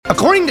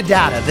According to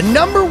data, the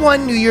number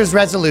one New Year's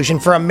resolution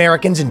for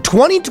Americans in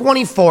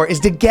 2024 is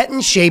to get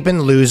in shape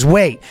and lose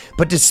weight.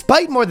 But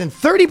despite more than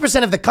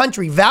 30% of the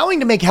country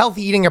vowing to make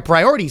healthy eating a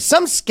priority,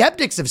 some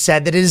skeptics have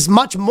said that it is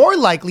much more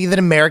likely that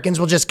Americans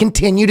will just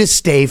continue to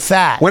stay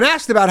fat. When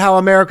asked about how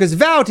America's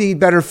vow to eat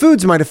better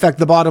foods might affect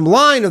the bottom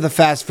line of the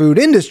fast food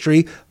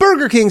industry,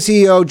 Burger King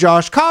CEO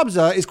Josh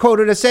Kobza is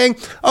quoted as saying,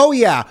 "Oh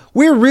yeah,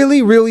 we're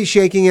really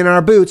shaking in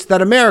our boots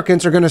that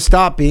Americans are going to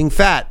stop being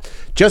fat.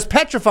 Just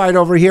petrified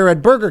over here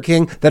at Burger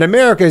King that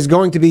America is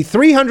going to be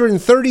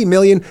 330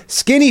 million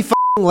skinny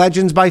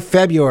legends by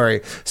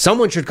February.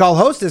 Someone should call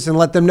Hostess and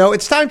let them know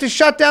it's time to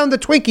shut down the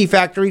Twinkie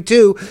factory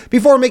too,"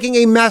 before making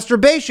a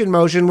masturbation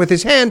motion with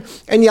his hand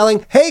and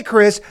yelling, "Hey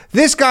Chris,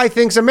 this guy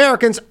thinks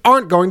Americans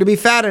aren't going to be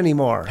fat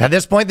anymore." At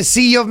this point, the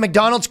CEO of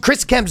McDonald's,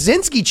 Chris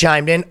Kempczynski,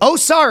 chimed in, "Oh,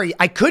 sorry,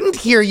 I couldn't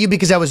hear you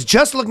because I was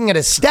just looking at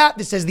a stat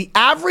that says the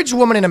average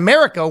woman in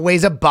America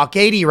weighs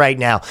 $180 right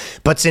now.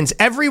 But since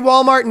every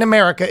Walmart in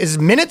America is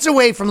minutes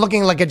away from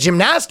looking like a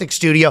gymnastics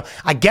studio,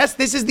 I guess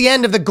this is the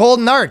end of the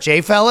golden arch, eh,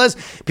 fellas?"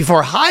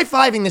 Before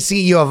high-fiving the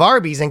CEO of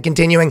Arby's and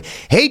continuing,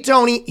 "Hey,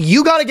 Tony,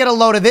 you got to get a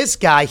load of this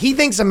guy. He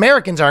thinks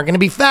Americans aren't going to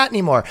be fat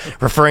anymore,"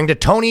 referring to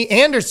Tony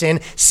Anderson,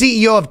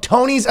 CEO of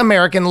Tony's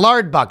American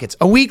Lard Buckets,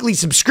 a weekly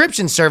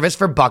subscription service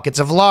for buckets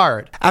of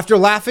lard. After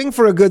laughing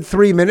for a good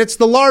 3 minutes,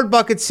 the Lard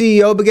Bucket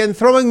CEO began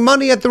throwing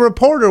money at the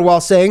reporter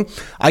while saying,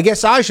 "I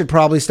guess I should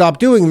probably stop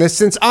doing this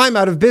since I'm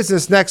out of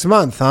business next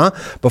month, huh?"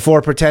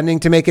 Before pretending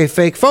to make a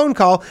fake phone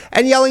call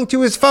and yelling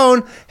to his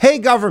phone, "Hey,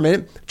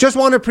 government, just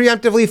want to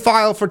preemptively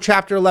file for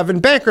Chapter 11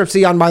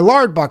 bankruptcy on my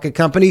Lard Bucket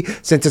company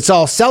since it's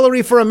all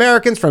celery for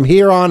Americans from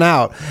here on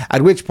out."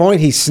 At which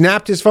point he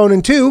snapped his phone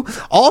in two,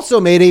 also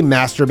made a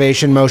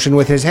masturbation motion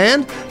with his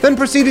hand, then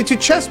proceeded to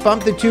chest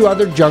bump the two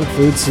other junk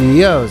food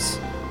CEOs.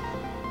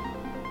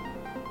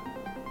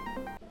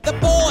 The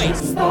boys.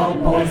 It's the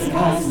boys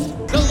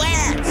cast. The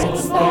lads.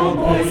 It's the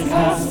boys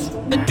cast.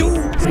 The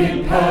dudes.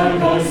 Prepare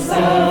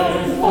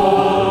yourself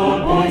for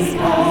boys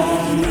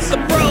cast. The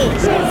bros.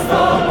 It's the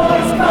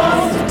boys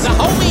cast. The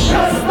homies.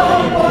 It's the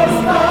boys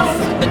cast.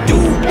 The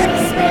dudes.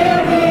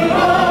 Experience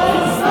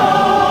the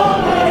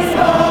boys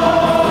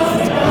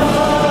cast.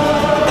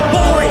 The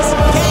boys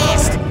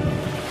cast.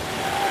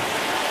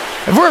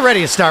 If we're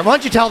ready to start, why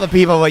don't you tell the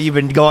people what you've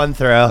been going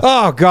through?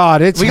 Oh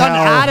God, it's We got an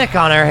hell. attic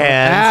on our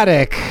hands.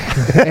 Attic.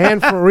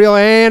 And for real,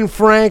 and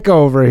Frank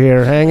over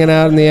here hanging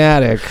out in the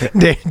attic.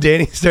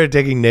 Danny started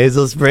taking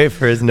nasal spray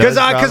for his nose.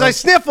 Because I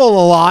sniffle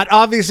a lot.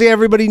 Obviously,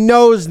 everybody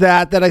knows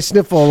that I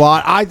sniffle a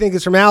lot. I think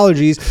it's from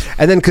allergies.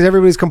 And then because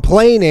everybody's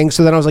complaining,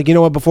 so then I was like, you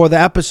know what? Before the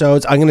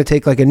episodes, I'm going to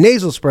take like a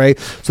nasal spray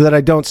so that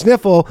I don't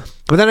sniffle.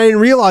 But then I didn't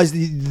realize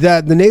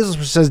that the nasal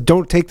spray says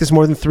don't take this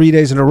more than 3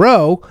 days in a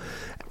row.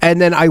 And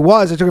then I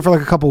took it for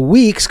like a couple of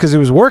weeks because it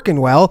was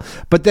working well.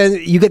 But then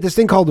you get this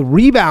thing called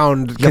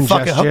rebound You're congestion.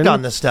 fucking hooked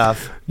on this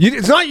stuff.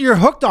 It's not you're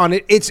hooked on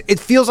it. It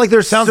feels like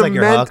there's Sounds like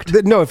cement. you're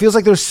hooked. No, it feels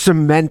like there's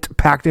cement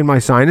packed in my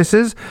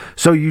sinuses.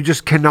 So you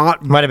just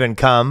cannot. Might have been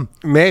cum.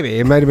 Maybe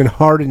it might have been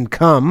hardened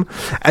cum,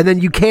 and then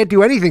you can't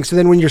do anything. So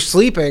then when you're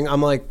sleeping,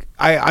 I'm like,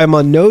 I'm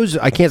on nose.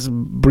 I can't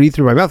breathe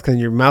through my mouth because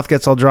your mouth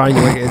gets all dry and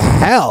you're like, it's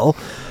hell.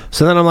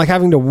 So then I'm like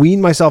having to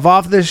wean myself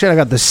off this shit. I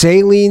got the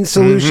saline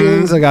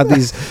solutions. I got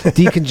these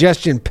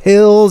decongestion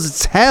pills.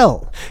 It's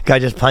hell. Guy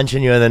just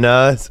punching you in the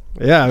nose.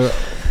 Yeah.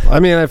 I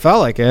mean, I felt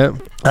like it.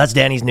 That's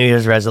Danny's New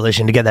Year's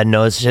resolution, to get that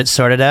nose shit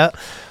sorted out.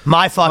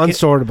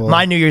 Unsortable.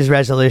 My New Year's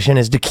resolution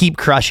is to keep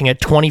crushing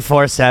it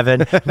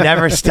 24/7.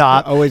 Never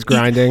stop. Always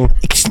grinding.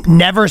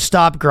 Never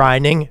stop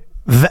grinding.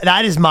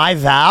 That is my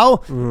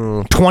vow.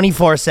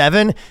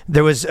 24/7.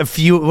 There was a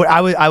few.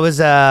 I was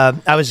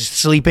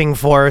sleeping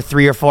for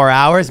 3 or 4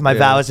 hours. My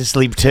vow is to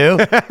sleep 2.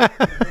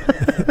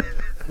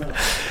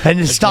 And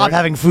to stop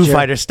having Foo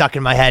Fighters stuck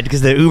in my head,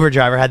 because the Uber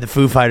driver had the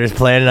Foo Fighters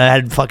playing and I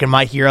had fucking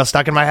My Hero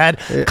stuck in my head.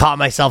 Caught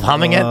myself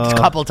humming it a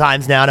couple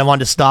times now, and I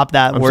wanted to stop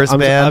that worst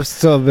band. I've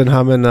still been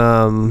humming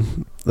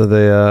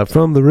the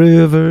From the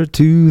River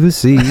to the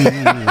Sea.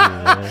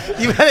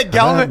 You had That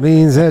Gelman.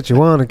 means that you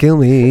want to kill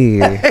me.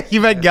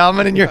 You had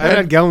Gelman in your I head.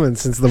 had Gelman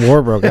since the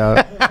war broke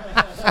out.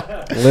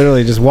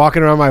 Literally just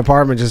walking around my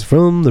apartment, just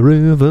from the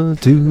river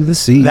to the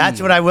sea.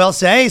 That's what I will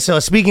say. So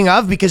speaking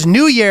of, because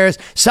New Year's,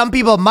 some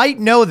people might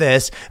know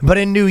this, but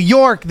in New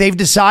York, they've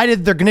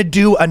decided they're going to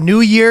do a New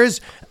Year's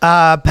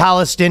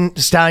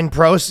Palestine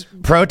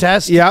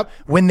protest. Yep.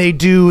 They're going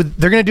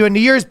to do a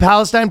New Year's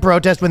Palestine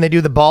protest when they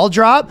do the ball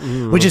drop,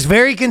 which is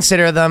very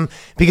considerate of them,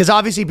 because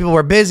obviously people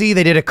were busy.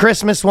 They did a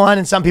Christmas one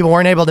and some people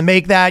weren't able to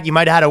make that. You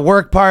might have had a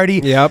work party.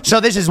 Yep. So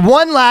this is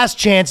one last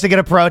chance to get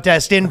a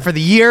protest in for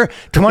the year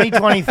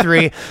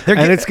 2023.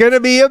 And it's going to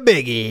be a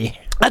biggie.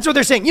 That's what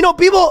they're saying. You know,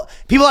 people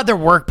had their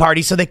work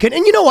party so they could,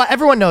 and you know what?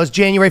 Everyone knows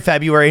January,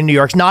 February in New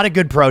York's not a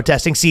good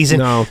protesting season.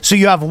 No. So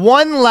you have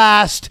one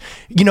last,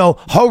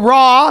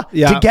 hurrah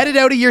to get it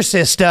out of your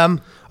system.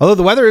 Although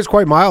the weather is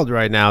quite mild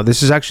right now.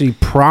 This is actually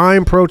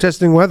prime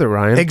protesting weather,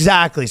 Ryan.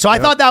 Exactly. So I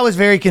thought that was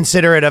very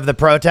considerate of the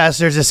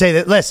protesters to say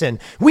that, listen,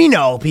 we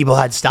know people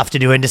had stuff to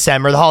do in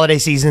December, the holiday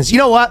seasons. You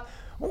know what?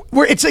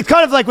 It's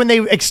kind of like when they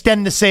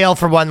extend the sale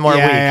for one more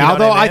week. You know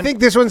although what I mean? think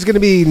this one's going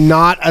to be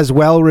not as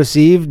well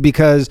received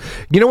because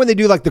when they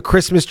do like the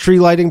Christmas tree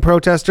lighting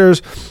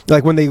protesters,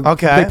 like when they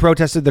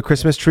protested the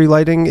Christmas tree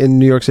lighting in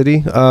New York City.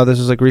 This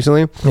was like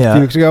recently, a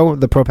few weeks ago,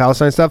 the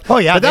pro-Palestine stuff. Oh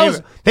yeah,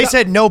 but they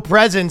said no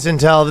presents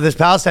until this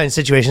Palestine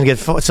situation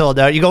gets sold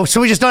out. You go,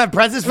 so we just don't have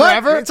presents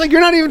forever? It's like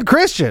you're not even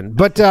Christian,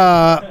 but.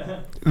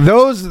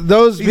 Those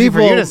Easy people,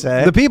 for you to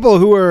say. the people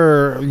who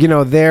are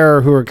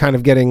there who are kind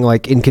of getting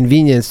like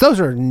inconvenienced, those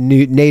are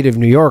native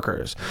New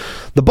Yorkers.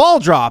 The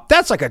ball drop,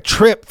 that's like a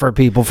trip for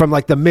people from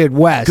like the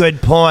Midwest.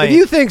 Good point. If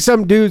you think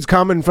some dude's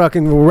coming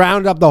fucking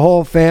round up the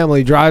whole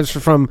family, drives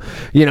from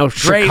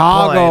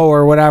Chicago point.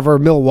 or whatever,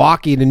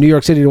 Milwaukee to New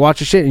York City to watch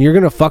the shit, and you're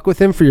gonna fuck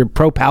with him for your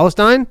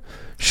pro-Palestine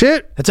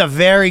shit? That's a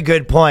very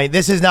good point.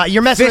 This is not.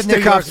 You're messing with New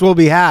York. Fisticuffs will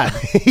be had.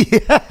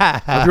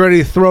 I'm ready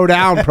to throw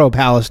down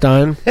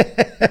pro-Palestine.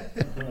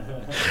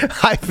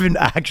 I've been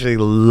actually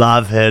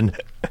loving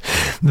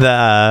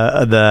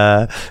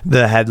the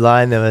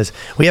headline that was,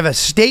 we have a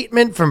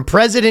statement from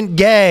President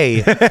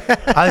Gay.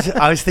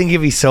 I was thinking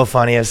it'd be so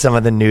funny if some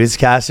of the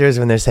newscasters,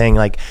 when they're saying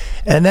like,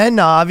 and then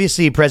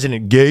obviously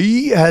President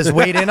Gay has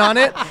weighed in on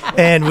it,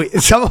 and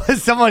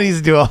someone needs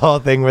to do a whole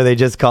thing where they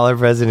just call her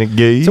President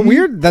Gay. It's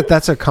weird that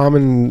that's a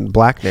common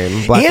black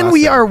name. And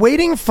we are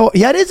waiting for,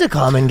 it is a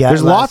common guy.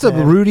 There's lots of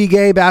Rudy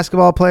Gay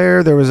basketball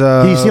player. There was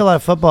you see a lot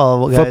of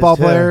football guys too.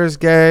 players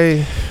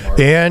gay.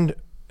 And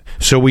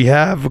so we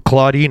have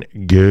Claudine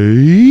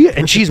Gay,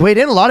 and she's weighed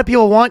in. A lot of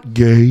people want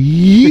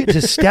Gay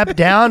to step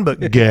down,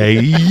 but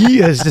Gay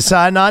has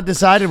not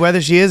decided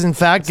whether she is in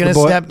fact going to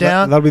step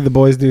down. That'll be the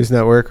Boys News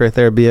Network right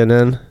there,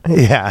 BNN.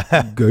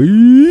 Yeah.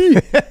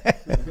 Gay.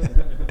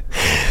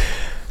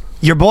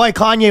 Your boy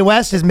Kanye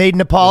West has made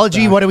an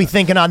apology. What are we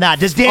thinking on that?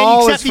 Does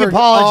Danny accept the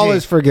apology? All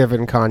is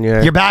forgiven,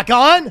 Kanye. You're back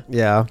on?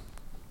 Yeah.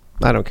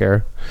 I don't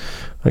care.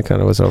 I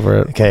kind of was over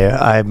it. Okay,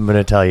 I'm going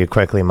to tell you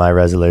quickly my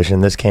resolution.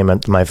 This came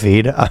into my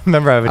feed. I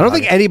don't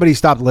think anybody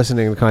stopped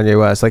listening to Kanye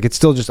West. Like, it's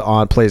still just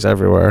on, plays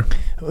everywhere.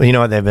 You know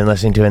what they've been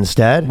listening to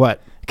instead?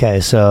 What? Okay,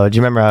 so do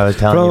you remember how I was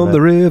telling you From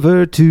the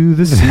river to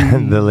the sea.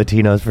 the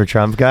Latinos for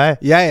Trump guy?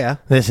 Yeah.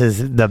 This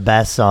is the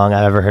best song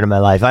I've ever heard in my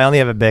life. I only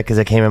have a bit because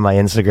it came in my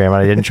Instagram and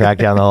I didn't track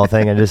down the whole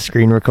thing. I just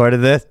screen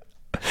recorded this.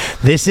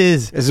 This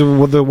is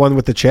it the one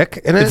with the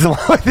chick in it? It's the one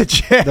with the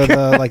chick. The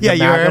yeah, the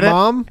you heard MAGA it?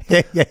 mom?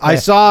 Yeah. I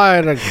saw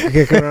it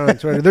kicking around on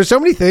Twitter. There's so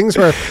many things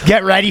where...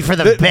 Get ready for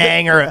the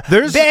banger.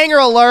 Banger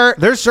alert.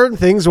 There's certain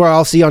things where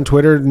I'll see on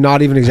Twitter,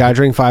 not even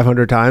exaggerating,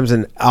 500 times,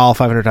 and all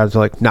 500 times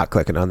I'm like, not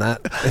clicking on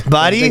that.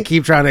 Buddy. They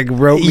keep trying to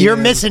rope me You're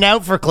in. missing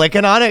out for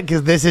clicking on it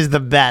because this is the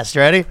best.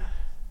 Ready?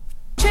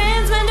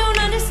 Trans men don't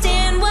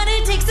understand what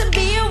it takes to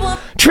be a woman.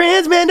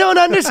 Trans men don't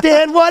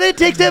understand what it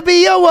takes to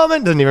be a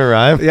woman. Doesn't even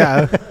rhyme.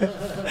 Yeah.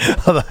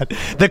 Hold on.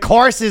 The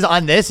chorus is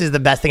on this is the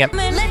best thing.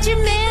 Let your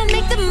man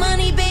make the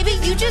money, baby.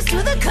 You just do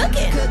the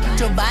cooking.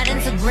 Joe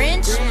Biden's a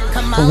Grinch.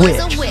 Kamala's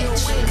a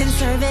witch.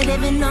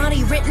 Conservative and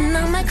naughty written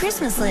on my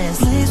Christmas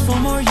list. Please 4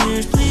 more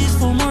years, please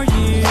 4 more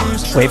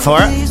years. Wait for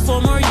it. Please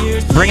 4 more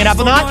years. Bring it up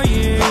a notch.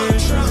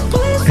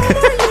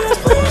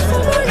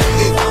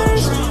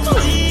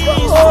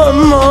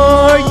 One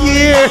more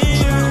year.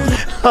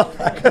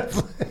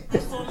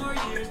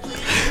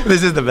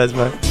 This is the best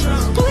part.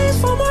 Please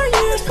 4 more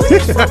years,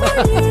 please 4 more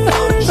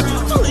years.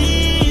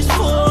 Please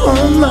 4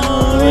 One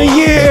more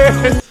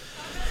year.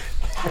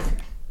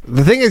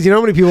 The thing is, you know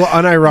how many people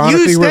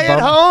unironically You were stay at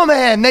bumping? home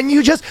and then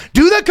you just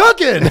do the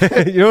cooking.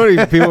 You know how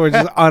many people were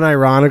just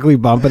unironically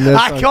bumping this?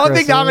 I don't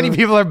think that many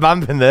people are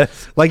bumping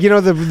this. Like,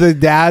 the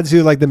dads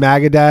who, like the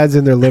MAGA dads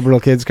and their liberal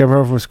kids come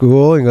home from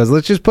school and goes,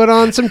 let's just put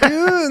on some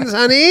tunes,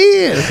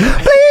 honey.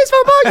 Please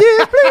for more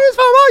years, please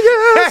for more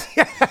years.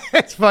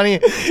 It's funny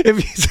if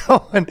you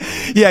someone,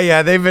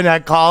 they've been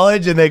at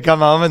college and they come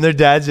home and their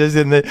dad's just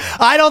in the.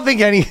 I don't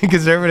think any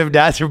conservative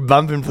dads are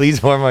bumping "Please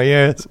 4 more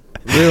years."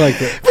 Really like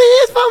that.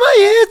 Please 4 more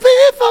years,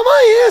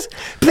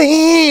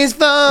 please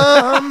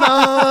 4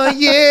 more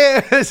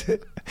years.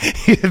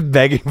 He's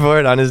begging for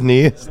it on his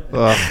knees.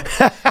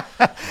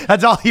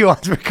 That's all he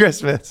wants for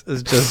Christmas.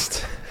 It's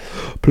just,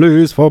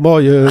 please for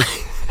more years.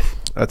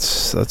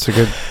 That's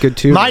a good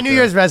tune. My New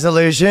Year's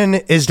resolution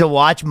is to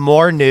watch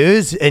more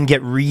news and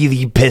get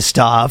really pissed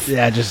off.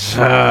 Yeah, just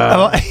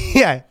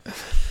yeah.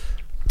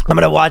 I'm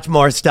gonna watch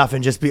more stuff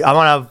and just be. I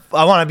want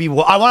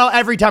to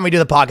every time we do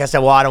the podcast, I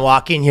want to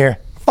walk in here.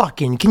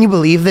 Fucking, can you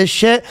believe this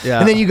shit? Yeah.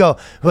 And then you go,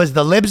 was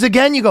the libs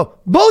again? You go,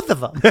 both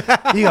of them.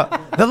 You go,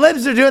 the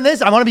libs are doing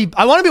this. I want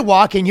to be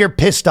walking here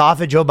pissed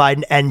off at Joe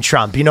Biden and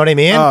Trump. You know what I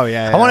mean? Oh,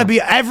 yeah. I want to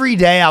be every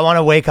day. I want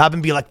to wake up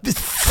and be like, this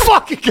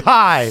fucking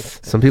guy.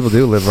 some people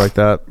do live like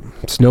that.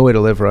 It's no way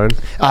to live, Ryan.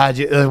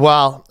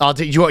 Well, I'll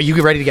take you. You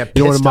get ready to get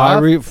You know pissed what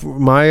off?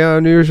 my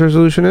New Year's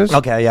resolution is?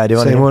 Okay, yeah, I do.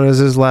 Same one as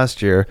his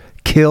last year.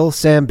 Kill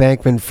Sam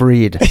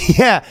Bankman-Fried.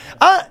 Yeah,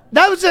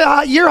 that was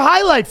a year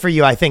highlight for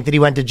you. I think that he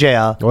went to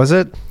jail. Was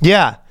it?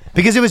 Yeah,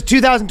 because it was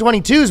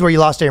 2022 is where you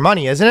lost all your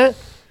money, isn't it?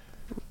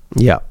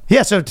 Yeah,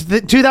 Yeah, so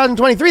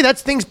 2023,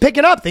 that's things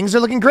picking up. Things are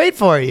looking great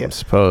for you. I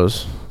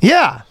suppose.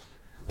 Yeah.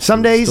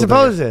 Someday he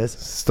supposes.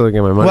 Still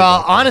get my money. Well,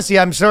 back. honestly,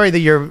 I'm sorry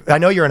that I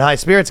know you're in high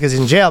spirits because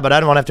he's in jail, but I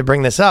don't want to have to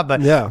bring this up.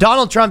 But Yeah.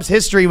 Donald Trump's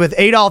history with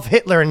Adolf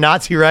Hitler and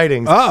Nazi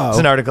writings. Oh. It's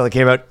an article that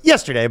came out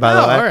yesterday, by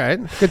the way. all right.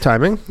 Good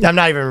timing. I'm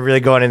not even really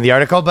going into the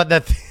article, but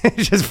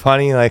it's just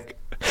funny. Like,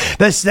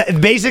 that's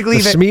basically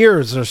The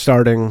smears are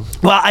starting.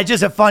 well, I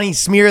just a funny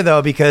smear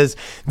though because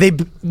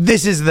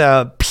this is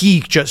the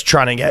peak just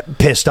trying to get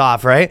pissed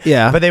off, right?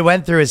 Yeah. But they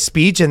went through his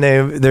speech and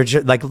they're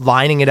just like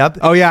lining it up.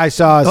 Oh yeah, I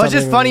saw. It was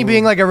just funny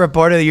being like a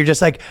reporter that you're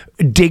just like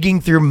digging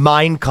through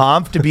Mein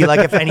Kampf to be like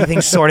if anything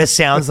sort of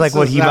sounds like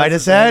what he Sounds might have the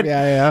same. said.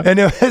 Yeah. And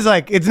it was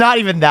like it's not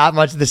even that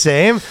much the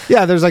same.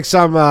 Yeah, there's like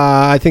some.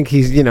 I think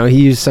he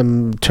used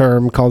some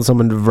term called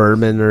someone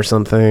vermin or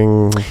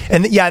something.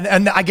 And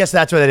and I guess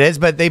that's what it is.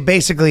 But they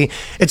basically,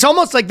 it's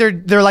almost like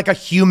they're like a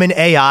human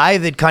AI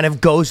that kind of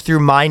goes through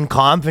Mein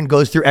Kampf and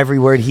goes through every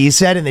word he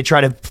said, and they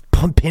try to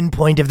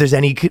pinpoint if there's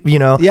any,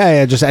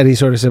 Yeah, just any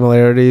sort of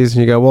similarities.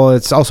 And you go, well,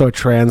 it's also a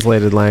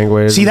translated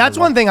language. See, that's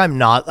one thing I'm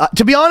not.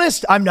 To be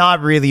honest, I'm not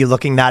really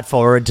looking that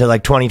forward to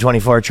like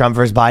 2024 Trump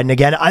versus Biden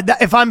again.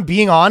 If I'm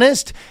being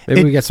honest,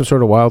 Maybe we get some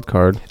sort of wild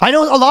card. I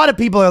know a lot of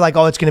people are like,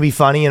 "Oh, it's going to be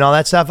funny" and all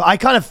that stuff. I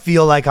kind of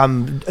feel like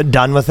I'm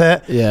done with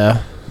it.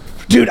 Yeah.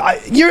 Dude,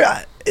 you're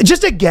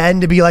just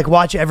again to be like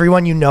watch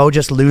everyone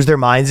just lose their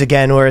minds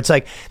again, where it's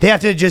like they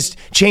have to just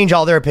change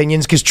all their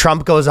opinions because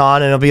Trump goes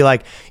on and it'll be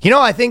like,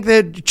 I think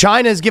that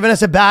China's giving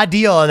us a bad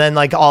deal, and then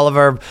like all of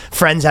our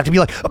friends have to be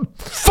like,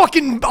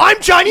 fucking, I'm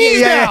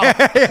Chinese now.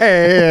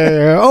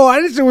 Yeah. Oh, I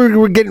didn't say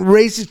we're getting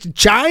racist to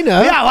China.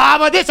 Yeah, well, how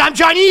about this? I'm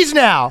Chinese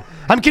now.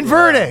 I'm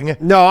converting.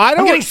 No, I I'm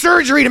don't. getting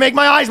surgery to make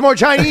my eyes more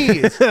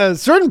Chinese.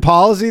 Certain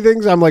policy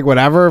things I'm like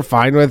whatever,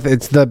 fine with.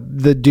 It's the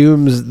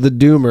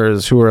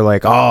doomers who are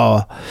like,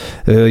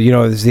 this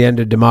is the end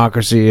of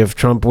democracy. If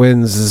Trump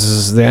wins, this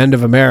is the end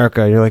of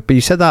America. And you're like, but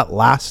you said that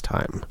last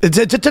time. It's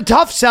a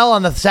tough sell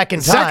on the second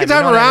time. Second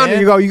time you know around, what I mean?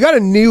 and you go, you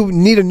got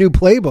need a new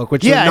playbook,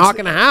 which you're not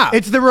going to have.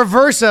 It's the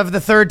reverse of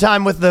the third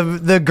time with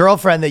the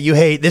girlfriend that you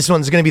hate. This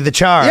one's going to be the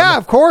charm. Yeah,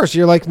 of course.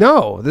 You're like,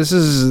 no,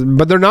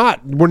 but they're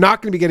not. We're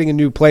not going to be getting a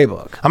new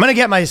playbook. I'm gonna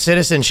get my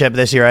citizenship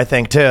this year, I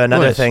think, too.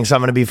 Another Nice. thing. So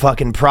I'm gonna be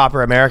fucking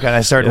proper American. I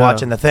started Yeah.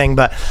 watching the thing,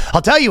 but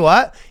I'll tell you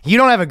what, you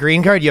don't have a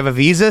green card, you have a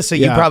visa, so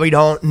you Yeah. probably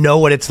don't know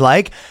what it's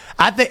like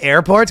at the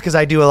airports, because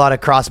I do a lot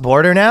of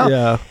cross-border now.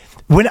 Yeah.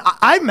 When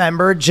I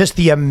remember just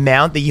the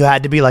amount that you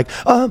had to be like,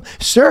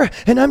 sir,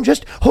 and I'm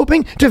just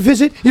hoping to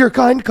visit your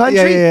kind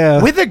country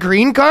Yeah. with a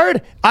green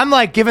card. I'm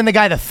like giving the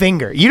guy the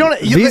finger. You don't.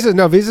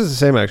 Visa's the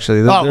same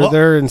actually.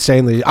 They're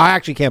insanely. I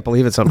actually can't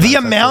believe it sometimes. The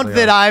amount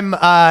that I'm,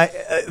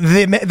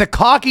 the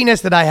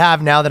cockiness that I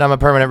have now that I'm a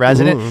permanent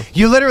resident.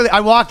 You literally,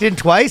 I walked in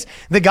twice.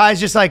 The guy's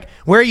just like,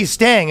 "Where are you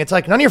staying?" It's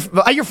like none of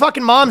your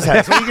fucking mom's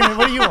house.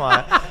 What do you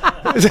want?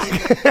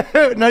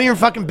 None of your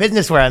fucking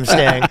business where I'm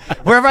staying.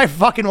 Wherever I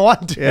fucking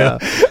want to. Yeah.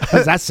 How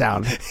does that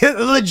sound?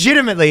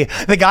 Legitimately,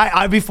 the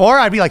guy before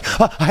I'd be like,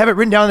 I have it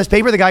written down on this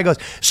paper. The guy goes,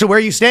 "So where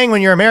are you staying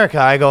when you're in America?"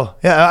 I go,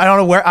 "Yeah, I don't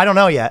know where. I don't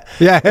know yet."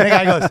 Yeah. And the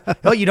guy goes,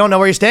 "Oh, you don't know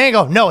where you're staying?"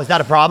 I go, "No, is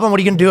that a problem? What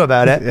are you gonna do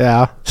about it?"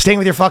 Yeah. Staying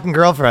with your fucking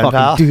girlfriend,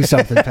 pal. Do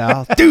something,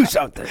 pal. Do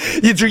something.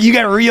 You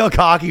get real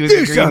cocky with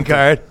your green something.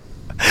 card.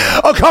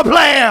 Oh,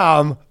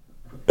 kablam!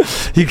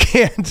 You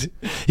can't.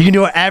 You can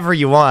do whatever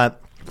you want.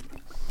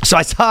 So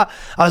I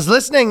was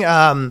listening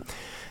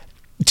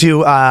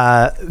to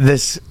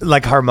this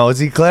like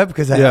Hormozy clip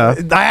because I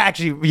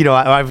actually,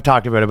 I've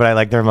talked about it, but I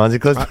like the Hormozy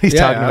clips. But he's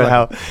talking about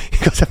how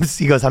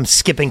he goes, I'm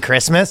skipping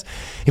Christmas.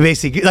 He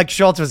basically, like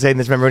Schultz was saying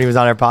this, remember when he was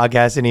on our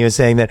podcast and he was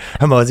saying that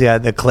Hormozy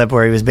had the clip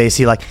where he was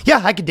basically like, yeah,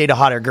 I could date a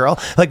hotter girl,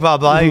 like blah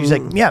blah. He's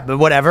like, yeah, but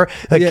whatever.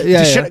 Like,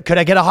 could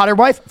I get a hotter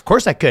wife? Of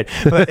course I could.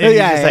 But and he's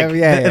just like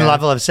the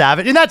level of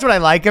savage, and that's what I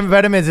like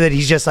about him is that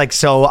he's just like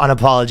so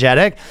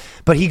unapologetic.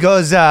 But he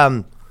goes,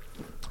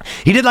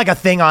 he did like a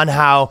thing on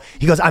how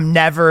he goes, I'm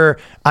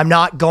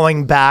not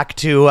going back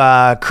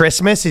to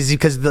Christmas, is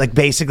because like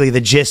basically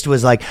the gist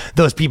was like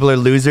those people are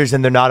losers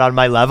and they're not on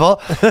my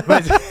level.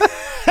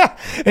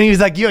 And he was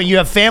like, you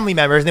have family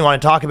members and they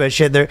want to talk about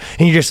shit there,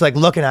 and you're just like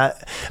looking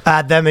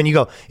at them and you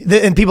go,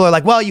 and people are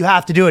like, well, you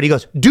have to do it. He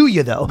goes, do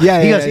you though?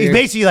 He's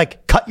basically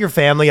like, cut your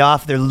family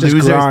off, they're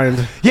losers. Grind.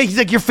 Yeah, he's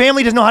like, your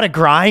family doesn't know how to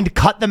grind,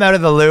 cut them out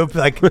of the loop.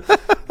 Like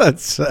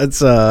that's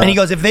and he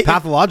goes, if they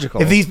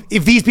pathological.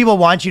 If these people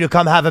want you to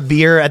come have a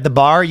beer at the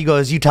bar,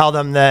 you tell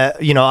them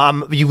that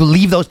you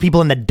leave those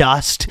people in the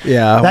dust.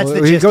 Yeah, that's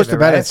the he gist goes of it, to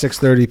bed right? at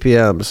 6:30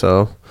 p.m.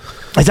 So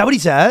is that what he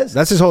says?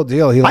 that's his whole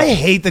deal. I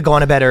hate the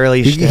going to bed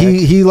early shit.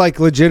 He like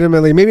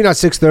legitimately, maybe not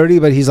 6:30,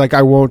 but he's like,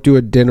 I won't do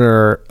a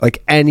dinner,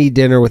 like any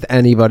dinner with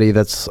anybody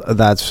that's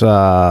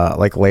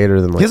like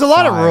later than like There's a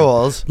lot of 5.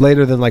 rules.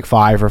 Later than like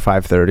 5 or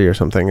 5:30 or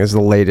something is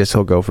the latest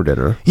he'll go for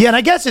dinner. Yeah, and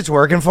I guess it's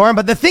working for him.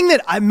 But the thing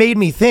that made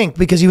me think,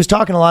 because he was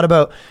talking a lot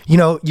about, you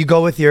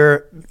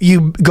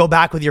go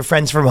back with your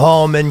friends from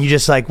home and you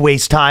just like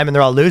waste time and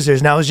they're all losers.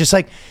 And I was just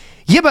like,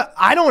 yeah, but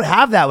I don't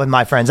have that with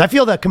my friends. I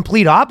feel the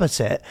complete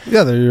opposite.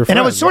 Yeah, they're your friends. And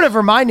it was sort of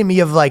reminding me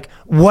of like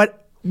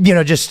what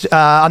just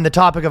on the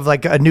topic of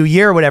like a new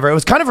year or whatever, it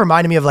was kind of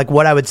reminding me of like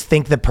what I would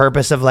think the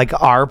purpose of like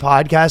our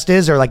podcast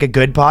is, or like a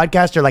good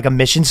podcast, or like a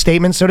mission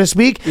statement, so to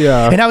speak.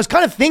 Yeah. And I was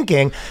kind of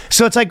thinking,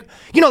 so it's like,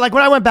 like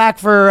when I went back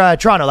for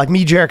Toronto, like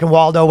me, Jarek, and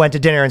Waldo went to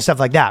dinner and stuff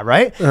like that,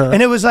 right?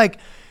 And it was like,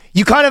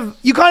 you kind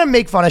of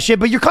make fun of shit,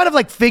 but you're kind of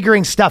like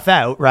figuring stuff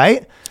out,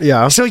 right?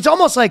 Yeah. So it's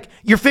almost like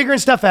you're figuring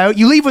stuff out.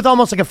 You leave with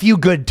almost like a few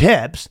good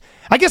tips.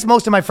 I guess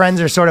most of my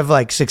friends are sort of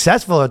like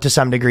successful to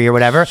some degree or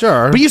whatever.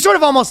 Sure. But you sort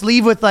of almost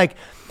leave with like,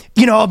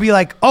 I'll be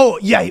like, oh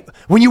yeah,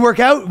 when you work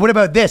out, what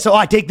about this? Oh,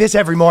 I take this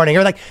every morning.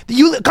 Or like,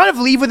 you kind of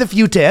leave with a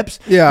few tips.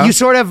 Yeah. You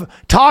sort of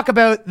talk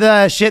about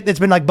the shit that's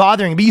been like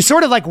bothering you, but you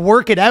sort of like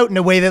work it out in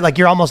a way that like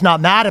you're almost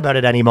not mad about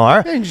it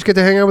anymore. Yeah, you just get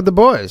to hang out with the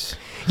boys.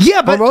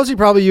 Yeah, but mostly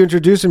probably you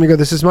introduce him, you go,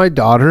 this is my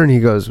daughter, and he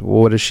goes,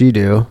 well, what does she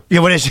do?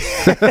 yeah, what is?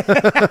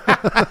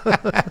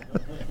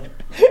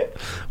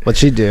 What'd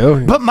she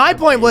do? But my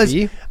point was,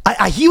 Maybe.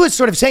 he was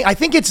sort of saying, I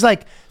think it's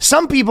like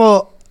some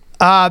people,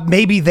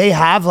 maybe they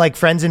have like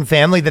friends and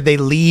family that they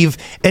leave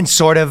and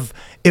sort of,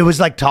 it was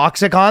like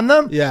toxic on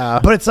them. Yeah.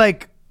 But it's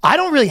like, I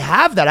don't really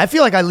have that. I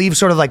feel like I leave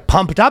sort of like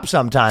pumped up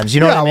sometimes.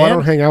 You know what I mean? I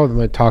don't hang out with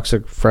my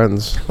toxic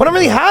friends. I don't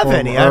really have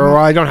any. Or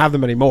I don't have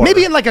them anymore.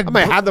 Maybe in like a- I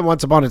might have them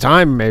once upon a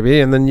time, maybe,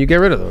 and then you get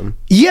rid of them.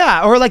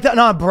 Yeah, or like that in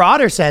a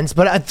broader sense.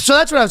 But so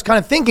that's what I was kind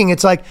of thinking.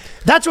 It's like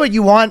that's what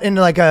you want in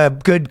like a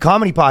good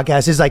comedy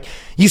podcast is like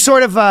you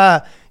sort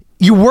of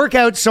you work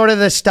out sort of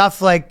the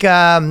stuff like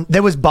that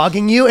was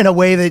bugging you in a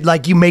way that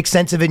like you make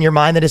sense of it in your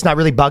mind that it's not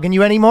really bugging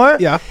you anymore.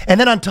 Yeah. And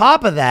then on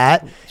top of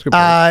that, a good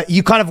point.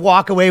 you kind of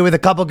walk away with a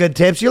couple good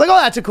tips. You're like, oh,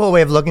 that's a cool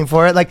way of looking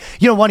for it. Like,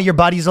 one of your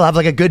buddies will have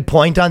like a good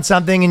point on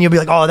something and you'll be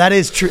like, oh, that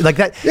is true. Like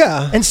that.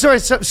 Yeah. And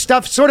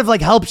stuff sort of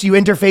like helps you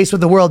interface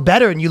with the world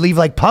better and you leave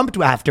like pumped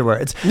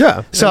afterwards.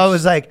 Yeah. So I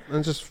was like,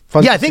 It's just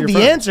fun. yeah, to I see think your the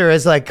friends. answer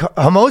is like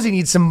Hormozi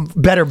needs some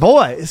better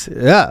boys.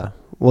 Yeah.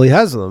 Well, he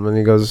has them, and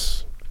he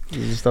goes, he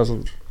just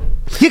doesn't.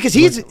 Yeah, because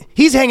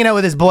he's hanging out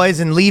with his boys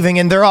and leaving,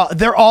 and they're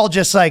all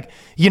just like,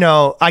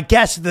 I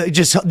guess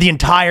just the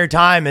entire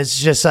time is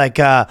just like,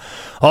 oh,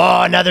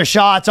 another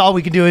shot. All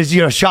we can do is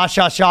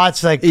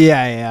shots, like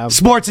Yeah.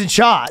 sports and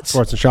shots.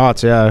 Sports and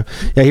shots, yeah.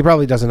 Yeah, he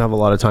probably doesn't have a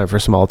lot of time for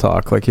small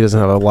talk. Like, he doesn't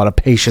have a lot of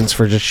patience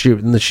for just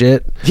shooting the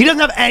shit. He doesn't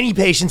have any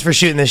patience for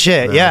shooting the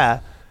shit. Yeah,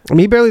 I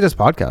mean, he barely does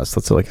podcasts.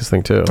 That's like his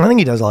thing, too. I think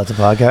he does lots of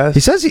podcasts. He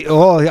says he He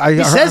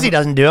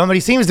doesn't do them, but he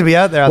seems to be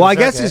out there. On Well, the I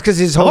guess circuit. it's because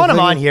his I whole want him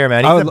thing- on here,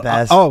 man. He's the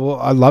best. Well,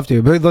 I'd love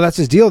to, but that's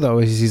his deal, though.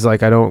 He's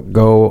like, I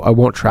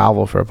won't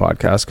travel for a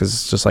podcast because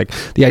it's just like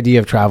the idea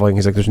of traveling.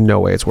 He's like, there's no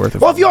way it's worth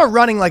it. Well, if you're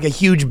running like a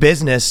huge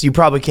business, you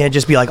probably can't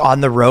just be like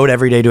on the road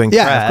every day doing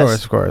yeah,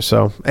 press. of course.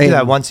 So Do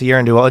that once a year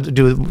and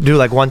do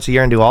like once a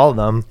year and do all of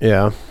them.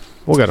 yeah,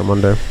 we'll get him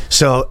one day.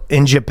 So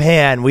in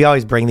Japan, we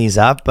always bring these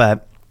up,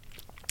 but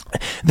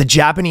the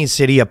Japanese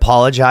city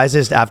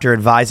apologizes after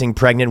advising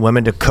pregnant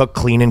women to cook,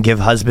 clean, and give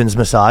husbands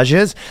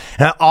massages.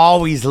 And I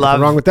always love.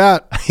 What's wrong with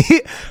that?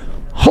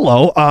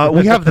 Hello,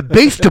 we have the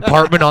base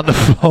department on the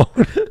phone.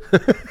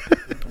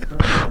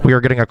 We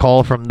are getting a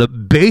call from the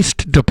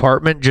based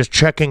department just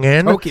checking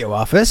in. Tokyo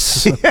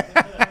office.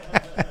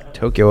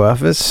 Tokyo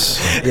office.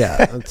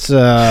 Yeah, it's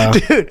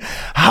Dude,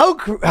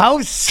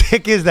 how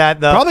sick is that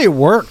though? probably at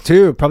work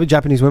too. Probably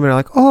Japanese women are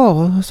like,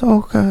 oh, so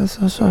okay,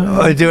 so sorry.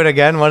 Oh, do it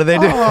again. What do they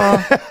do?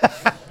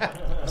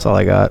 That's all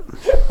I got.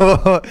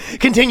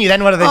 Continue.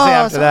 Then what do they say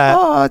after that?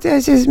 Oh,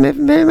 this is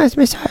very much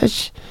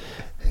massage,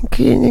 and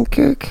clean and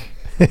cook.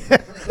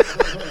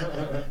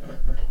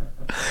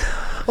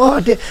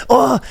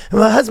 Oh,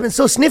 my husband's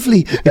so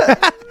sniffly.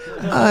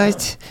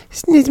 It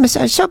needs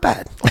massage so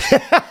bad.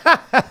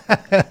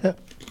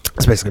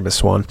 It's basically Miss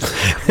Swan.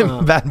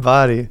 Bad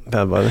body.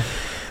 Bad buddy.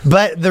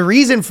 But the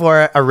reason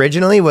for it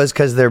originally was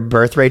because their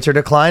birth rates are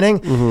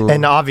declining.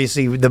 And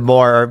obviously, the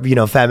more,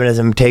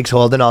 feminism takes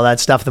hold and all that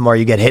stuff, the more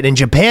you get hit. And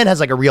Japan has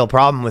like a real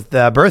problem with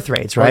birth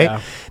rates, right?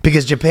 yeah.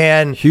 Because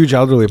Japan, Huge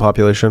elderly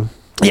population.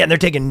 yeah, and they're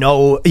taking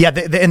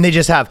and they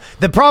just have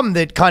the problem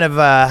that kind of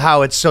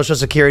how it's Social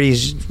Security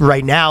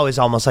right now is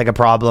almost like a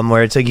problem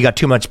where it's like you got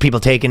too much people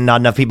taking,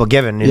 not enough people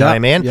giving. You know what I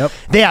mean? Yep.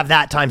 They have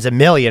that times a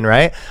million,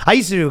 right? I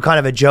used to do kind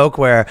of a joke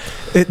where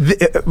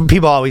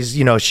people always,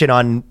 shit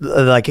on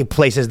like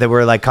places that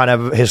were like kind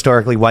of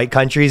historically white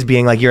countries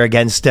being like you're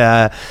against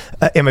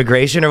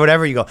immigration or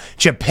whatever. You go,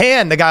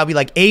 Japan, the guy will be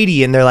like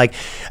 80 and they're like,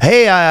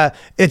 hey,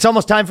 it's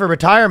almost time for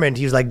retirement.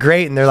 He was like,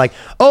 great. And they're like,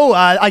 oh,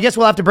 I guess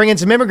we'll have to bring in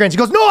some immigrants. He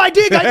goes, no, I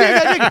dig.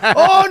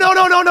 Oh, no,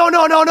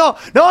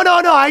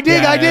 I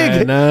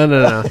dig.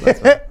 No.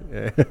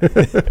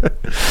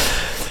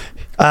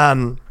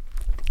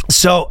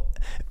 So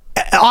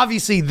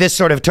obviously this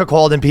sort of took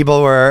hold and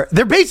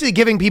they're basically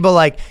giving people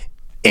like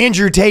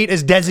Andrew Tate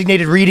as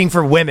designated reading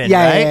for women,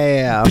 Yeah, right?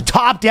 yeah.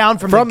 Top down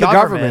from From the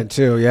government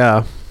too,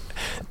 yeah.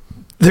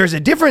 There's a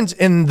difference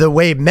in the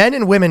way men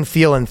and women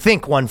feel and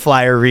think, one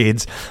flyer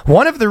reads.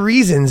 One of the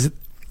reasons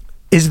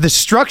is the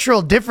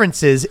structural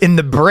differences in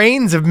the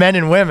brains of men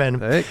and women.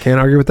 Hey, can't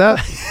argue with that.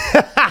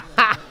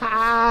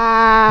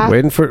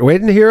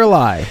 Waiting to hear a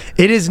lie.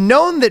 It is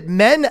known that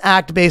men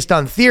act based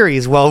on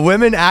theories while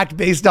women act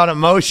based on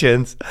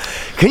emotions.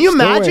 Can you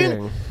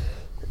imagine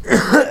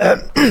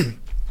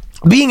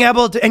being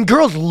able to, and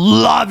girls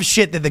love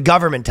shit that the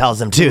government tells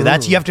them too.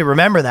 You have to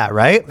remember that,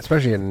 right?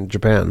 Especially in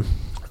Japan.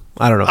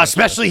 I don't know.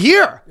 Especially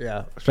here.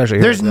 Yeah. Especially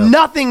here. There's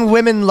nothing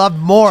women love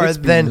more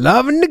than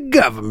loving the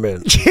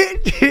government.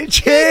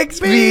 chicks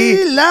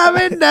be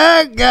loving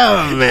the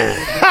government.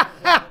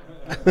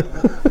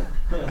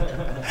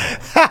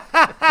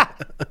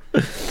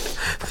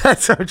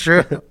 That's so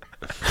true.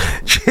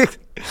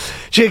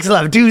 Chicks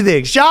love two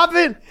things: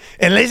 shopping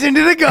and listening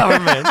to the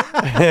government.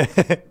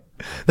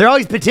 They're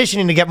always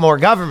petitioning to get more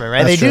government,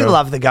 right? That's They do true.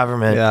 love the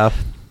government. Yeah.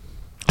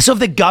 So if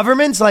the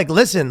government's like,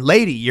 listen,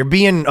 lady, you're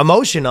being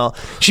emotional,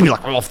 she'd be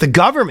like, well, if the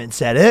government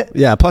said it.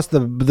 Yeah. Plus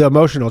the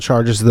emotional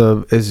charge is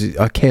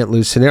a can't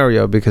lose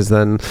scenario because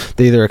then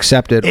they either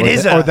accept it,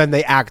 or then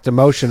they act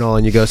emotional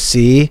and you go,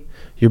 see,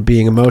 you're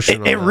being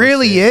emotional. It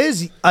really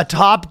is a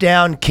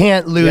top-down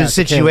can't lose Yeah, it's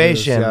a can't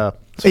lose, situation. yeah.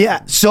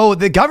 Yeah. So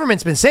the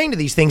government's been saying to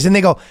these things, and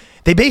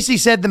they basically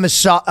said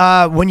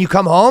when you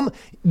come home,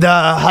 the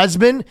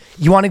husband,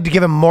 you wanted to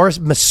give him more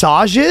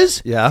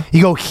massages. Yeah.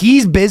 You go,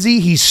 he's busy,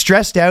 he's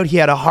stressed out, he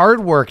had a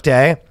hard work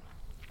day,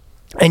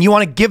 and you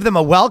want to give them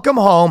a welcome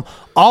home.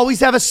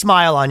 Always have a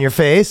smile on your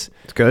face.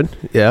 It's good.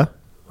 Yeah.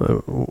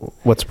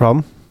 What's the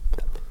problem?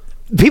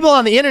 People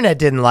on the internet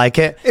didn't like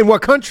it. In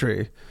what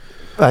country?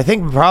 I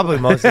think probably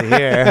mostly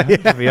here,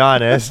 to be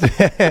honest.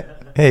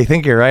 Hey, I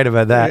think you're right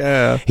about that.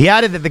 Yeah. He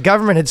added that the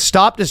government had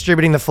stopped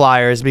distributing the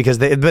flyers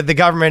but the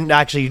government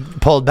actually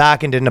pulled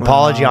back and did an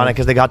apology on it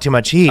because they got too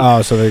much heat.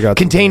 Oh, so they got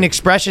contain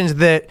expressions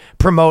that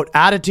promote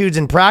attitudes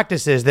and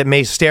practices that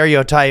may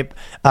stereotype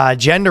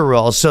gender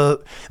roles.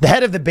 So the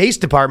head of the base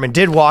department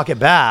did walk it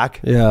back.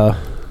 Yeah.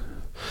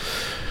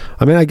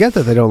 I mean, I get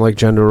that they don't like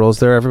gender roles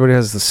there. Everybody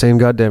has the same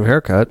goddamn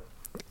haircut.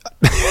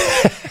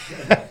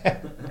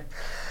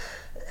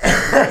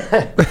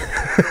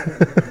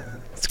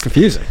 It's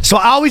confusing. So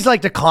I always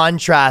like to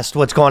contrast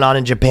what's going on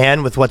in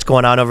Japan with what's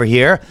going on over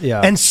here.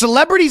 Yeah. And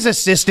celebrities'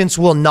 assistants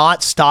will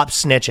not stop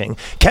snitching.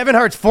 Kevin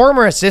Hart's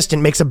former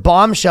assistant makes a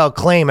bombshell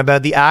claim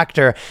about the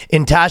actor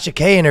in Tasha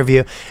K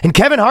interview. And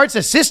Kevin Hart's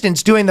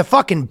assistant's doing the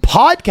fucking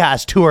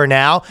podcast tour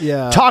now.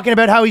 Yeah. Talking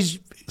about how he's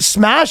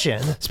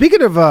smashing.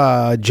 Speaking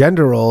of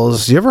gender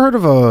roles, you ever heard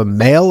of a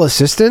male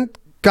assistant,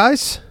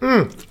 guys?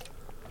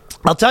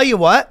 I'll tell you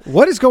what.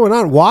 What is going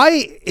on?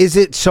 Why is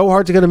it so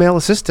hard to get a male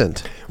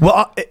assistant?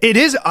 Well, it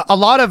is a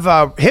lot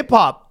of hip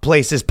hop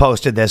places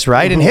posted this,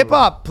 right? And hip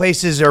hop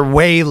places are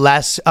way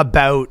less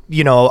about,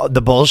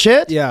 the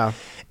bullshit. Yeah.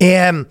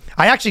 And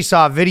I actually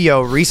saw a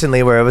video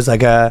recently where it was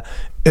like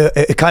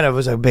it kind of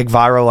was a big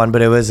viral one,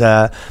 but it was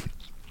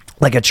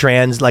like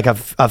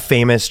a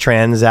famous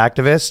trans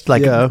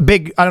activist,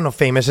 big, I don't know if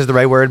famous is the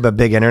right word, but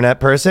big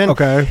internet person.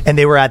 Okay. And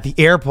they were at the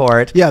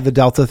airport. Yeah, the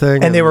Delta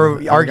thing. And they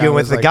were arguing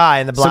with the guy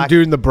in the black. Some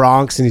dude in the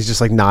Bronx, and he's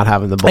just like not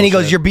having the bullshit. And he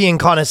goes, "You're being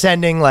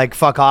condescending, like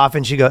fuck off."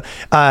 And she goes,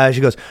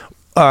 "You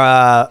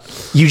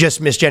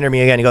just misgendered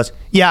me again." He goes,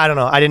 "Yeah, I don't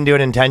know. I didn't do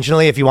it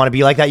intentionally. If you want to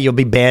be like that, you'll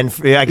be banned.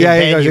 I can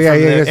ban you from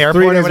the airport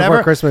 3 or days whatever."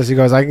 before Christmas, he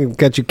goes, "I can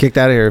get you kicked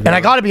out of here." And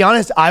I got to be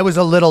honest, I was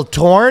a little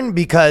torn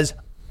because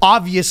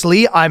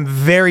obviously I'm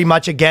very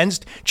much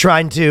against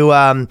trying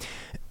to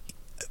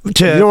you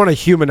don't want to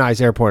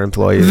humanize airport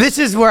employees. This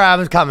is where I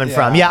was coming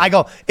from. Yeah, I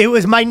go, it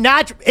was my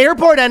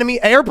airport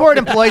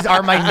employees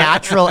are my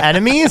natural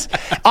enemies.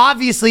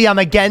 Obviously, I'm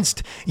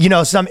against,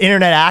 some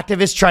internet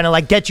activists trying to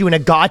like get you in a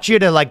gotcha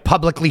to like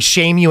publicly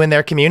shame you in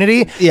their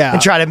community. Yeah.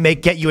 And try to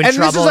get you in and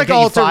trouble. This is like and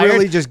all get you to fired.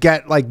 really just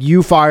get like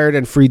you fired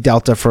and free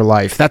Delta for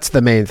life. That's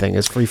the main thing,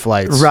 is free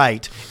flights.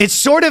 Right. It's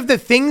sort of the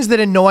things that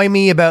annoy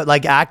me about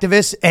like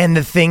activists and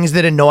the things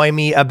that annoy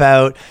me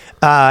about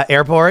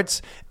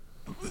airports.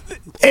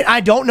 And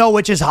I don't know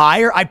which is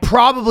higher. I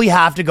probably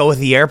have to go with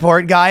the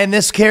airport guy in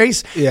this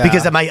case,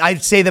 because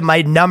I'd say that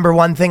my number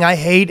one thing I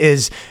hate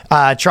is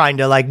trying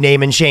to like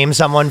name and shame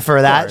someone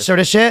for that sort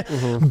of shit.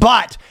 Mm-hmm.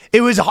 But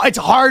it's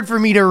hard for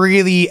me to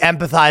really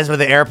empathize with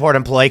the airport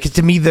employee because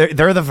to me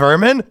they're the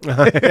vermin.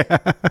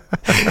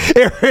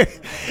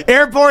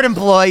 Airport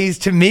employees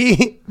to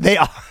me they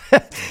are.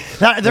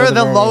 They're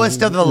the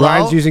lowest of the low.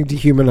 Ryan's using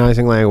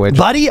dehumanizing language.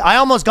 Buddy, I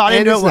almost got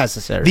into it.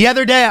 Necessary. The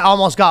other day, I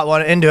almost got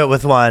into it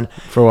with one.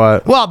 For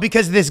what? Well,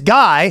 because this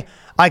guy,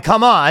 I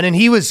come on, and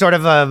he was sort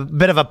of a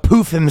bit of a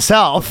poof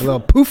himself. A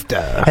little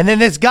poofda. And then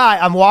this guy,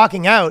 I'm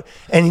walking out,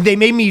 and they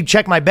made me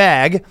check my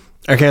bag.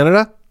 Air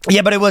Canada?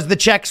 Yeah, but it was the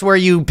checks where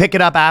you pick it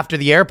up after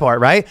the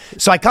airport, right?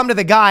 So I come to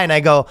the guy and I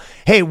go,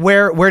 "Hey,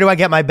 where do I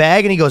get my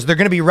bag?" And he goes, "They're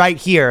going to be right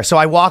here." So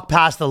I walk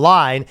past the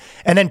line,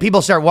 and then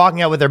people start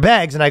walking out with their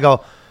bags, and I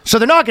go, "So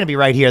they're not going to be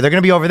right here. They're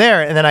going to be over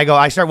there." And then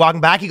I start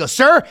walking back. He goes,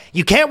 "Sir,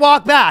 you can't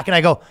walk back." And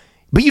I go,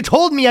 "But you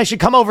told me I should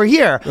come over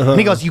here." And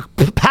he goes, "You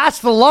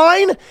passed the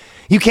line?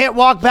 You can't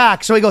walk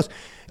back." So he goes,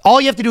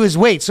 "All you have to do is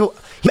wait." So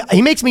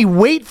he makes me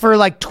wait for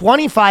like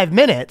 25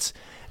 minutes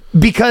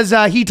because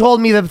he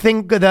told me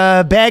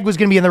the bag was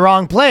going to be in the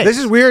wrong place. This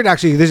is weird,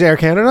 actually. This is Air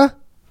Canada?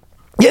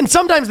 Yeah, and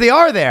sometimes they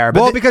are there.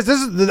 But Well, because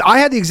I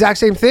had the exact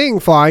same thing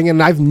flying,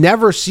 and I've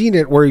never seen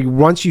it where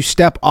once you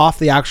step off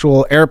the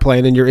actual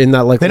airplane and you're in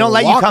that They don't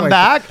let you come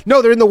back?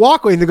 No, they're in the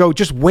walkway and they go,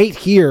 just wait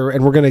here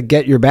and we're gonna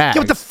get your bag.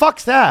 yeah, what the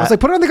fuck's that? I was like,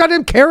 put it on the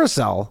goddamn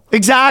carousel.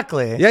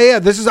 exactly. Yeah.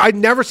 I'd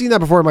never seen that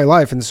before in my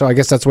life, and so I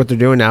guess that's what they're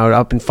doing now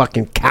up in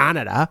fucking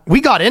Canada.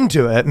 We got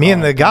into it, me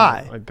and the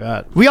guy. I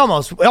bet. We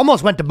almost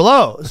went to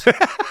blows.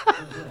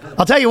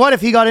 I'll tell you what,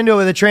 if he got into it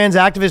with a trans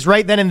activist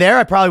right then and there,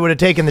 I probably would have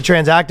taken the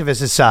trans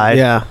activist's side.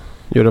 Yeah,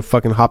 you would have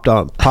fucking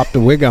popped the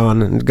wig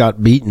on and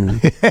got beaten.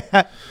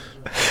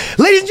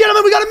 Ladies and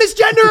gentlemen, we got a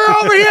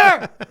misgenderer over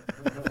here.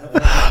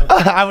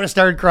 I would have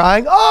started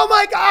crying. Oh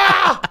my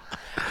God.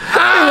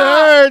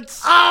 It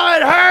hurts. Oh,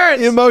 it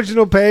hurts. The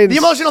emotional pain. The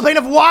emotional pain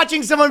of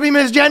watching someone be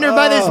misgendered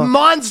by this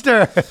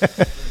monster.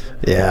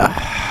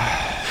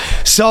 Yeah.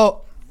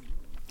 So,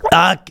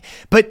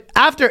 but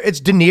after it's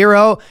De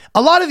Niro,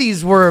 a lot of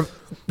these were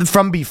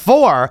from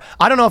before.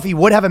 I don't know if he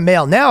would have a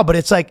male now, but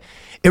it's like,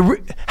 do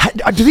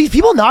these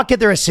people not get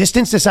their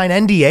assistants to sign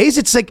NDAs?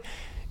 It's like,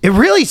 it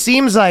really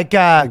seems like,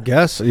 I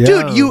guess, yeah.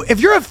 Dude, if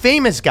you're a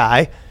famous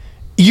guy,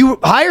 you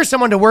hire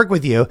someone to work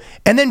with you,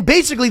 and then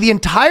basically the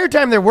entire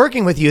time they're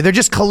working with you, they're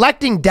just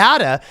collecting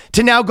data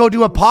to now go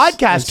do a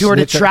podcast tour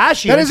to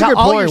trash you. That is a and good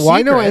tell all your point.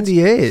 Why no secrets.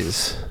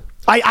 NDAs?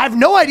 I have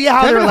no idea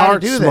how they're Kevin allowed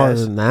Hart's to do smarter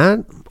this. than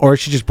that, or is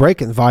she just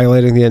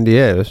violating the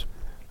NDAs?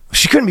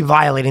 She couldn't be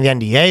violating the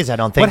NDAs, I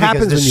don't think, What because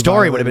happens the when you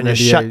story would have violate been an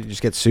just NDA? shut. You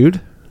just get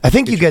sued. I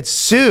think you get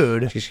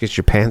sued. You just get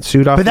your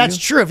pantsuit off. But of that's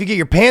you? true. If you get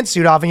your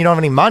pantsuit off and you don't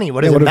have any money,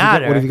 what does Yeah, it what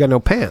matter? if you got no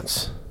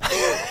pants?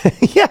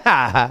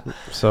 Yeah.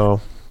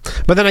 So,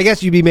 but then I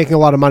guess you'd be making a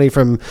lot of money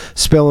from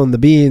spilling the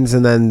beans,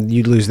 and then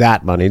you'd lose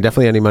that money.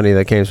 Definitely any money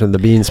that came from the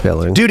bean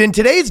spilling. Dude, in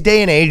today's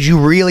day and age, you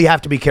really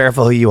have to be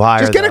careful who you hire.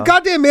 Just get a though.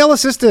 goddamn male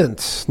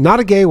assistant, not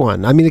a gay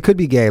one. I mean, it could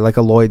be gay, like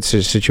a Lloyd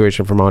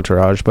situation from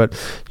Entourage, but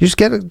you just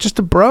get just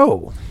a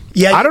bro.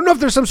 Yeah, I don't know if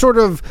there's some sort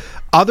of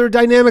other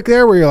dynamic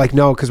there where you're like,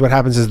 no, because what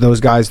happens is those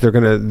guys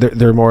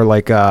they're more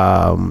like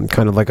kind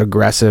of like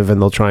aggressive,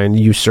 and they'll try and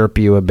usurp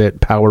you a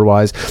bit power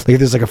wise. Like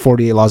there's like a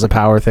 48 Laws of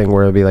Power thing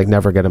where it'll be like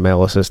never get a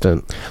male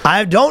assistant.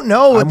 I don't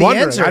know what I'm the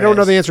wondering. answer I don't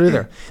know is. the answer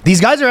either. These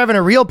guys are having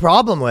a real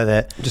problem with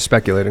it. Just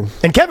speculating.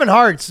 And Kevin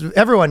Hart's,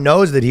 everyone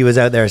knows that he was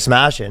out there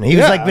smashing. He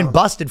was Yeah. like been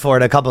busted for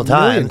it a couple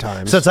million times.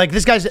 times. So it's like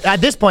this guy's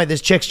at this point,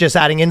 this chick's just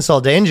adding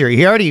insult to injury.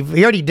 He already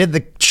did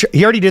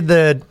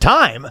the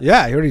time.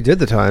 Yeah, he already did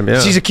the time. Yeah.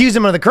 She's accused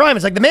him of the crime.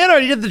 It's like the man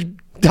already did the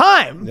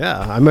time. Yeah,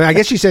 I mean, I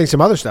guess she's saying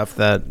some other stuff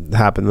that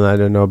happened that I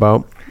didn't know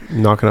about.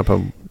 Knocking up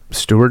a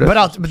stewardess.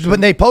 But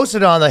when they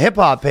posted it on the hip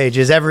hop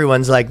pages,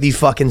 everyone's like, these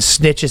fucking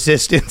snitch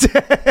assistants.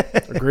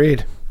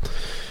 Agreed.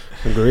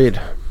 You're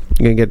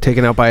gonna get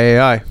taken out by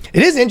AI.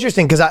 It is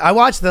interesting because I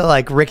watched the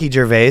like Ricky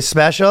Gervais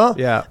special.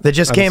 Yeah, that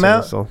just I came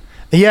haven't out. seen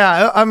it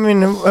Yeah, I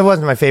mean, it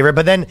wasn't my favorite,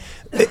 but then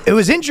it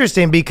was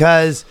interesting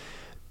because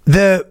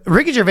the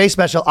Ricky Gervais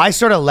special, I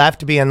sort of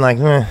left being like,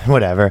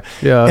 whatever.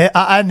 Yeah.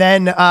 And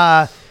then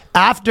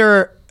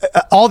after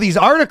all these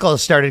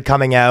articles started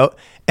coming out,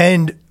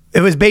 and it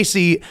was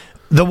basically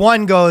the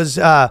one goes,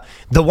 the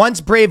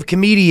once brave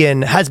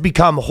comedian has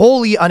become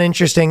wholly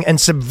uninteresting and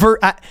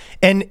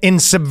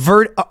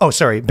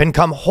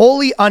become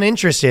wholly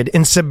uninterested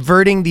in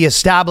subverting the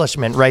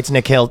establishment, writes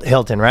Nick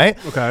Hilton, right?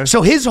 Okay.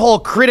 So his whole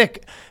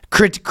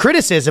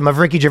criticism of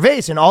Ricky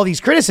Gervais and all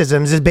these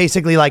criticisms is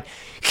basically like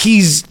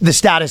he's the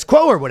status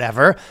quo or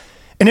whatever.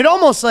 And it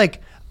almost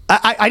like,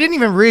 I didn't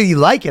even really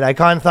like it. I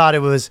kind of thought it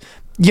was,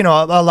 a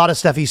lot of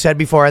stuff he said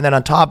before. And then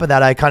on top of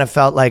that, I kind of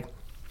felt like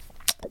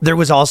there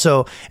was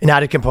also an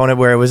added component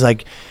where it was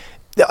like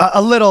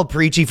a little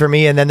preachy for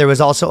me. And then there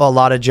was also a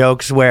lot of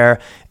jokes where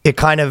it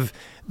kind of,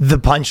 the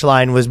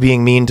punchline was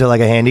being mean to like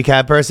a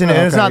handicapped person.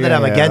 And it's not that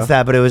I'm against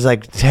that, but it was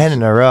like 10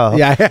 in a row.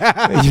 Yeah.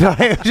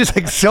 It was just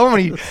like so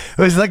many, it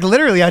was like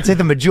literally, I'd say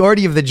the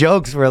majority of the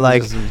jokes were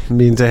like,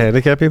 Mean to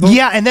handicapped people.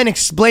 yeah, and then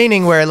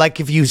explaining where like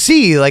if you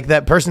see like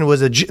that person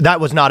was that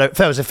was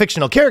a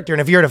fictional character,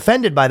 and if you're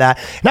offended by that,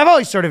 and I've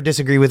always sort of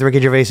disagreed with Ricky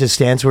Gervais'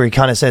 stance where he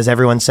kind of says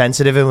everyone's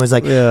sensitive and was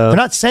like, they're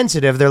not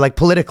sensitive, they're like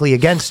politically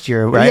against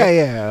you, right?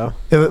 Yeah.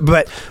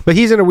 But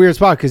he's in a weird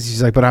spot because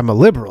he's like, but I'm a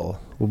liberal.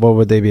 What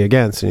would they be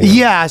against?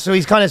 yeah, so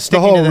he's kind of The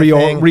sticking whole to the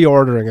thing.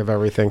 reordering of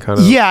everything kind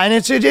of. Yeah, and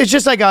it's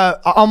just like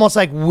almost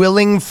like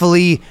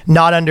willingly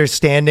not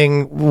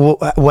understanding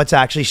what's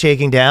actually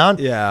shaking down.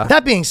 Yeah.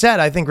 That being said,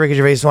 I think Ricky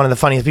Gervais is one of the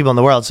funniest people in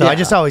the world. So I Yeah.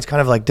 just always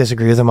kind of like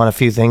disagree with him on a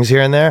few things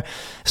here and there.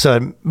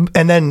 So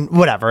and then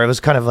whatever, it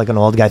was kind of like an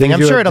old guy thing. I'm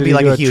sure it'll be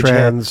like a huge hit.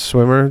 trans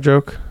swimmer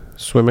joke.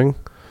 Swimming.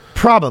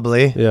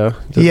 Probably. Yeah.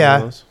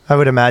 Yeah, I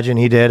would imagine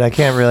he did. I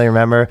can't really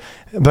remember,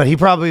 but it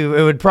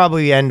would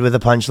probably end with a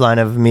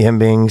punchline of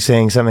him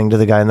saying something to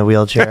the guy in the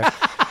wheelchair.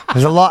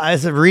 There's a lot.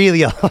 There's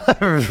really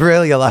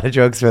a lot of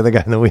jokes for the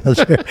guy in the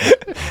wheelchair.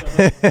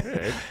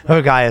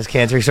 A guy has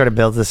cancer. He sort of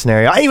builds the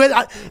scenario. Anyway,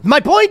 my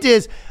point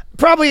is,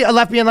 probably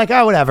left being like,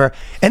 oh, whatever.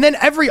 And then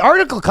every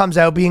article comes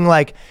out being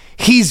like,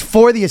 he's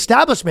for the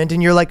establishment,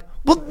 and you're like,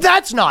 well,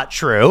 that's not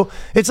true.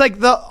 It's like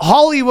the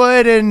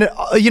Hollywood and,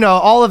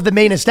 all of the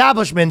main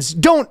establishments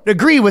don't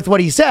agree with what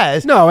he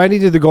says. No, and he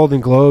did the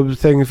Golden Globe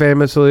thing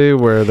famously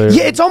where they...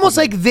 Yeah, it's almost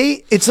like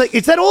it's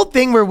that old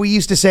thing where we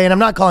used to say, and I'm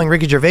not calling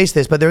Ricky Gervais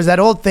this, but there was that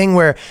old thing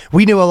where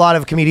we knew a lot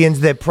of comedians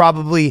that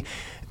probably...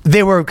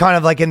 They were kind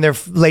of like in their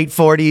late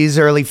 40s,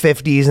 early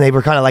 50s, and they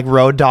were kind of like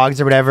road dogs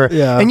or whatever.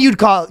 Yeah. And you'd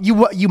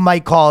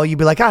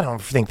be like, I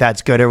don't think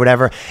that's good or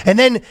whatever. And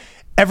then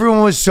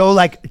everyone was so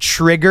like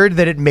triggered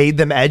that it made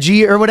them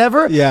edgy or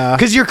whatever. Yeah.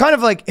 Because you're kind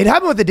of like, it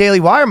happened with the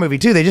Daily Wire movie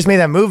too. They just made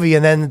that movie,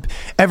 and then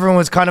everyone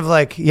was kind of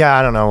like, yeah,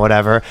 I don't know,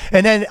 whatever.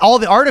 And then all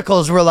the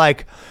articles were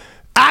like,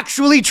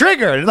 actually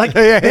triggered. Like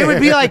it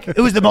would be like it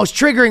was the most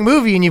triggering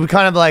movie, and you would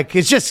kind of like,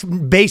 it's just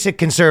basic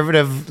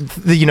conservative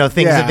things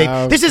that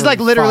they, this is like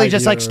literally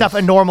just like stuff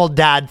a normal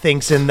dad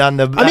thinks on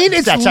the I mean,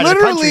 it's that side of the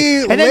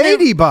literally country. And then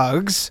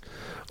ladybugs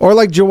or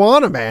like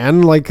Joanna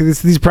Man, like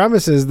these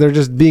premises, they're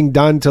just being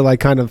done to like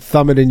kind of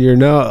thumb it in your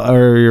nose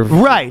or your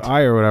right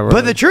eye or whatever.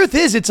 But the truth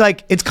is, it's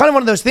like, it's kind of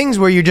one of those things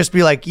where you just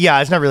be like, yeah,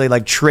 it's not really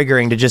like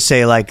triggering to just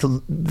say like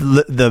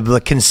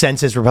the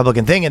consensus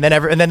Republican thing, and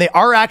then they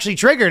are actually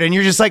triggered, and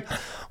you're just like,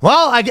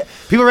 well, I get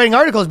people writing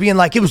articles being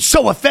like, it was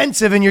so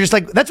offensive, and you're just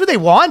like, that's what they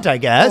want, I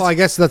guess. Well, I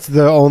guess that's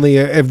the only,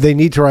 if they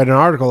need to write an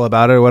article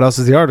about it, what else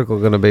is the article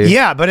going to be?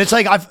 Yeah, but it's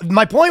like,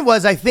 my point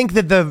was, I think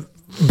that the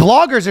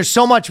bloggers are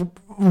so much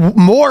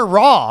more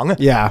wrong.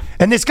 Yeah.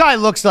 And this guy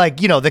looks like,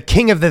 the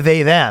king of the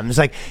they thems.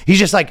 Like, he's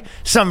just like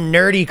some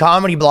nerdy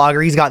comedy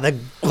blogger. He's got the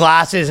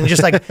glasses and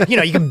just like,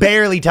 you can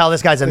barely tell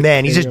this guy's a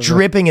man. He's just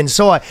dripping in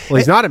soy. Well,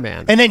 he's not a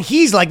man. And then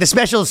he's like, the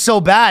special is so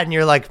bad, and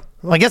you're like,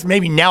 well, I guess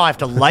maybe now I have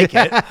to like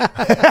it.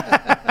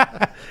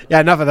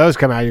 Yeah, enough of those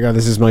come out. You go,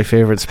 this is my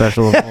favorite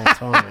special of all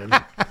time.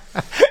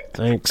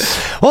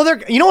 Thanks. Well,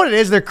 you know what it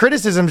is? Their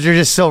criticisms are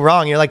just so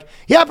wrong. You're like,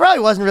 yeah, it probably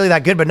wasn't really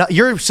that good, but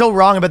you're so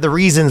wrong about the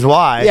reasons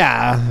why.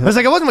 Yeah. It was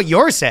like, it wasn't what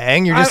you're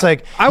saying. You're just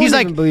like, I he's wouldn't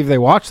like, even believe they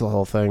watched the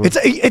whole thing.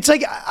 it's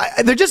like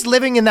they're just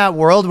living in that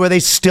world where they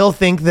still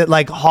think that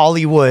like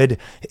Hollywood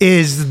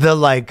is the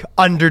like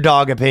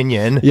underdog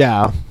opinion.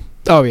 Yeah.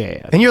 Oh,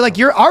 yeah. And you're like,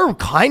 you are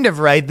kind of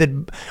right that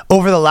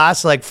over the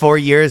last like 4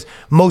 years,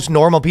 most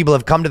normal people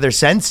have come to their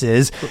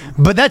senses,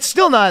 but that's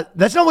not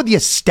what the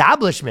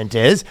establishment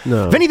is.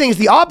 No. If anything, it's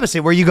the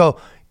opposite, where you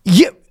go,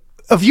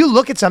 if you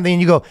look at something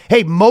and you go,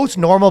 hey, most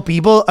normal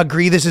people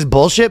agree this is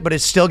bullshit, but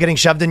it's still getting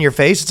shoved in your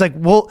face. It's like,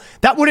 well,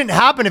 that wouldn't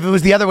happen if it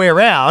was the other way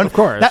around. Of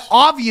course. That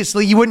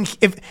obviously you wouldn't,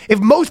 if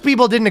most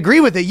people didn't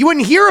agree with it, you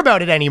wouldn't hear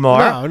about it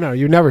anymore. No,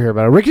 you never hear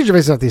about it. Ricky Gervais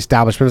is not the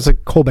establishment. It's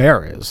like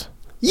Colbert is.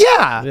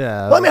 Yeah.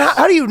 Yeah. Well, I mean,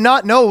 how do you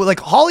not know,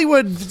 like,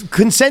 Hollywood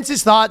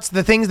consensus thoughts,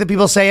 the things that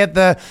people say at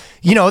the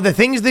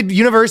things that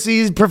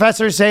universities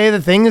professors say,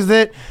 the things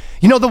that,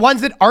 the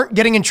ones that aren't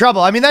getting in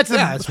trouble. I mean, that's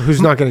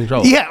who's not getting in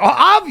trouble. Yeah,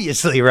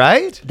 obviously,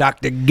 right?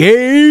 Dr.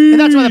 Gay. And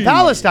that's why the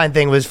Palestine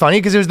thing was funny,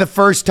 because it was the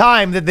first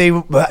time that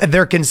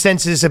their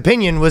consensus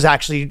opinion was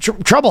actually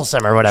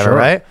troublesome or whatever, Sure.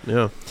 right?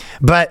 Yeah.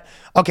 But,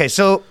 okay,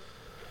 so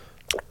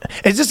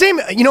it's the same,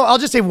 I'll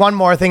just say one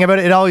more thing about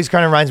it. It always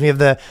kind of reminds me of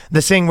the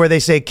thing where they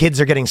say kids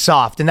are getting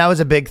soft. And that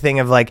was a big thing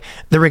of like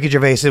the Ricky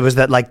Gervais, it was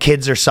that like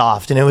kids are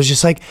soft. And it was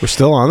just like, We're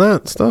still on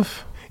that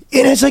stuff?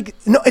 and it's like,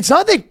 no, it's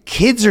not that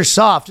kids are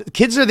soft.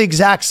 Kids are the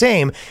exact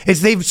same.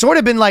 It's they've sort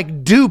of been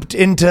like duped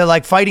into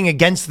like fighting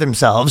against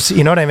themselves.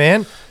 You know what I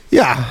mean?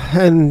 Yeah,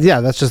 and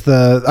yeah, that's just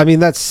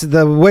that's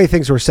the way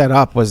things were set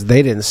up. Was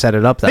they didn't set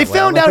it up that way. They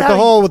found Like out with how the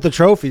whole with the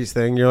trophies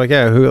thing. You're like,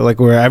 yeah, who, like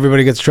where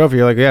everybody gets a trophy.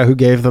 You're like, yeah, who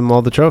gave them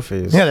all the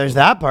trophies? Yeah, there's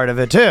that part of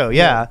it too.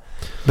 Yeah.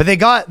 But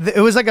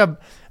it was like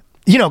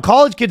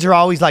college kids are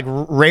always like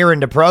raring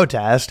to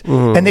protest,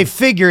 and they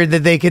figured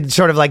that they could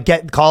sort of like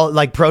get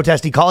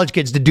protesty college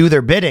kids to do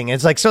their bidding.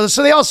 It's like, so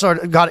they all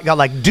sort of got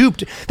like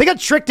duped. They got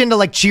tricked into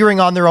like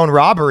cheering on their own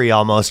robbery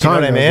almost. You know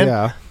what I mean?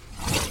 Yeah.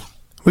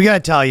 We got to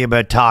tell you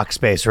about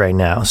Talkspace right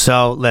now.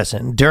 So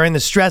listen, during the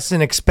stress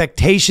and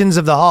expectations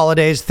of the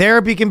holidays,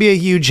 therapy can be a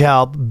huge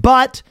help,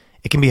 but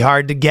it can be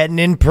hard to get an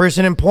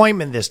in-person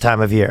appointment this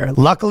time of year.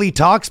 Luckily,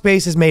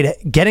 Talkspace has made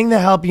getting the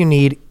help you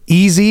need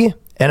easy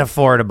and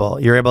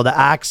affordable. You're able to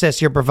access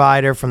your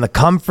provider from the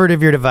comfort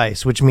of your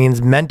device, which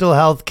means mental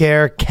health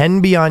care can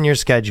be on your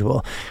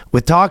schedule.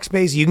 With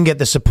Talkspace, you can get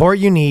the support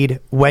you need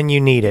when you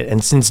need it.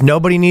 And since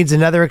nobody needs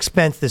another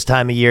expense this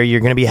time of year, you're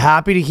going to be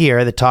happy to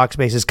hear that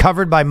Talkspace is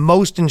covered by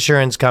most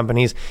insurance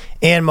companies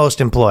and most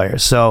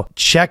employers. So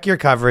check your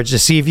coverage to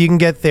see if you can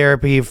get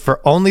therapy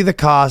for only the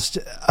cost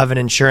of an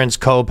insurance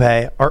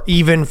copay, or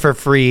even for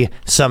free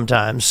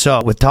sometimes. So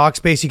with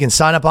Talkspace, you can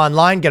sign up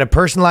online, get a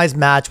personalized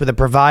match with a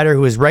provider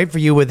who is right for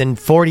you within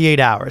 48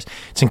 hours.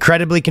 It's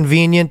incredibly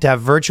convenient to have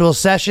virtual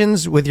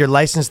sessions with your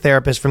licensed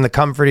therapist from the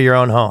comfort of your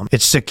own home.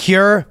 It's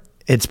secure,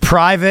 it's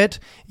private,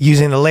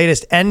 using the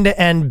latest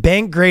end-to-end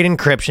bank-grade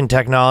encryption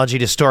technology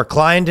to store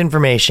client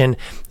information,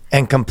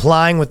 and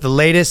complying with the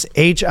latest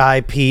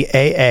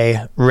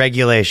HIPAA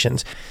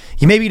regulations.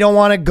 You maybe don't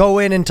want to go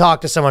in and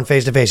talk to someone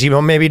face-to-face.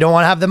 You maybe don't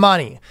want to have the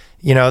money.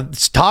 You know,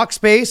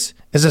 Talkspace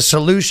is a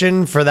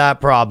solution for that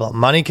problem.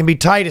 Money can be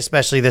tight,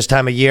 especially this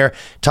time of year.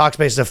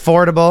 Talkspace is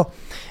affordable.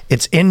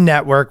 It's in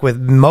network with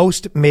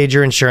most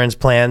major insurance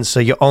plans, so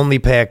you only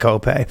pay a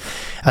copay.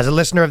 As a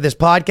listener of this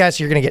podcast,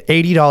 you're going to get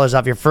 $80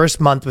 off your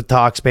first month with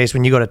Talkspace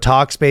when you go to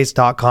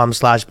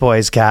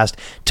Talkspace.com/boyscast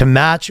to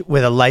match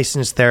with a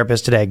licensed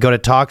therapist today. Go to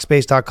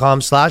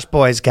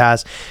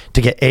Talkspace.com/boyscast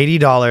to get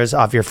 $80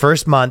 off your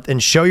first month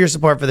and show your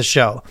support for the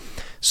show.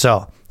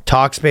 So,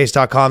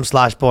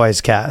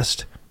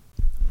 Talkspace.com/boyscast.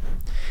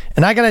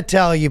 And I got to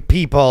tell you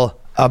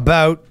people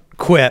about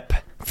Quip.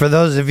 For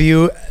those of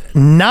you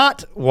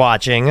not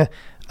watching,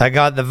 I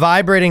got the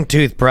vibrating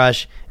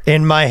toothbrush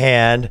in my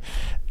hand.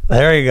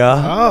 There you go.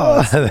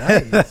 Oh,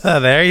 nice.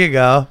 There you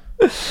go.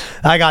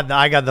 I got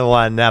the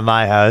one at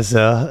my house,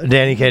 so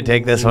Danny can't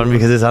take this one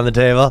because it's on the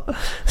table.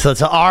 So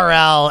it's a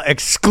RL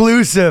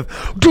exclusive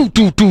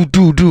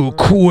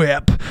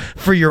Quip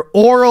for your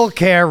oral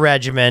care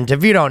regimen.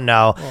 If you don't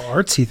know,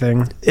 Artsy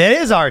thing. it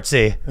is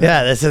artsy.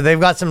 Yeah,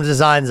 they've got some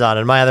designs on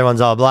it. My other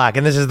one's all black,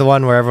 and this is the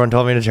one where everyone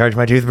told me to charge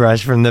my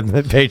toothbrush from the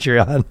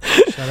Patreon.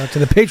 Shout out to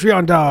the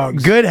Patreon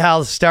dogs. Good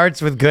health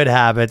starts with good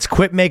habits.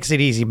 Quip makes it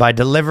easy by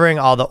delivering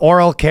all the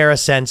oral care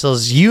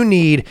essentials you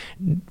need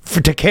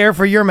to care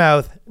for your mouth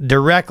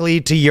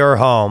directly to your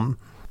home.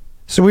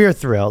 So we are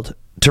thrilled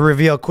to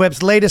reveal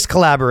Quip's latest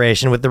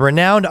collaboration with the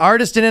renowned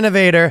artist and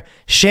innovator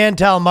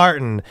Chantel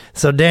Martin.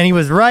 So Danny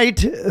was right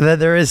that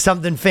there is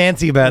something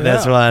fancy about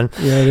this one.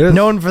 Yeah, it is.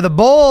 Known for the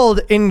bold,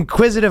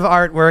 inquisitive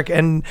artwork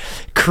and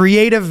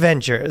creative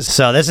ventures.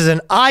 So this is an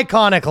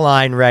iconic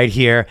line right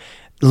here.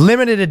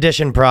 Limited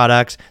edition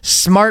products,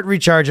 smart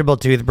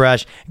rechargeable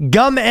toothbrush,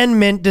 gum and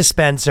mint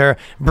dispenser,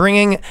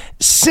 bringing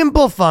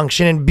simple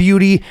function and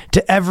beauty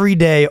to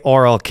everyday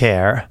oral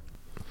care.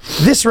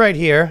 This right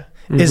here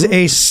is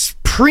a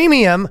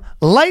premium,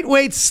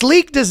 lightweight,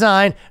 sleek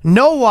design,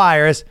 no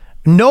wires,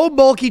 no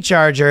bulky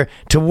charger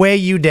to weigh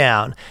you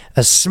down.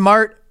 A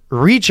smart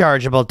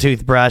rechargeable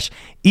toothbrush,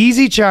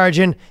 easy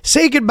charging,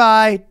 say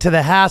goodbye to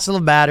the hassle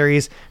of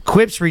batteries.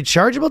 Quip's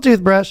rechargeable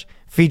toothbrush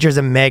features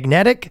a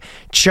magnetic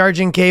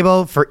charging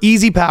cable for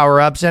easy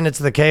power-ups, and it's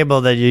the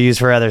cable that you use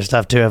for other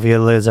stuff too. If you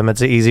lose them,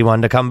 it's an easy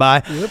one to come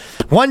by.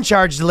 One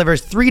charge delivers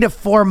 3 to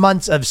 4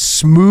 months of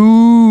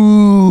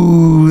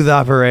smooth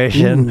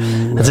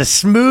operation. It's a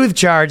smooth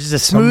charge. It's a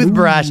smooth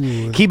brush,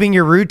 keeping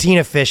your routine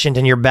efficient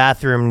and your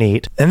bathroom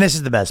neat. And this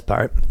is the best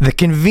part. The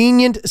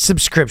convenient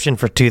subscription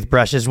for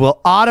toothbrushes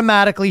will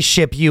automatically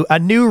ship you a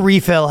new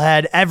refill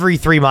head every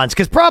 3 months,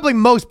 because probably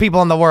most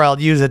people in the world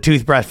use a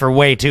toothbrush for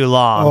way too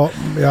long. Oh,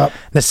 yeah.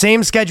 The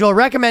same schedule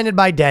recommended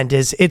by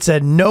dentists. It's a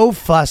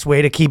no-fuss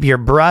way to keep your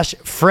brush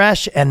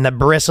fresh and the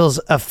bristles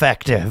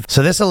effective.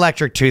 So this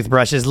electric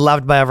toothbrush is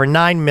loved by over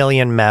 9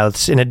 million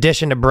mouths. In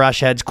addition to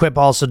brush heads, Quip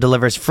also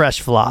delivers fresh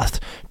floss,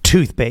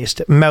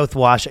 toothpaste,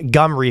 mouthwash,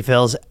 gum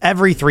refills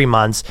every 3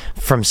 months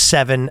from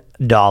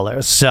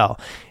 $7. So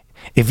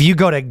if you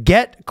go to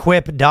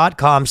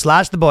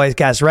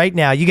getquip.com/theboyscast right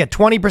now, you get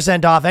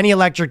 20% off any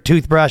electric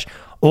toothbrush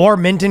or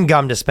mint and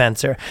gum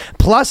dispenser.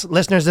 Plus,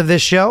 listeners of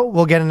this show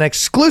will get an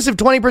exclusive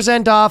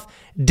 20% off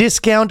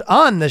discount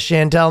on the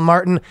Chantel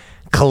Martin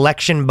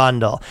collection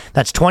bundle.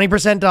 That's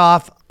 20%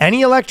 off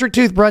any electric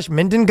toothbrush,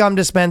 mint and gum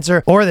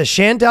dispenser, or the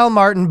Chantel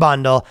Martin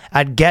bundle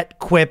at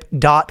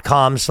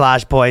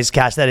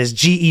getquip.com/boyscast. That is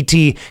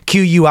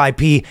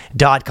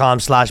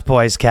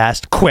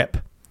GETQUIP.com/boyscast. Quip,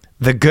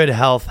 the good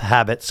health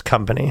habits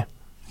company.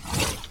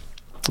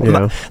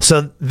 Yeah.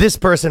 So this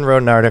person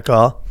wrote an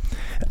article.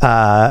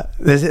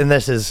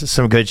 This is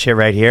some good shit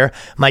right here.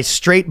 My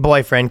straight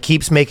boyfriend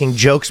keeps making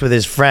jokes with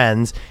his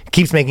friends,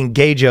 keeps making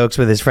gay jokes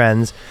with his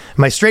friends.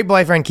 My straight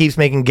boyfriend keeps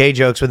making gay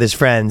jokes with his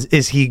friends.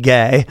 Is he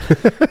gay?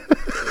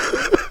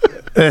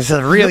 This is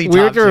really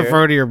weird top to tier.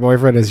 refer to your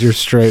boyfriend as your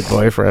straight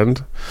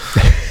boyfriend.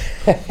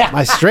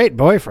 My straight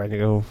boyfriend. You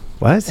go,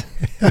 what?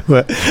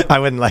 I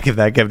wouldn't like if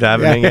that kept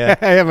happening. Yeah.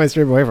 I have my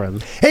straight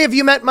boyfriend. Hey, have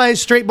you met my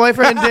straight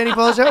boyfriend, Danny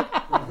Polishuk?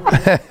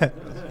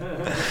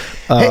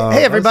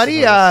 Hey,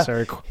 everybody.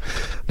 Necessary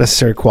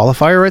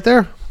qualifier right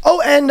there.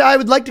 Oh, and I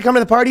would like to come to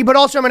the party, but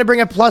also I'm going to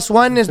bring a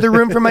 +1. Is there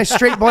room for my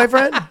straight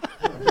boyfriend?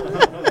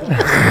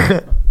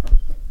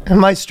 And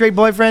my straight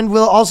boyfriend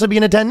will also be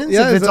in attendance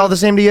if it's all the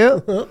same to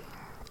you.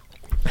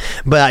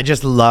 But I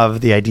just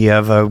love the idea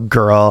of a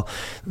girl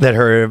that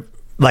her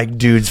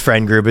dude's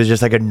friend group is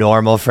just like a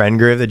normal friend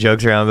group that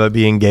jokes around about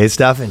being gay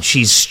stuff, and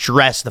she's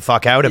stressed the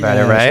fuck out about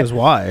it, right? Says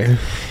why?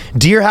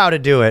 Dear How to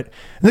Do It.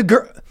 The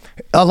girl.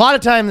 A lot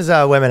of times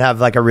women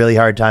have a really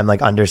hard time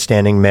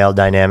understanding male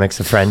dynamics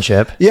of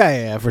friendship.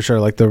 Yeah, for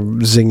sure. Like the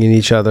zinging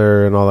each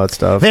other and all that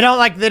stuff. They don't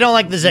like the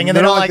zinging.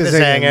 They don't like the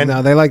zanging.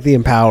 No, they like the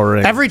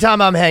empowering. Every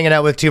time I'm hanging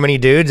out with too many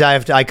dudes,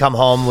 I come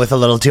home with a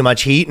little too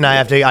much heat,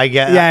 and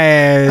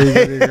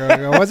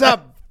Yeah. What's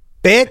up,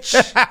 bitch?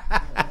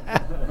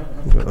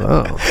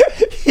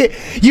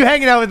 You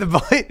hanging out with the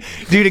boy,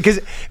 dude, because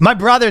my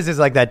brother's is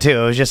like that too.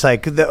 It was just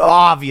like,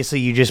 obviously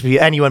you just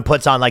anyone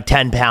puts on like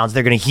 10 pounds,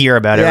 they're going to hear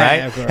about it, Yeah, right?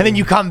 yeah, of course. And then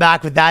you come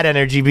back with that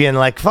energy being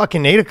like,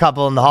 fucking ate a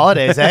couple in the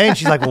holidays, eh? And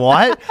she's like,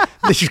 what?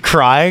 Then she's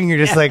crying. You're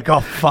just like,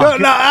 oh, fuck.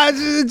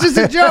 It's just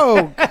a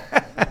joke.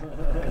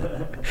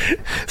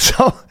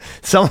 So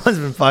someone's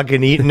been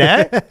fucking eating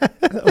it.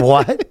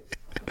 What?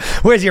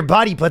 Whereas your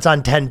body puts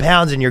on 10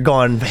 pounds and you're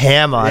going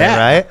ham on it,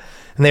 right?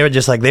 And they were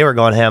just like, they were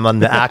going ham on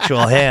the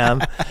actual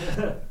ham.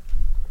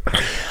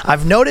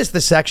 I've noticed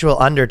the sexual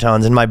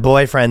undertones in my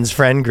boyfriend's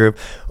friend group.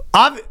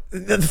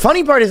 The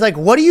funny part is, like,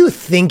 what do you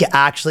think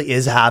actually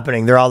is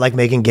happening? They're all like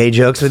making gay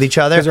jokes with each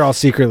other. Because they're all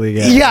secretly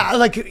gay. Yeah,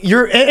 like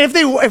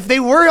if they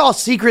were all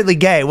secretly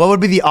gay, what would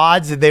be the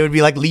odds that they would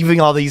be like leaving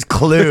all these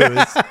clues?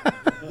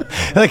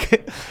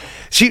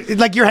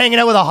 Like you're hanging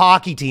out with a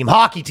hockey team.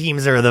 Hockey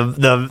teams are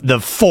the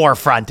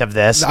forefront of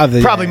this,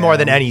 probably more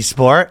than any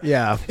sport.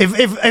 Yeah.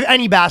 If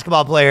any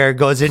basketball player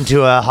goes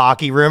into a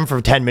hockey room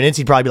for 10 minutes,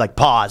 he'd probably be like,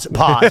 pause.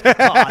 What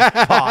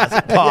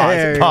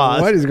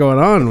is going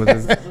on with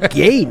this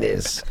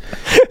gayness?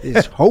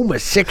 This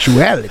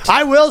homosexuality.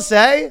 I will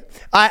say,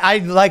 I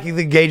like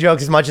the gay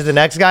jokes as much as the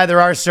next guy.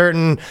 There are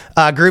certain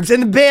groups,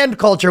 and the band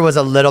culture was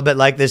a little bit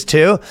like this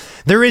too.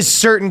 There is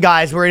certain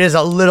guys where it is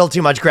a little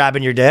too much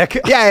grabbing your dick.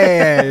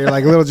 Yeah. You're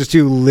like a little just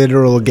too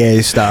literal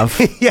gay stuff.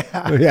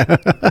 Yeah.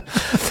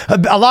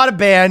 A lot of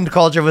band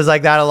culture was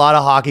like that. A lot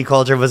of hockey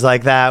culture was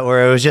like that,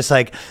 where it was just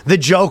like the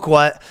joke.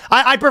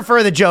 I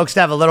prefer the jokes to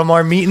have a little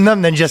more meat in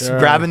them than just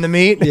grabbing the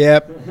meat.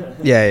 Yep.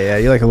 Yeah.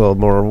 You like a little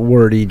more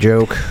wordy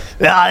joke.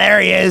 Ah, there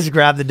he is.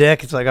 Grab the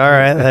dick. It's like, all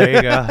right, there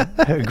you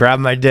go. Grab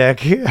my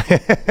dick.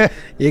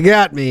 You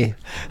got me.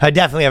 I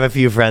definitely have a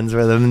few friends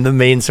where the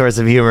main source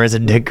of humor is a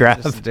dick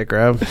grab. Just a dick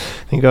grab.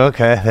 You go,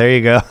 okay, there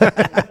you go.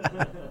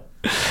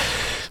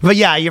 But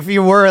yeah, if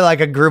you were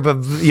like a group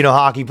of,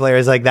 hockey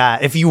players like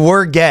that, if you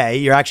were gay,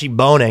 you're actually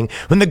boning.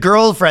 When the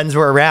girlfriends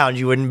were around,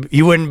 you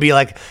wouldn't be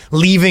like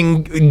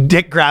leaving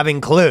dick grabbing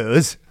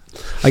clues.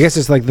 I guess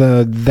it's like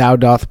the thou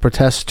doth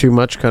protest too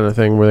much kind of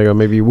thing, where they go,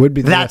 maybe you would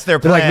be. That's their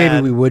they're like, plan.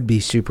 maybe we would be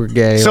super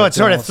gay. So like it's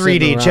sort they're of all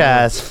sitting 3D around.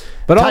 chess.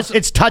 But also,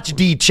 it's touch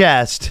D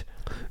chest.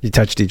 You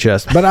touch D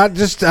chest. But I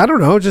don't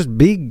know, just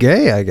be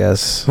gay, I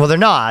guess. Well, they're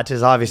not,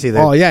 is obviously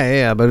they're. Oh,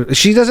 yeah. But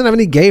she doesn't have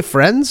any gay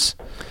friends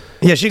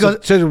Yeah, she goes.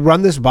 to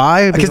run this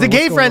by? Because the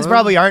gay friends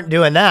probably aren't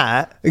doing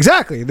that.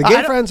 Exactly. The I gay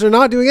don't- friends are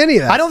not doing any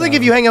of that. I don't think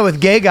if you hang out with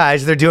gay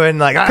guys, they're doing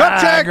like Cup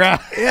check!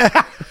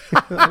 Yeah.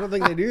 I don't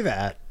think they do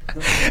that.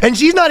 And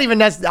she's not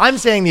even, I'm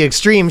saying the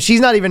extreme. She's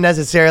not even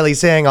necessarily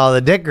saying all the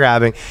dick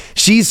grabbing.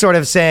 She's sort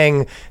of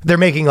saying they're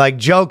making like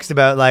jokes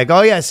about like,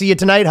 oh yeah, see you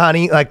tonight,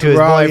 honey. Like to his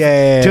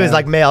Yeah. to his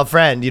like male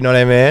friend. You know what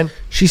I mean?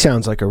 She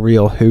sounds like a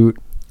real hoot.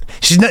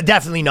 She's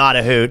definitely not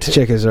a hoot.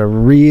 Chick is a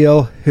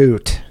real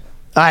hoot.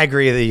 I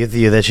agree with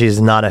you that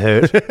she's not a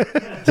hoot.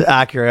 It's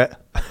accurate.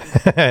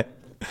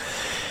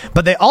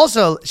 But they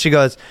also, she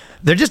goes,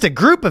 they're just a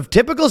group of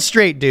typical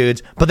straight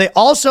dudes, but they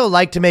also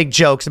like to make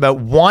jokes about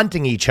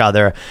wanting each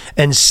other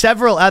and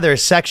several other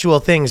sexual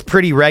things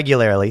pretty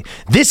regularly.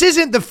 This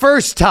isn't the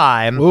first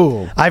time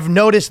I've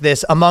noticed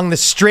this among the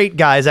straight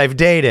guys I've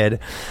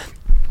dated.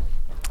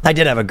 I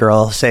did have a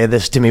girl say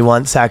this to me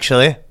once,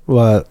 actually.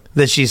 What?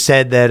 That she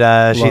said that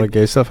A lot of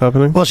gay stuff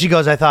happening? well, she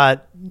goes, I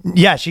thought,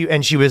 yeah, she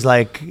was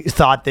like, I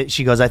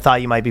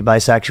thought you might be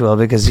bisexual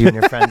because you and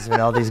your friends made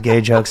all these gay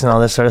jokes and all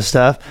this sort of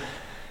stuff.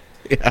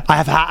 Yeah.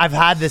 I've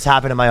had this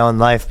happen in my own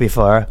life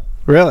before.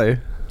 Really?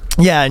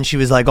 Yeah, and she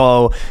was like,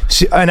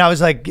 and I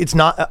was like, it's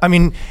not, I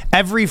mean,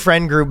 every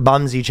friend group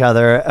bums each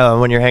other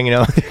when you're hanging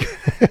out.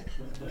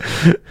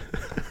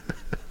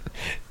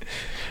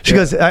 She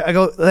goes, I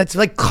go, that's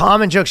like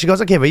common joke. She goes,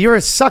 okay, but you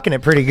were sucking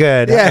it pretty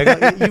good. Yeah.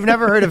 I go, you've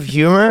never heard of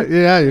humor?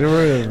 Yeah, you never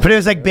heard of But it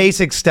was like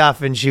basic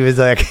stuff, and she was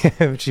like,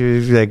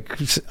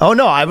 oh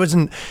no, I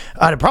wasn't.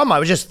 I had a problem. I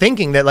was just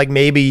thinking that like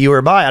maybe you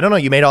were bi. I don't know.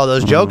 You made all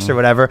those jokes or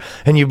whatever,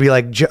 and you'd be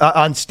like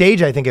on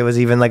stage. I think it was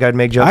even like I'd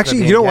make jokes.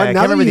 Actually, about you know being what? gay. I Now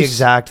can't that remember the you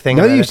exact thing.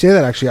 Now that about you it. say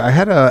that, actually, I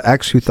had an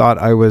ex who thought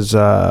I was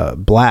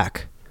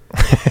black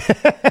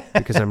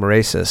because I'm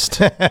racist.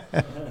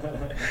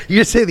 You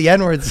just say the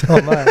N word so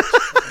much.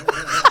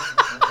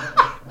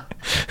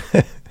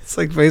 It's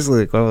like basically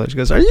the equivalent. She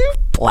goes, "Are you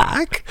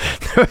black?"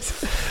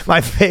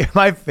 My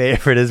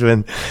favorite is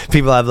when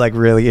people have like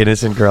really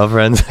innocent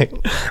girlfriends. Like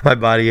my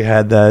buddy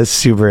had the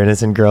super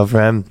innocent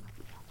girlfriend.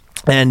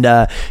 And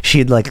she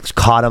had like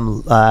caught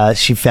him.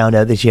 She found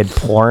out that she had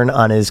porn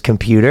on his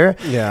computer.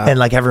 Yeah. And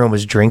like everyone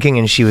was drinking,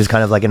 and she was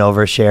kind of like an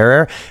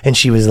oversharer. And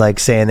she was like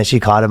saying that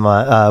she caught him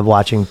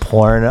watching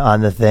porn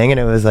on the thing, and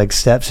it was like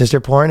stepsister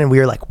porn. And we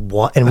were like,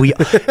 what? And we,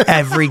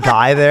 every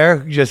guy there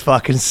just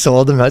fucking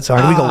sold him out so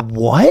hard. And we go,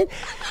 what?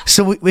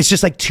 So it's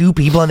just like two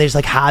people, and they just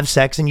like have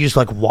sex, and you just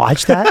like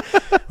watch that.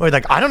 Or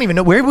like, I don't even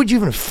know, where would you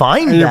even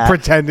find You're that?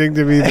 pretending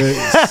to be the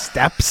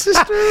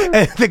stepsister.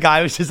 And the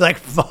guy was just like,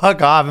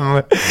 fuck off.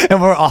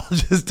 And we're all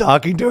just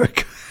talking to her.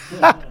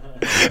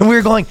 And we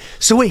were going,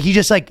 so wait, he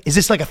just like, is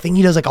this like a thing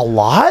he does like a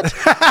lot?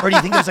 Or do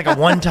you think it's like a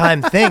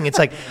one-time thing? It's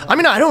like, I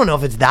mean, I don't know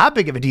if it's that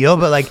big of a deal,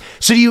 but like,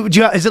 so do you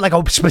is it like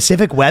a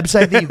specific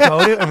website that you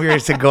go to? And we were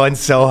just going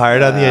so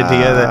hard on the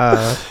idea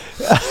that...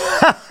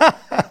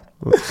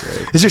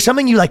 Is there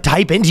something you like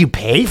type in? Do you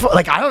pay for?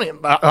 Like, I don't.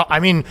 I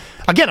mean,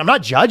 again, I'm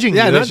not judging you.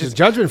 Yeah, It's that's just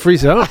judgment-free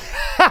zone.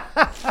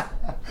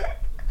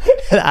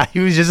 he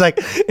was just like,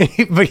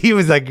 but he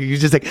was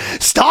just like,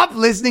 stop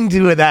listening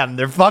to them.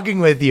 They're fucking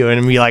with you,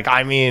 and be like,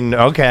 I mean,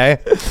 okay.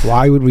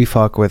 Why would we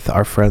fuck with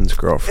our friend's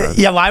girlfriend?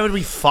 Yeah, why would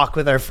we fuck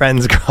with our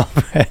friend's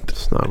girlfriend?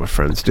 It's not what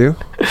friends do.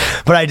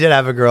 But I did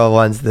have a girl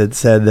once that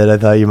said that I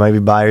thought you might be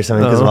bi or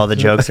something because of all the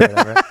jokes or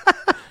whatever.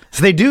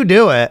 So they do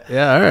it.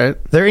 Yeah, all right.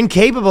 They're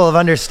incapable of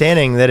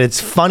understanding that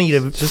it's funny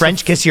to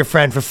French kiss your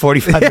friend for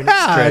 45 minutes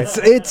Yeah,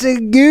 straight. it's a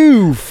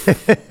goof.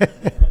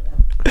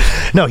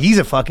 No, he's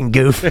a fucking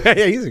goof. Yeah,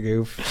 he's a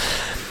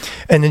goof.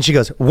 And then she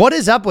goes, what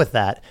is up with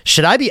that?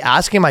 Should I be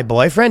asking my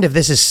boyfriend if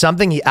this is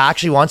something he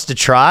actually wants to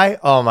try?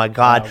 Oh my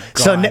God.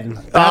 That's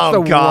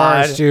the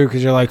worst too,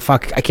 because you're like,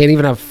 fuck, I can't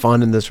even have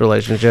fun in this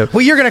relationship.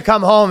 Well, you're going to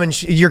come home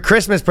and your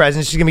Christmas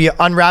present, she's going to be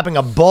unwrapping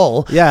a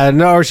bull. Yeah,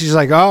 no, she's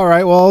like, all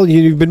right, well,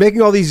 you've been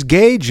making all these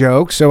gay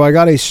jokes, so I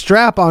got a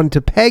strap on to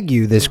peg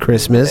you this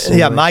Christmas. And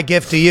Yeah, like, my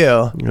gift to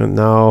you.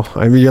 no,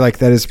 I mean, you're like,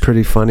 that is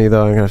pretty funny,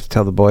 though. I'm going to have to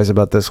tell the boys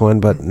about this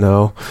one, but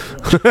no.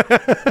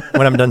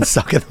 When I'm done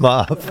sucking them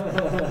off.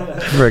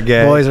 For a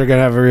gay. Boys are going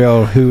to have a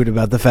real hoot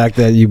about the fact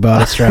that you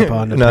bought a strap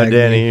on to No, peg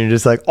Danny, me. you're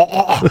just like,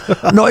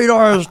 oh, no, you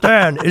don't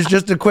understand. It's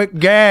just a quick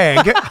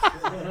gag.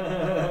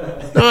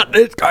 Not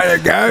this kind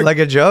of gag. Like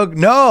a joke?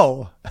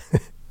 No.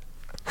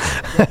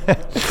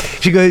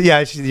 She goes,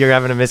 yeah, you're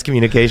having a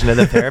miscommunication at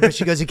the therapist.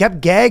 She goes, you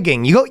kept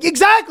gagging. You go,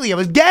 exactly. It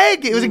was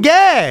gag. It was a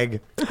gag.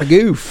 A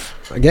goof.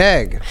 A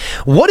gag.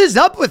 What is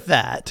up with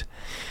that?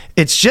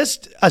 It's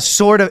just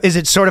is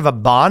it sort of a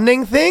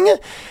bonding thing?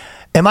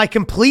 Am I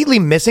completely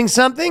missing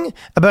something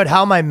about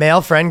how my male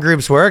friend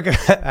groups work?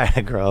 I had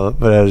a girl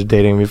that I was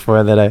dating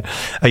before that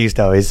I used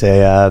to always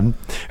say,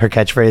 her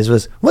catchphrase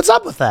was, what's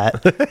up with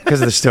that? Because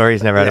the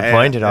stories never had a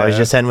point. It always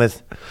just end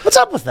with, what's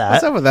up with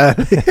that? What's up with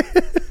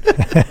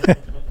that?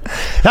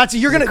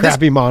 You're going to,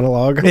 Crappy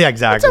monologue. yeah,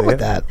 exactly. What's up with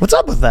that? What's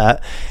up with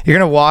that? You're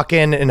going to walk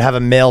in and have a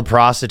male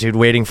prostitute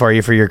waiting for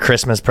you for your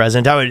Christmas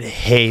present. I would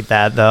hate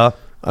that though.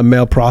 A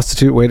male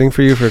prostitute waiting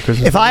for you for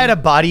Christmas. If I had a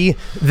buddy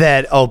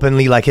that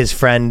openly, like his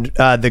friend,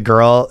 the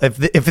girl, if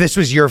this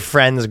was your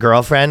friend's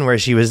girlfriend, where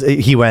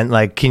he went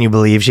like, can you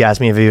believe she asked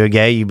me if you were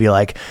gay? You'd be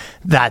like,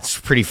 that's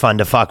pretty fun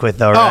to fuck with,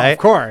 though, right? Oh, of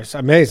course,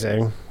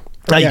 amazing.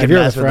 Now you Yeah, can if you're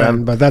mess the with friend,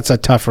 them. but that's a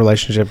tough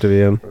relationship to be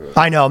in.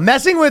 I know,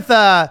 messing with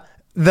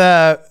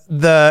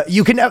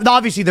you can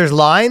obviously there's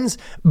lines,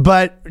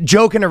 but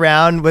joking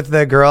around with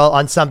the girl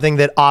on something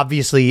that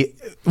obviously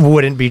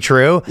wouldn't be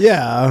true,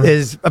 Yeah.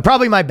 is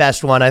probably my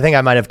best one. I think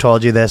I might have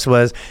told you this,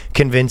 was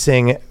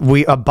convincing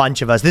a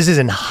bunch of us. This is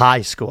in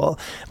high school,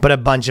 but a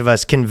bunch of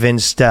us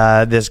convinced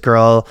this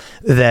girl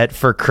that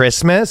for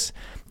Christmas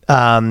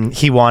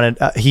he wanted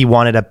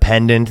a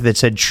pendant that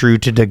said "True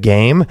to the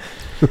Game,"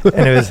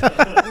 and it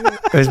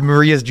was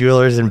Maria's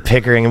Jewelers in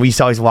Pickering, and we used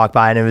to always walk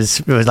by, and it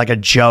was like a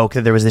joke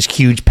that there was this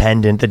huge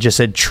pendant that just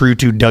said "True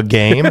to the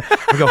Game."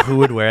 We go, who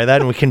would wear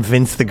that? And we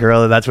convinced the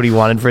girl that that's what he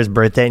wanted for his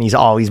birthday, and he's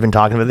always been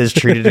talking about this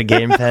 "True to the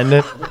Game"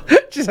 pendant.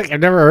 She's like,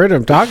 I've never heard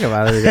him talking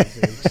about it.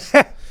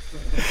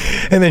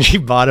 And then she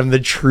bought him the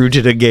 "True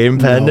to the Game"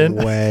 pendant.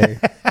 No way.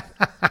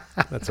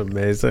 That's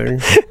amazing.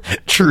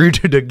 True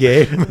to the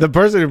Game. The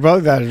person who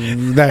bought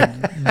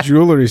that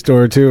jewelry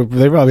store too,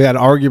 they probably had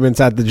arguments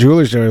at the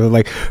jewelry store. They're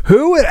like,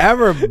 who would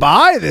ever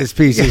buy this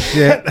piece of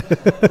shit?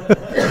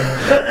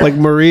 Like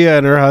Maria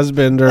and her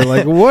husband are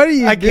like, what are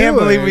you I can't doing?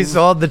 believe we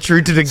sold the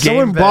 "True to the Game."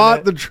 Someone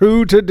bought the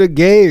True to the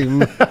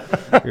Game.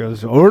 He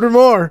goes, order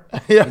more.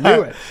 Yeah. I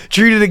knew it.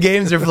 True to the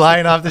Games are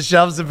flying off the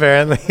shelves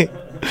apparently.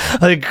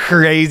 Like a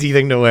crazy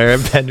thing to wear, a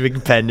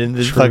big pendant.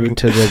 It's True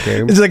to the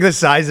Game. It's like the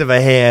size of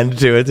a hand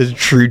too. It's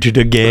 "True to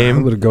the I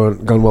Game." would have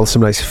gone well with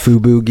some nice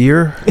FUBU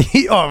gear.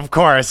 Oh, of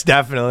course,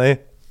 definitely.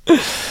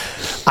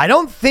 I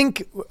don't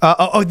think.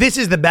 This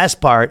is the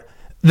best part.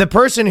 The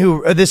person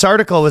who this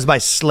article was by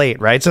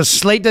Slate, right? So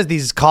Slate does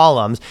these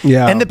columns,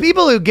 Yeah. and the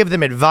people who give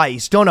them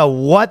advice don't know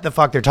what the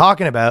fuck they're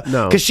talking about.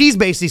 No. Because she's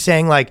basically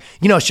saying like,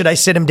 should I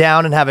sit him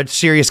down and have a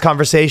serious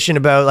conversation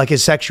about like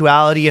his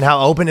sexuality and how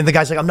open? And the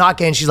guy's like, I'm not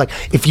gay. And she's like,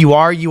 if you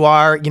are, you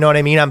are. You know what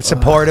I mean? I'm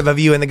supportive of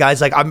you. And the guy's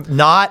like, I'm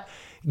not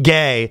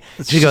gay.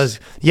 She goes,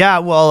 yeah,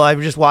 well, I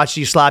just watched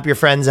you slap your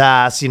friend's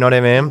ass. You know what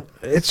I mean?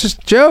 It's just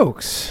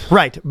jokes.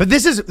 Right, but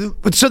this is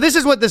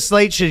what the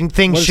Slate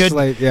thing What is should.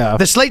 Slate? Yeah.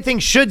 The Slate thing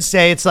should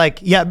say it's like,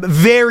 yeah,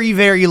 very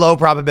very low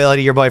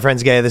probability your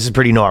boyfriend's gay. This is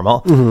pretty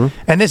normal,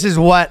 and this is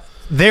what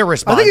their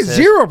response. I think it's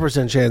is.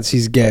 0% chance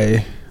he's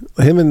gay.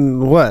 Him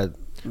and what?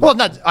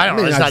 Well, I don't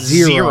know. It's not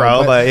zero,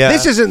 zero, but yeah.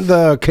 This isn't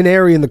the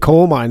canary in the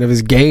coal mine of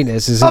his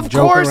gayness. Is him Of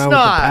joking course around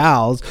not. with the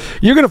pals.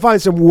 You're gonna find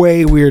some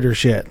way weirder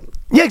shit.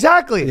 Yeah,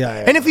 exactly.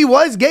 Yeah. And if he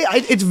was gay,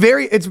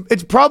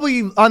 it's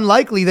probably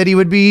unlikely that he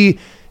would be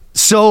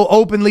so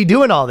openly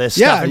doing all this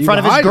stuff in you front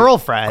of his hide it.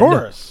 girlfriend. Of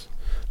course.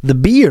 The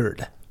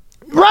beard.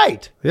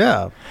 Right.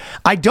 Yeah.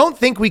 I don't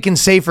think we can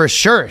say for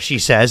sure, she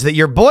says, that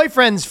your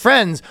boyfriend's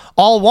friends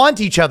all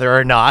want each other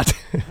or not.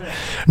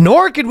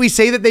 Nor could we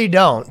say that they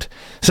don't.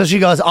 So she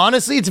goes,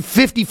 honestly, it's a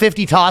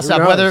 50-50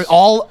 toss-up Who whether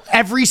knows?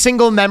 every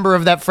single member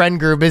of that friend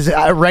group is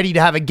ready to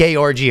have a gay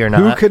orgy or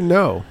not. Who could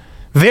know?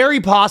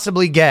 Very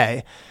possibly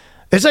gay.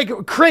 It's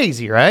like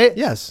crazy, right?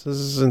 Yes, this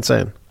is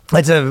insane.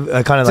 It's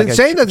a kind of like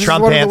insane that a this is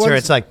Trump one of the answer. ones-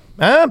 It's like,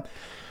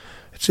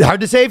 it's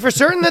hard to say for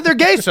certain that they're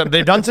gay.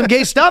 They've done some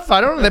gay stuff.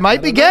 I don't know. They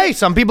might be gay.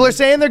 Some people are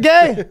saying they're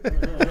gay.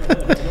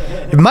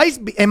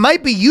 It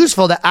might be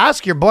useful to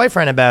ask your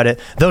boyfriend about it,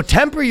 though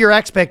temper your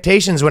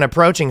expectations when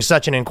approaching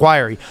such an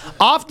inquiry.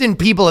 Often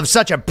people of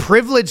such a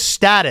privileged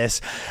status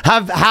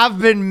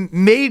haven't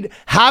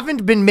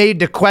been made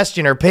to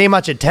question or pay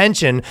much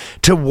attention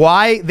to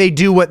why they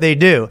do what they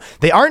do.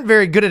 They aren't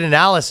very good at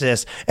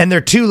analysis and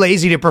they're too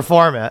lazy to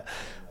perform it.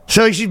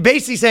 So she's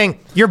basically saying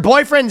your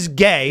boyfriend's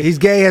gay. He's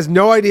gay, has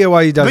no idea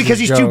why he does Because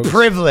his he's too jokes.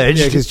 privileged.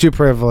 Yeah, he's too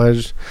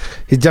privileged.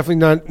 He's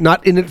definitely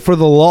not in it for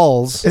the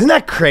lulls. Isn't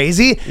that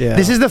crazy? Yeah.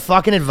 This is the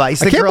fucking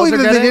advice I that can't girls believe are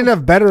that they getting. didn't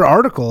have better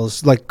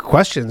articles, like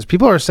questions.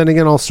 People are sending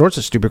in all sorts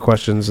of stupid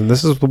questions, and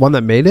this is the one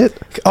that made it?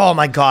 Oh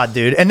my God,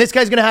 dude. And this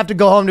guy's going to have to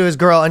go home to his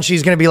girl and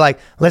she's going to be like,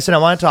 listen, I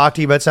want to talk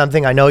to you about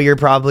something. I know you're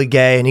probably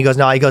gay. And he goes,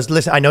 no. He goes,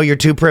 listen, I know you're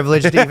too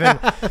privileged even.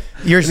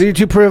 You're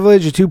too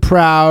privileged, you're too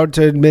proud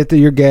to admit that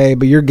you're gay,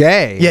 but you're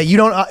gay. Yeah, you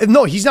don't.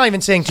 No, he's not even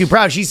saying too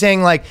proud. She's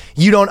saying like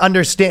you don't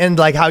understand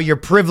like how your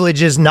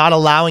privilege is not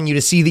allowing you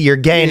to see that you're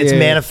gay, and it's Yeah.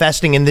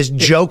 manifesting in this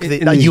joke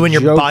that these you and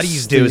your jokes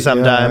buddies do that-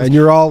 sometimes. yeah, and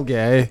you're all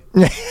gay.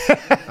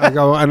 I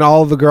go, and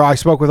I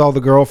spoke with all the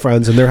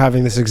girlfriends, and they're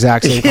having this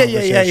exact same yeah,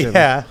 conversation.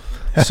 yeah.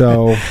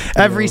 So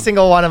Every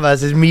single one of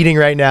us is meeting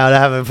right now to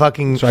have a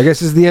fucking I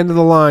guess it's the end of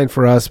the line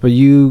for us, but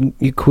you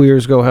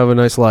queers go have a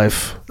nice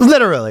life.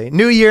 literally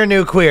new year,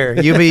 new queer.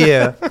 You be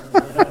you.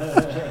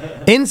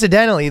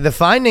 Incidentally, the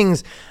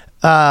findings.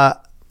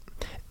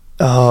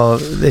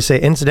 They say,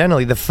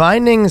 incidentally, the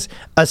findings,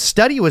 a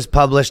study was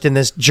published in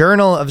this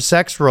Journal of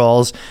Sex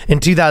Roles in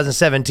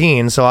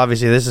 2017, so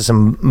obviously this is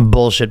some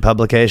bullshit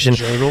publication,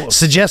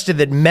 suggested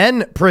that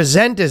men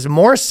present as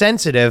more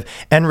sensitive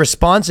and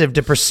responsive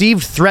to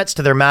perceived threats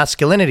to their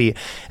masculinity,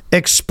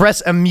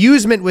 express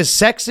amusement with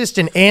sexist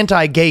and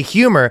anti-gay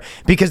humor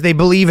because they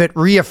believe it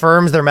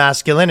reaffirms their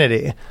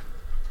masculinity.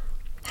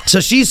 So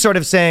she's sort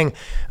of saying,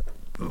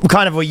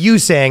 kind of what you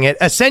saying it,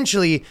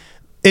 essentially,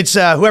 it's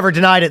whoever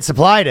denied it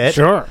supplied it.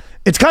 Sure.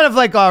 It's kind of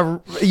like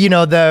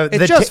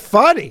It's just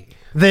funny.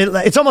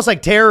 it's almost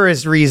like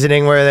terrorist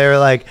reasoning where they're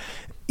like,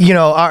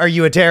 are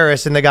you a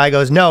terrorist? And the guy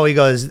goes, no. He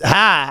goes, you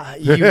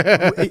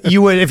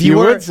would if you You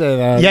were. would say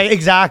that. Yeah,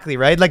 exactly,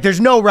 right? Like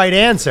there's no right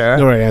answer.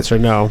 No right answer,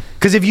 no.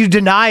 Because if you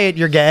deny it,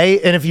 you're gay.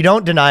 And if you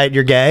don't deny it,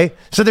 you're gay.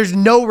 So there's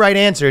no right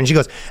answer. And she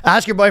goes,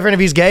 ask your boyfriend if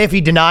he's gay. If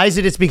he denies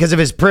it, it's because of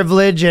his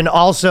privilege. And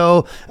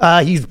also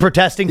he's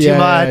protesting too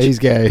much. Yeah, he's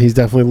gay. He's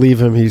definitely leave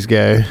him. He's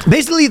gay.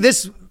 Basically,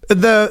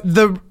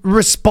 the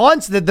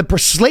response that the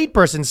Slate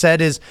person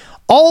said is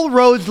all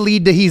roads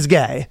lead to he's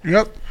gay.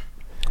 Yep.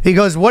 He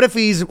goes, what if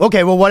he's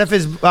okay? Well, what if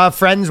his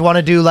friends want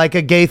to do like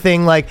a gay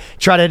thing, like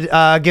try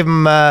to give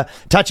him,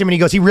 touch him, and he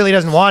goes, he really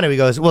doesn't want to. He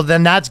goes, well,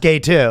 then that's gay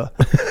too.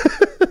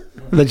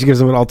 Then she gives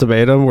him an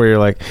ultimatum where you're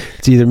like,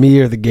 it's either me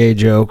or the gay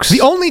jokes.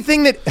 The only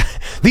thing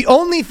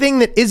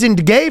that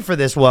isn't gay for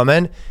this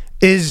woman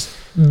is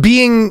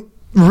being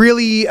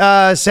really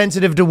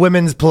sensitive to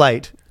women's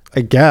plight.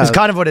 I guess. It's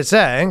kind of what it's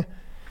saying.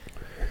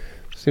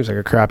 Seems like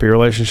a crappy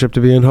relationship to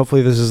be in.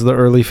 Hopefully this is the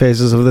early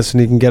phases of this and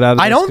he can get out of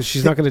this. I don't 'cause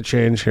she's not going to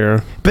change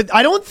here. But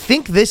I don't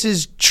think this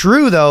is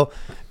true, though.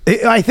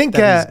 I think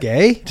That he's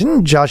gay?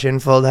 Didn't Josh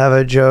Infold have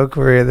a joke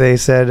where they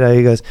said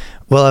he goes,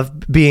 "Well, if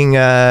being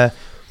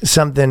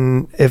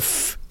something,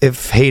 if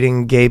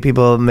hating gay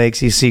people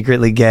makes you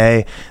secretly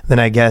gay, then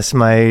I guess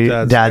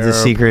my dad's a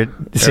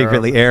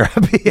secretly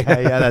Arab."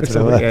 yeah, that's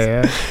what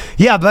it was.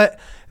 Yeah, but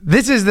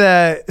this is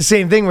the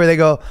same thing where they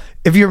go,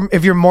 if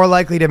you're more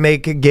likely to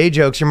make gay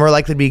jokes, you're more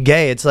likely to be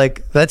gay. It's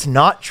like that's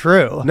not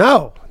true.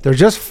 No, they're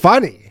just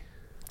funny.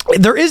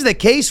 There is the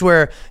case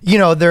where,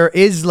 there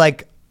is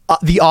like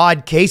the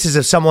odd cases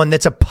of someone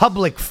that's a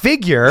public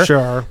figure.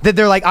 Sure. That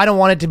they're like, I don't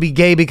want it to be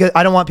gay because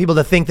I don't want people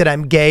to think that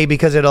I'm gay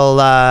because it'll,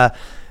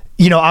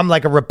 I'm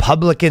like a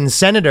Republican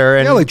senator.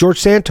 And Yeah, like George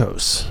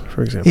Santos,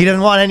 for example. he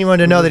doesn't want anyone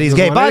to know that he's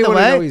Doesn't gay. want By the anyone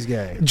to way, know he's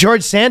gay.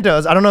 George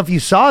Santos, I don't know if you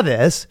saw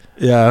this.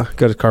 Yeah,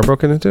 got his car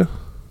broken into?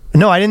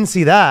 No, I didn't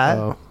see that.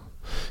 Oh.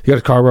 He got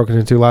his car broken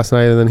into last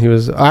night, and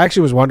then I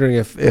actually was wondering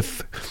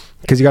if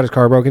because he got his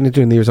car broken into,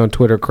 and he was on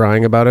Twitter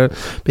crying about it,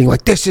 being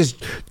like, "This is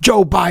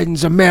Joe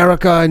Biden's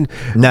America, and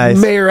Nice.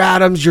 Mayor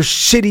Adams, your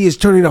city is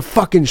turning to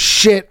fucking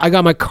shit. I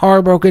got my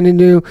car broken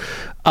into."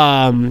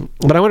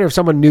 But I wonder if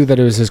someone knew that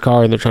it was his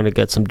car, and they're trying to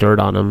get some dirt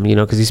on him,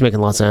 because he's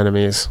making lots of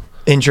enemies.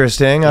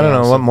 Interesting. I don't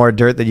know what more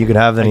dirt that you could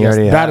have than he guess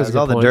already that has. is a good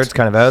All the point. dirt's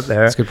kind of out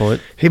there. That's a good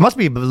point. He must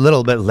be a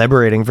little bit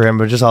liberating for him,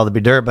 but just all to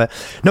be dirt. But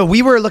no,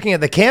 we were looking at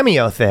the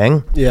Cameo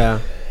thing. Yeah.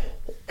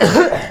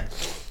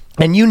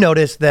 and you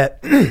noticed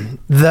that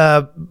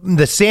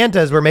the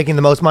Santas were making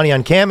the most money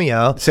on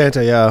Cameo.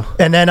 Santa, yeah.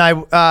 And then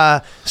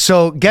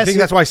so guess I think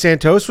that's why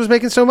Santos was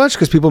making so much,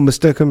 because people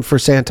mistook him for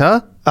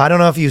Santa. I don't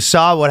know if you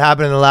saw what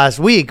happened in the last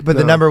week, but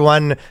the number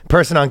one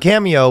person on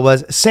Cameo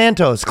was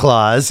Santos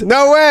Claus.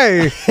 No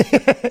way.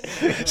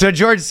 So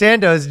George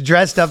Santos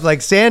dressed up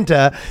like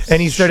Santa,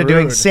 and he started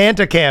doing Shrewd.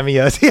 Santa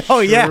cameos.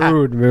 Oh yeah,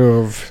 Shrewd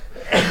move.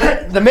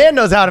 the man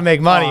knows how to make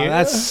money. Oh,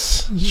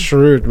 that's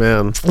shrewd,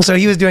 man. So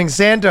he was doing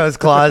Santos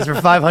Claus for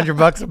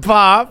 $500 a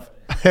pop.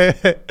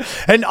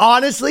 And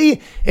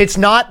honestly, it's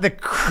not the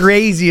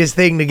craziest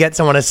thing to get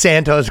someone a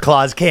Santos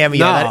Claus cameo.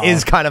 No. That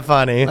is kind of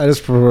funny. That's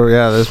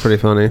pretty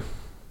funny.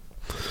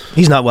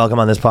 He's not welcome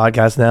on this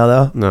podcast now,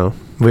 though. No.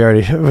 We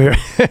already.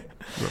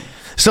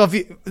 So if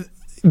you.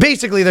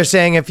 Basically, they're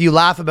saying if you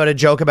laugh about a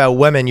joke about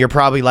women, you're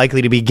probably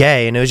likely to be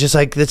gay. And it was just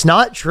like, that's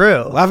not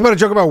true. Laugh about a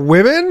joke about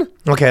women?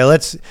 Okay,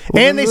 let's.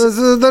 And they. There's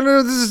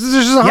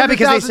just Yeah,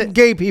 because they said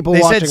gay people They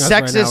watching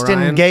said us right sexist now,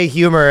 and Ryan. gay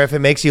humor. If it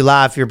makes you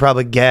laugh, you're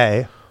probably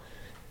gay.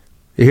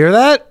 You hear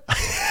that?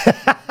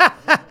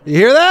 You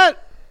hear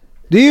that?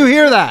 Do you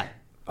hear that?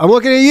 I'm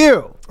looking at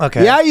you.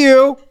 Okay. Yeah,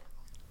 you.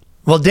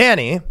 Well,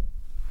 Danny,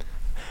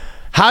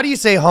 how do you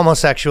say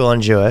homosexual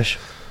in Jewish?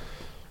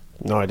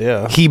 No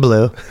idea.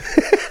 Hebrew.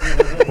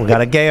 We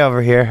got a gay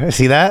over here.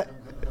 See that?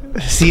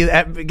 See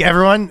that?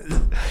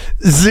 Everyone,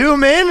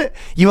 zoom in.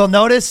 You will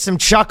notice some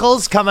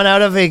chuckles coming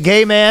out of a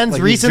gay man's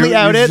recently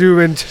outed. You zoom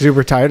in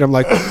super tight. I'm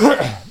like,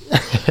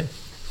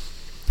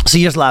 So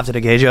you just laughed at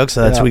a gay joke,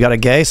 so that's Yeah. we got a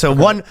gay. So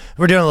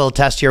we're doing a little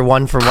test here,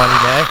 1 for 1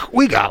 gay.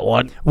 we got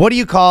one. What do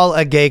you call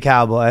a gay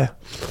cowboy?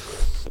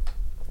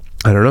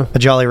 I don't know. A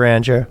Jolly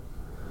Rancher.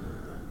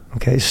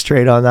 Okay,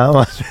 straight on that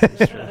one.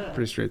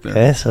 Pretty straight there.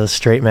 Okay, so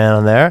straight man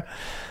on there.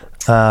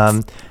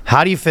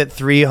 How do you fit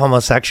 3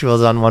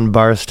 homosexuals on one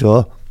bar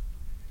stool?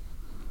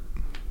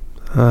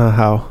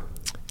 How?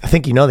 I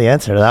think you know the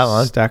answer to that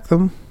one. Stack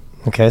them?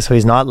 Okay, so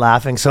he's not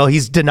laughing. So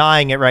he's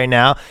denying it right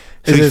now.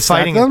 So Is he's it stack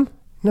fighting them?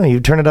 No,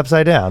 you turn it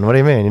upside down. What do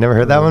you mean? You never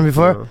heard that one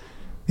before? no.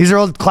 These are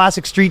old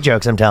classic street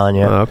jokes, I'm telling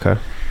you. Oh, okay.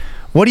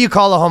 What do you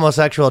call a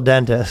homosexual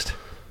dentist?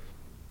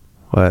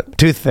 What?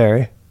 Tooth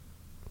fairy.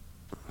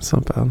 It's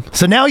not bad.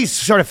 So now he's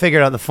sort of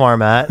figured out the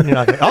format. You're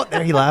not gonna, oh,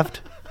 there he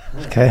left.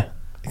 Okay,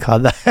 I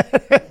caught that.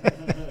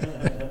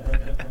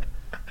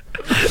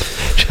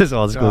 Just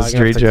old school Oh, I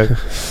street have to- joke.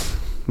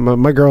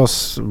 My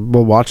girls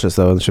will watch this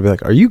though, and she'll be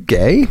like, "Are you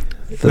gay?"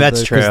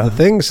 That's true. The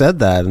thing said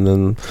that, and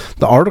then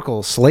the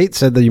article Slate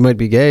said that you might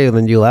be gay, and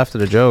then you laughed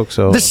at a joke.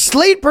 So The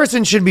Slate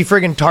person should be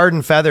friggin' tarred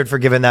and feathered for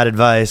giving that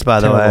advice, by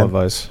the terrible way.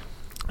 advice.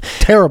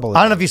 Terrible.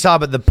 I don't know if you saw,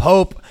 but the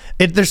Pope,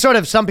 there's sort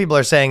of, some people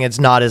are saying it's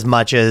not as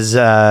much as,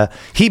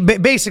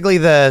 basically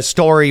the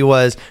story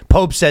was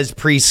Pope says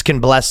priests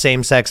can bless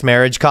same-sex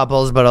marriage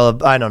couples,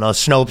 but I don't know,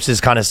 Snopes is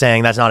kind of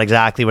saying that's not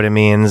exactly what it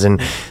means,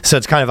 and so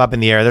it's kind of up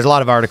in the air. There's a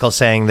lot of articles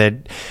saying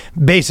that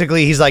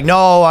basically he's like,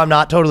 no, I'm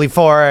not totally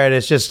for it,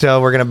 it's just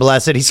we're going to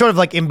bless it. He's sort of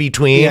like in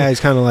between. Yeah, he's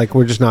kind of like,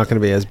 we're just not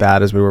going to be as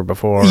bad as we were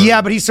before.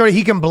 Yeah, but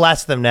he can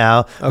bless them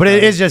now. But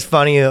it is just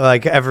funny.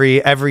 Like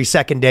every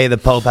second day, the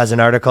Pope has an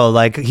article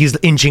like he's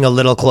inching a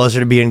little closer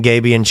to being gay,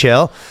 being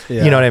chill.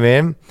 Yeah. You know what I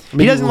mean? mean,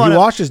 He doesn't you want to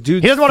watch this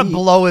dude's He doesn't want to feet.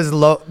 blow his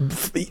low.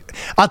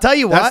 I'll tell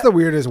you That's what. the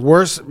weirdest,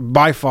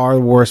 by far the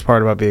worst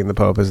part about being the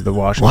Pope is the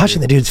washing.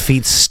 Watching the dude's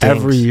feet stinks.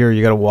 Every year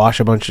you got to wash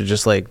a bunch of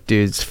just like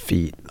dudes'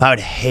 feet. I would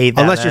hate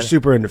that. Unless man. you're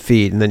super into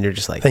feet, and then you're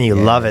just like, Then you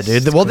love it,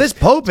 dude. Well, this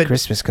Pope,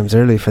 Christmas comes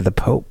early for the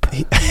Pope.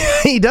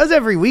 he does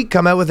every week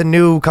come out with a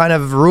new kind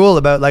of rule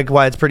about like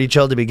why it's pretty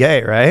chill to be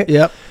gay, right?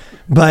 Yep.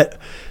 But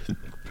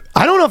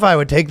I don't know if I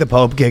would take the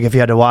Pope gig if you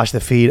had to wash the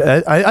feet.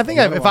 I think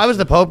if I was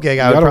the Pope gig,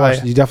 I would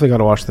probably. You definitely got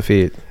to wash the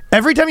feet.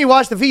 Every time you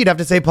wash the feet, you have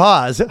to say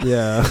pause.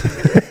 Yeah.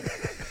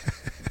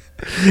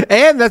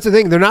 And that's the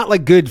thing; they're not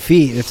like good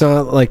feet. It's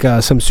not like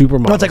some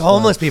supermodel. No, it's like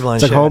homeless people and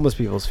It's like shit. homeless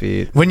people's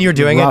feet. When you're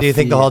doing it, Rough do you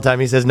think the feet. whole time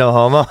he says no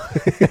homo?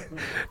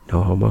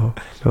 No homo.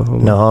 No homo.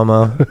 No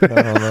homo.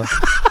 No homo.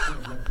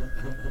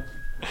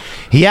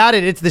 He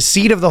added, it's the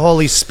seed of the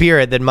Holy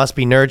Spirit that must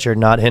be nurtured,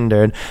 not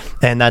hindered.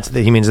 And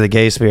he means the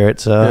gay spirit.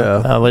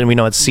 So Yeah. when we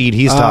know what seed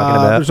he's talking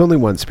about. There's only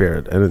one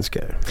spirit, and it's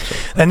gay. So.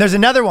 And there's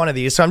another one of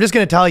these. So I'm just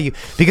going to tell you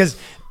because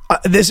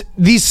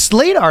these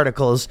Slate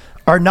articles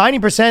are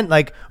 90%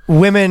 like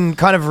women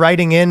kind of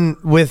writing in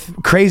with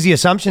crazy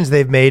assumptions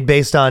they've made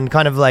based on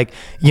kind of like,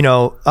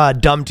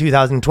 dumb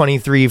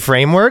 2023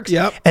 frameworks.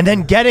 Yep. And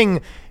then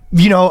getting,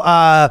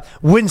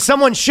 when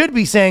someone should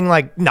be saying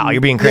like, no,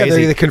 you're being Yeah,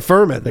 crazy. they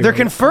confirm it. They're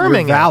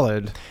confirming you're it.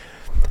 valid.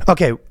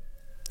 Okay.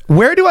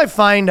 Where do I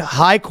find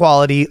high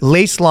quality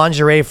lace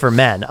lingerie for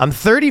men? I'm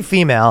 30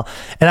 female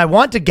and I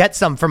want to get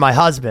some for my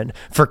husband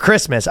for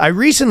Christmas. I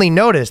recently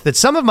noticed that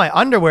some of my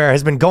underwear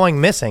has been going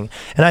missing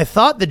and I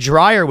thought the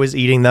dryer was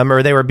eating them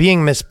or they were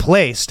being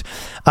misplaced.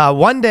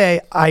 One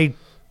day I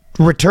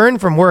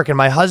returned from work and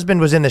my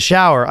husband was in the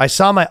shower. I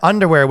saw my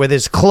underwear with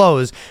his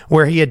clothes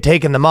where he had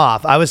taken them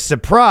off. I was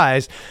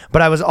surprised,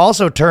 but I was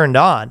also turned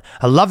on.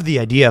 I love the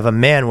idea of a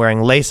man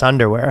wearing lace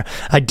underwear.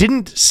 I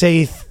didn't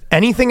say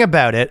anything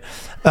about it.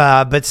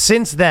 But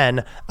since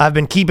then, I've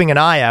been keeping an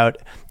eye out,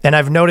 and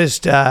I've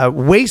noticed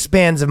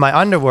waistbands of my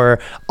underwear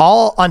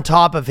all on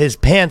top of his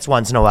pants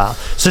once in a while.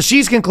 So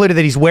she's concluded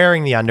that he's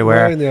wearing the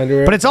underwear. Wearing the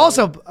underwear. But it's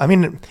also, I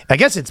mean, I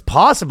guess it's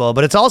possible,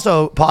 but it's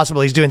also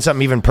possible he's doing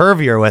something even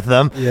pervier with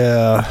them.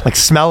 Yeah. Like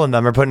smelling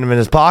them or putting them in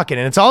his pocket.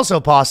 And it's also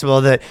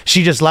possible that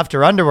she just left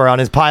her underwear on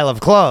his pile of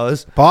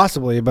clothes.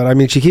 Possibly, but I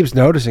mean, she keeps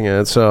noticing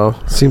it, so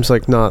it seems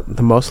like not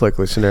the most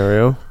likely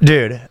scenario.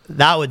 Dude,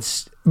 that would...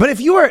 But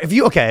if you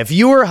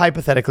were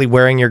hypothetically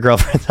wearing your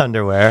girlfriend's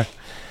underwear...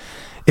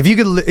 If you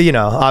could, you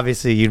know,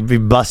 obviously you'd be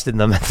busting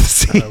them at the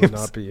seams. I would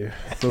not be.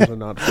 Those would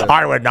not fit.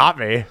 I would not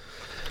be.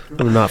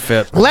 Would not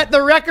fit. Let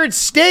the record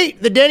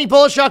state that Danny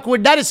Polishuk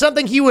would. That is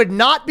something he would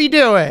not be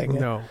doing.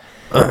 No.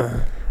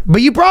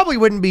 But you probably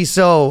wouldn't be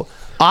so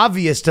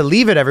obvious to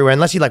leave it everywhere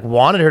unless you like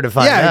wanted her to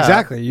find out. Yeah,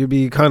 exactly. You'd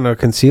be kind of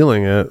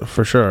concealing it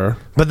for sure.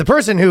 But the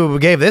person who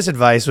gave this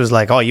advice was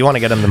like, "Oh, you want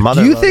to get him the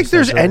mother." Do you think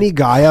there's any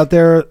guy out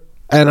there?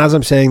 And as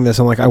I'm saying this,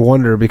 I'm like, I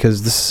wonder,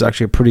 because this is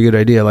actually a pretty good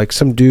idea. Like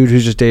some dude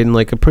who's just dating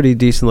like a pretty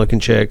decent looking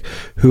chick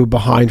who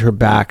behind her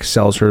back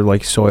sells her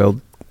like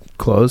soiled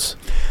clothes.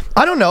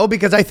 I don't know,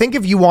 because I think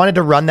if you wanted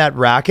to run that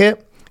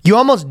racket, you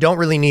almost don't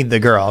really need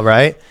the girl,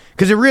 right?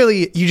 Because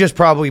you just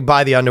probably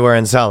buy the underwear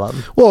and sell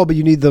them. Well, but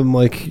you need them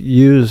like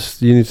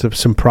used. You need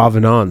some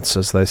provenance,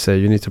 as they say.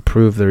 You need to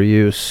prove their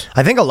use.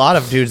 I think a lot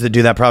of dudes that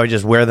do that probably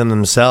just wear them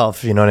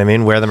themselves. You know what I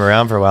mean? Wear them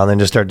around for a while and then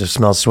just start to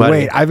smell sweaty.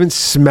 Wait, I've been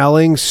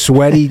smelling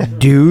sweaty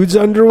dudes'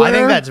 underwear? I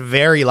think that's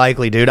very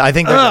likely, dude. I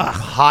think there's a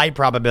high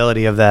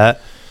probability of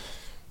that.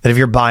 That if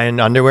you're buying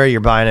underwear,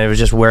 you're buying it was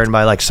just wearing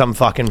by like some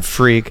fucking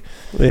freak.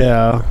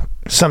 Yeah.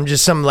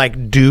 Some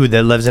like dude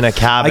that lives in a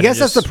cabin. I guess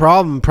that's the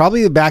problem.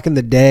 Probably back in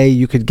the day,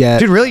 you could get...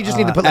 Dude, really, you just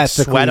need to put like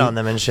sweat on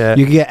them and shit.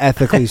 You could get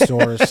ethically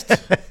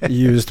sourced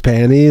used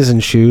panties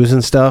and shoes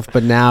and stuff,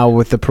 but now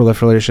with the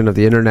proliferation of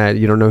the internet,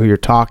 you don't know who you're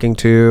talking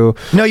to.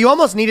 No, you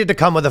almost needed to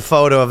come with a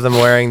photo of them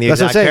wearing the That's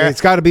what I'm exact saying. pair.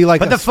 It's got to be like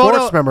But a the sports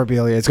photo-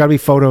 memorabilia. It's got to be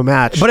photo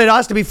match. But it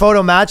has to be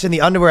photo match and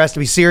the underwear has to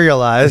be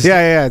serialized.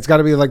 Yeah. It's got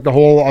to be like the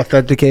whole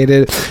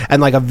authenticated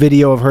and like a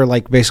video of her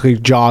like basically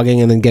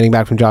jogging and then getting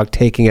back from jog,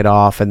 taking it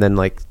off, and then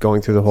like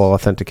going through the whole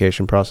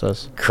authentication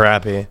process.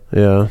 Crappy.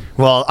 Yeah.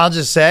 Well, I'll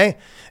just say,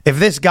 if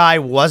this guy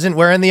wasn't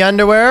wearing the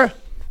underwear,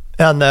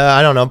 on the,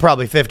 I don't know,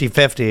 probably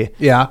 50-50,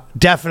 Yeah.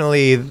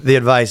 definitely the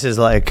advice is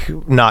like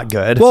not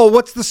good. Well,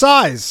 what's the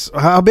size?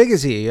 How big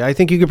is he? I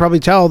think you could probably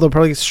tell they'll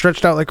probably get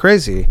stretched out like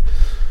crazy.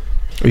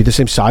 Are you the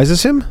same size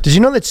as him? Did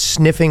you know that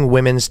sniffing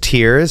women's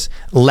tears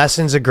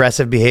lessens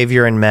aggressive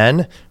behavior in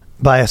men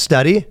by a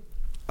study?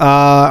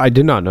 I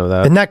did not know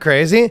that. Isn't that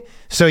crazy?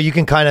 So you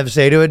can kind of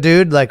say to a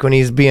dude, like when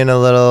he's being a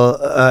little,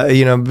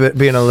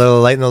 being a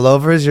little light in the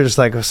loafers, you're just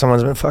like, oh,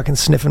 someone's been fucking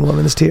sniffing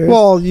women's tears.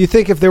 Well, you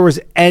think if there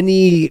was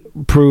any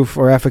proof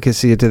or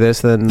efficacy to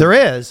this, then there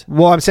is.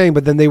 Well, I'm saying,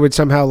 but then they would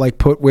somehow like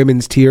put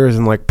women's tears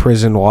in like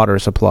prison water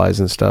supplies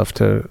and stuff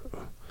to.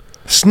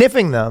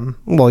 Sniffing them.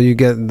 Well, you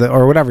get the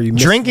or whatever you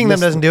drinking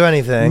them doesn't do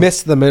anything.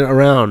 Miss them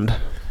around.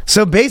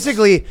 So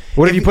basically,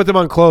 what if you put them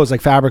on clothes like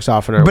fabric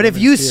softener? But if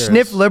you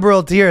sniff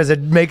liberal tears,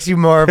 it makes you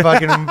more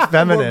fucking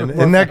feminine.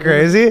 Isn't that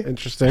crazy?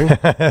 Interesting.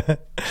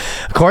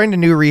 According to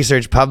new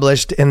research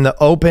published in the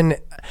Open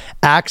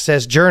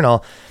Access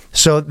Journal,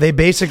 so they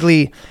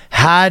basically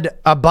had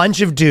a bunch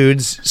of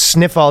dudes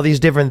sniff all these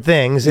different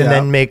things and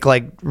then make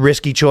like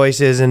risky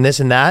choices and this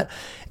and that.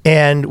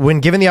 And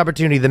when given the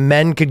opportunity, the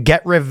men could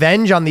get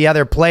revenge on the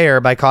other player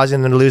by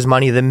causing them to lose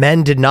money. The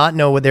men did not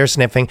know what they're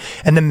sniffing.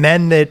 And the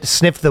men that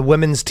sniffed the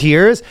women's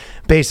tears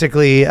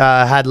basically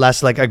had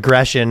less like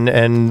aggression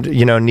and,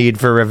 need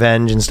for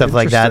revenge and stuff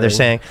like that. They're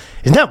saying,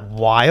 isn't that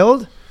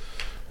wild?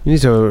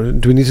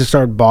 Do we need to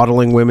start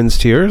bottling women's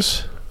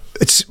tears?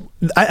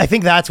 I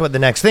think that's what the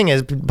next thing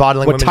is,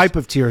 bottling What women's... type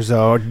of tears,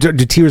 though? Do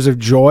tears of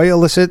joy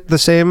elicit the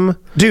same?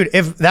 Dude,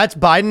 if that's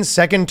Biden's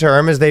second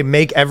term, is they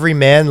make every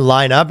man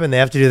line up and they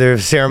have to do their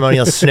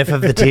ceremonial sniff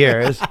of the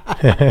tears.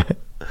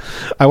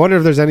 I wonder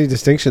if there's any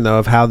distinction, though,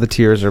 of how the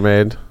tears are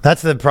made.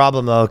 That's the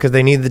problem, though, because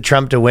they need the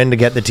Trump to win to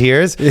get the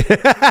tears.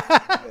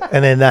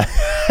 And then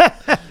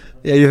that...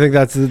 Yeah, you think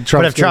that's the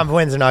Trump? But if Trump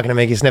wins, they're not going to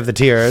make you sniff the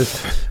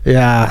tears.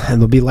 Yeah,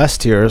 and there'll be less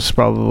tears,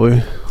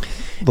 probably.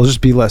 There'll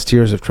just be less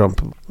tears if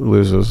Trump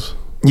loses.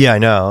 Yeah, I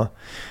know.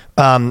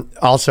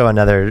 Also,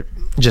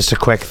 just a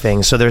quick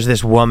thing. So there's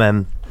this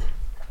woman.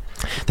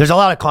 There's a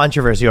lot of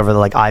controversy over the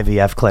like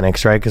IVF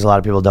clinics, right? Because a lot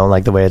of people don't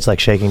like the way it's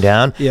like shaking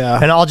down. Yeah.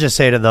 And I'll just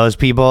say to those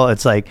people,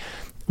 it's like,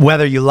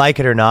 whether you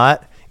like it or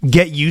not,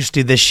 get used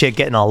to this shit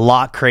getting a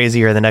lot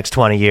crazier the next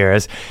 20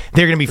 years.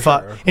 They're going to be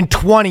in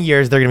 20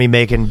 years, they're going to be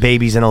making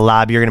babies in a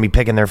lab. You're going to be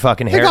picking their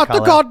fucking hair color. They got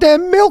the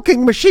goddamn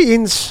milking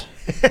machines.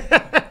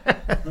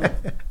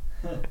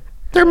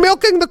 They're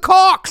milking the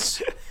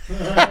cocks.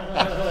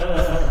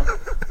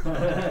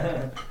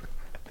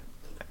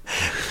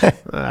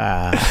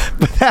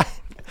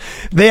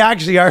 They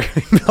actually are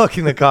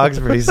milking the cocks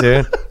pretty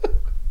soon.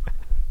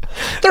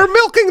 They're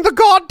milking the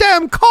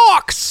goddamn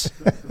cocks.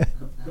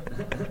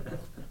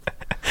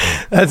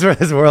 That's where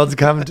this world's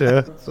come to.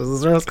 That's what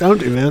this world's come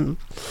to, man.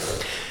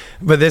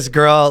 But this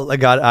girl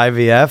got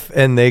IVF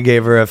and they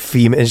gave her a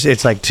female.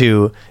 It's like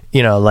two,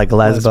 like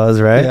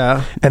lesbos, right?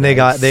 Yeah. And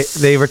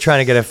they were trying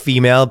to get a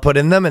female put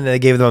in them, and they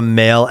gave them a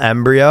male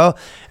embryo,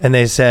 and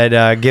they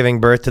said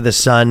giving birth to the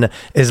son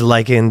is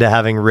likened to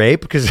having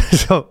rape, because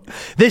so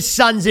this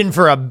son's in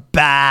for a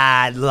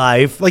bad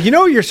life. Like,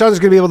 your son's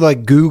gonna be able to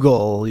like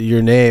Google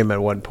your name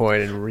at one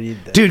point and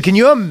read this. Dude, can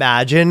you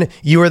imagine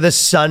you are the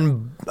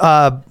son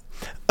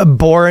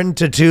born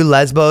to two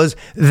lesbos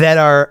that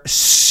are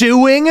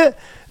suing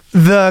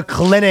the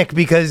clinic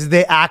because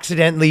they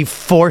accidentally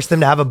forced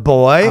them to have a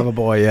boy?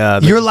 Yeah.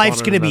 Your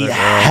life's gonna be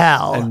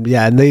hell.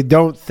 And they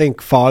don't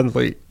think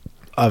fondly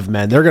of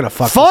men. They're gonna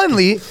fuck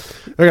Fondly?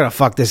 They're gonna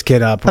fuck this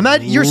kid up.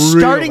 Imagine you're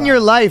starting your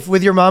life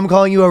with your mom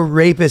calling you a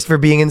rapist for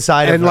being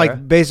inside of and her.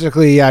 like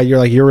basically,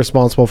 you're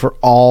responsible for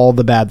all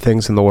the bad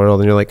things in the world,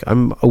 and you're like,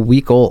 I'm a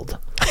week old.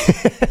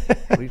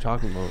 What are you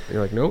talking about?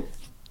 You're like, nope.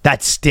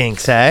 That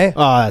stinks, eh?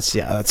 Oh,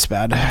 that's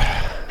bad.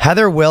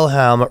 Heather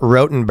Wilhelm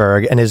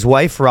Rotenberg and his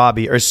wife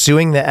Robbie are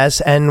suing the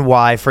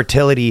SNY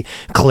Fertility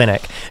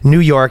Clinic, New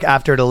York,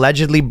 after it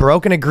allegedly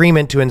broke an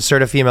agreement to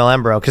insert a female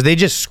embryo, because they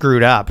just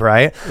screwed up,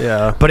 right?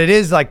 Yeah. But it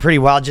is like pretty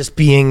wild just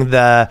being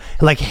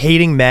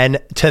hating men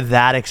to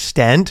that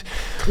extent,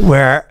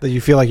 where That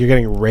you feel like you're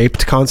getting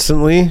raped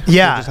constantly.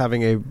 Yeah. You're just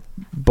having a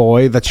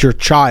boy that's your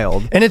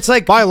child. and it's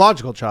like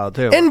Biological child,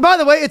 too. And by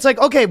the way, it's like,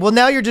 okay, well,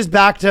 now you're just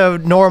back to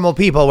normal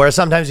people, where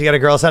sometimes you get a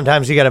girl,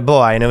 sometimes you get a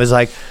boy. And it was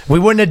like, we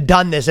wouldn't have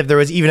done this if there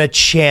was even a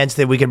chance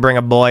that we could bring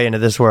a boy into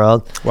this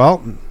world.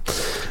 Well,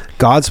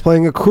 God's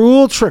playing a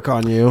cruel trick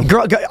on you.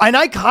 Girl, and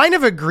I kind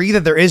of agree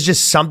that there is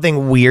just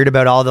something weird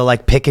about all the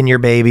like picking your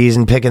babies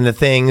and picking the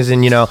things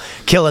and,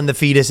 killing the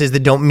fetuses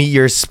that don't meet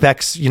your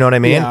specs. You know what I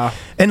mean? Yeah.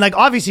 And like,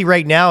 obviously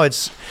right now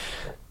it's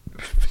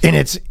in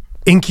its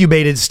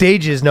incubated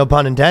stages, no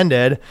pun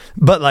intended,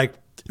 but like,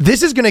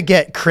 this is going to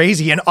get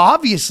crazy. And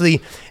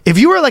obviously, if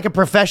you were like a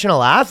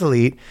professional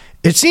athlete,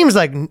 it seems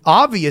like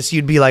obvious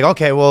you'd be like,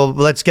 okay, well,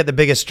 let's get the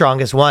biggest,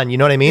 strongest one. You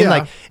know what I mean? Yeah.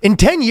 Like in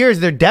 10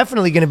 years, they're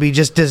definitely going to be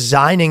just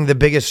designing the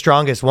biggest,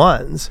 strongest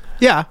ones.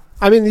 Yeah.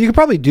 I mean, you could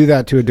probably do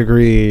that to a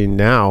degree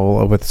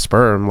now with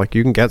sperm. Like,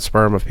 you can get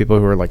sperm of people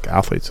who are like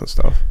athletes and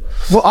stuff.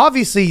 Well,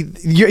 obviously,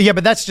 yeah,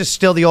 but that's just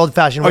still the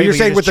old-fashioned way. Oh, you're where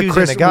saying with just the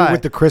choosing a guy.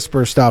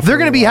 CRISPR stuff. They're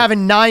going to be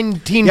having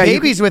 19 Yeah,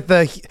 babies with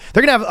the.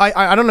 They're going to have.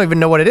 I don't even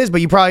know what it is,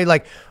 but you probably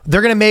like.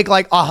 They're going to make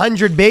like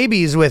 100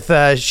 babies with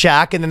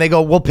Shaq, and then they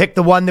go, "We'll pick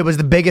the one that was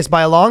the biggest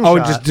by a long shot." Oh,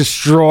 just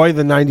destroy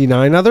the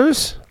 99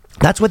 others?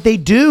 That's what they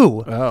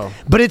do. Oh.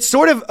 But it's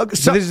sort of.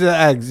 So this is the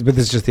eggs, but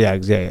this is just the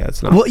eggs. Yeah,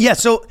 it's not. Well, yeah.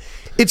 So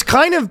it's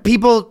kind of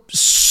people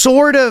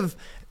sort of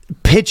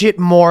pitch it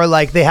more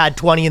like they had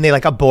 20 and they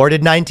like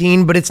aborted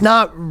 19, but it's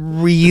not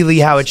really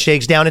how it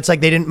shakes down. It's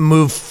like they didn't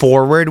move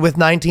forward with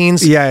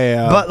 19s.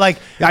 Yeah. But like,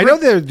 I know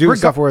they're doing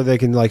stuff where they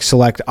can like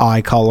select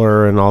eye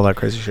color and all that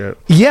crazy shit.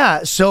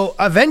 Yeah. So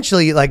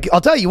eventually, like, I'll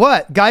tell you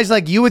what, guys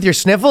like you with your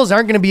sniffles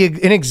aren't going to be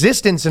in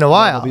existence in a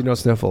while. There'll be no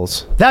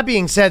sniffles. That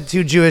being said,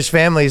 two Jewish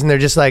families, and they're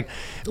just like,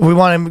 we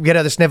want to get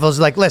other sniffles.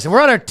 Like, listen,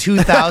 we're on our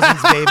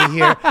 2000s, baby,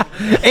 here.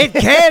 It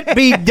can't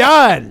be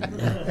done.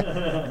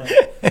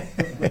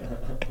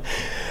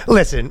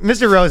 Listen,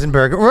 Mr.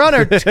 Rosenberg, we're on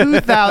our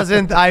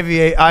 2000th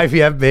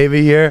IVF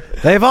baby here.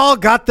 They've all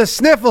got the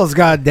sniffles,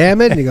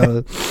 goddammit. And you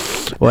go,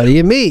 what do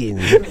you mean?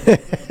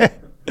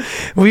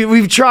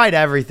 We've tried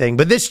everything,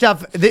 but this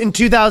stuff in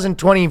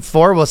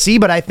 2024 we'll see.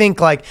 But I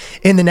think like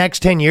in the next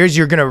 10 years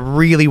you're gonna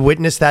really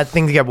witness that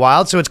thing to get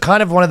wild. So it's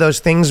kind of one of those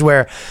things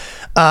where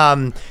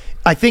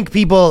I think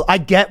I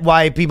get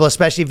why people,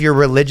 especially if you're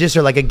religious,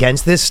 are like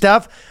against this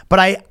stuff, but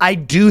I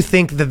do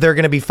think that they're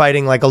going to be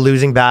fighting like a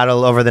losing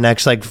battle over the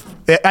next, like,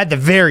 at the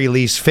very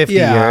least 50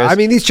 years. I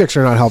mean, these chicks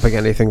are not helping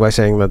anything by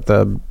saying that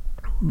the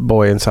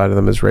boy inside of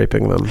them is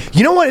raping them.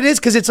 You know what it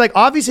is? Because it's like,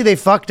 obviously they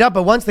fucked up,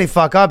 but once they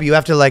fuck up, you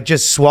have to like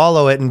just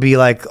swallow it and be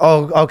like,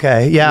 oh,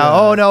 okay, yeah.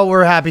 Oh no,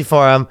 we're happy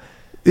for them.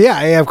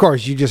 Yeah, of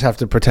course. You just have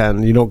to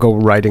pretend. You don't go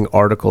writing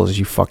articles,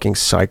 you fucking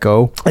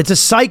psycho. It's a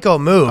psycho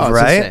move, It's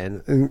right?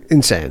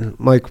 Insane.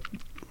 Like,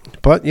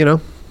 but,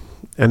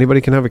 anybody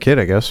can have a kid,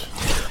 I guess.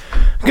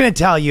 I'm going to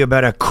tell you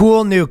about a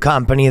cool new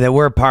company that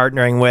we're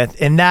partnering with,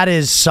 and that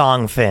is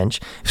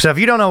Songfinch. So if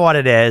you don't know what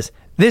it is,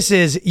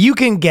 you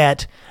can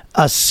get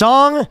a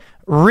song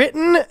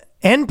written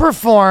and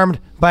performed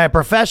by a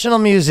professional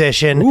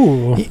musician.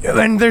 Ooh.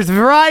 And there's a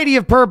variety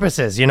of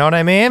purposes, you know what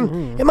I mean?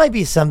 Mm-hmm. It might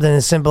be something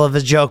as simple as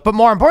a joke, but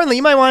more importantly,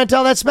 you might want to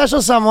tell that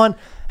special someone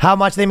how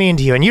much they mean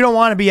to you. And you don't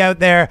want to be out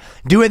there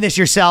doing this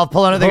yourself,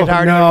 pulling out the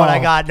guitar, doing what I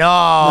got.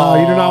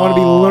 No, you do not want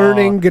to be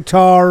learning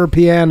guitar or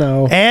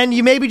piano. And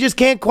you maybe just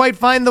can't quite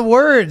find the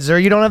words, or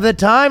you don't have the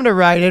time to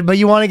write it, but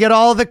you want to get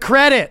all the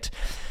credit.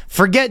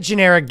 Forget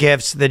generic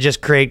gifts that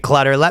just create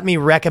clutter. Let me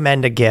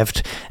recommend a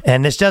gift.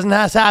 And this doesn't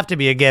have to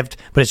be a gift,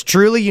 but it's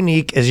truly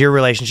unique as your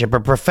relationship. A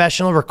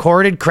professional,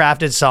 recorded,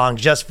 crafted song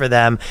just for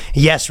them.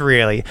 Yes,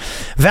 really.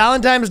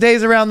 Valentine's Day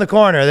is around the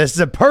corner. This is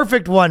a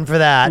perfect one for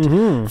that.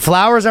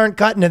 Flowers aren't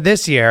cutting it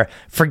this year.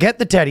 Forget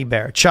the teddy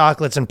bear,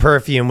 chocolates, and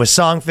perfume. With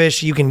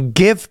Songfish, you can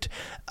gift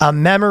a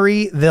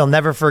memory they'll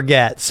never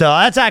forget. So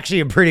that's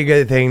actually a pretty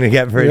good thing to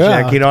get for a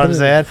Yeah, chick. You know what I'm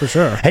saying? for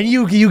sure. And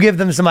you give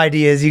them some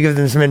ideas, you give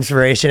them some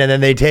inspiration, and then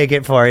they take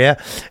it for you.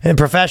 And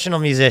professional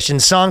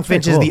musicians,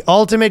 Songfinch is the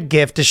ultimate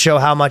gift to show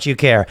how much you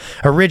care.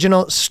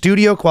 Original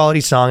studio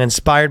quality song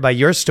inspired by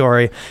your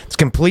story. It's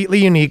completely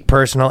unique,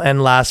 personal,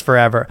 and lasts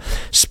forever.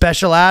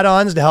 Special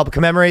add-ons to help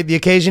commemorate the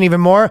occasion even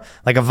more,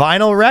 like a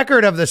vinyl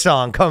record of the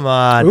song. Come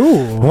on.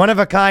 Ooh.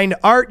 One-of-a-kind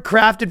art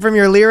crafted from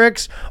your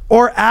lyrics,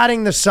 or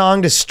adding the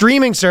song to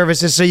streaming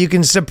services so you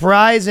can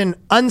surprise an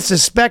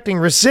unsuspecting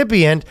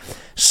recipient.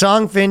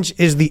 Songfinch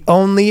is the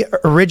only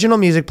original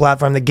music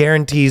platform that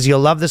guarantees you'll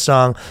love the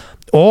song,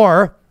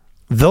 or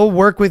they'll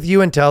work with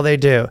you until they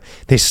do.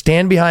 They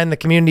stand behind the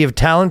community of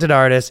talented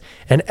artists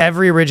and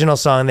every original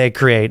song they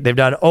create. They've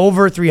done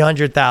over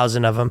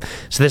 300,000 of them.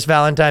 So this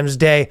Valentine's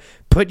Day,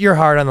 put your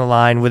heart on the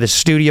line with a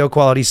studio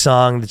quality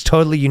song that's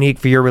totally unique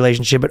for your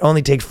relationship. It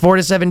only takes 4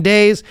 to 7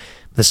 days.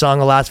 The song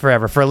will last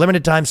forever. For a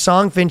limited time,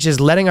 Songfinch is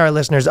letting our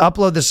listeners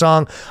upload the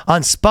song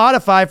on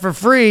Spotify for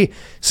free,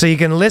 so you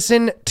can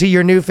listen to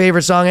your new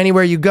favorite song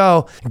anywhere you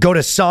go. Go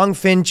to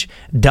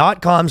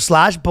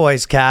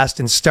songfinch.com/boyscast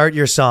and start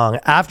your song.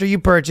 After you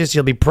purchase,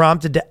 you'll be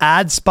prompted to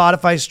add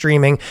Spotify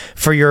streaming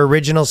for your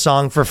original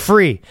song for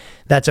free.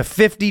 That's a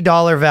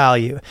 $50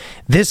 value.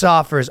 This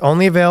offer is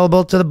only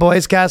available to the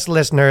Boyscast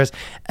listeners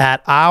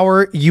at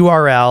our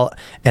URL,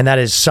 and that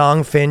is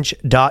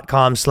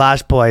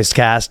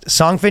songfinch.com/boyscast.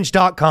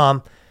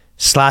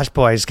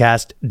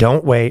 Songfinch.com/boyscast.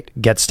 Don't wait.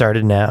 Get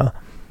started now.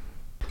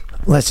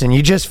 Listen,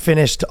 you just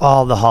finished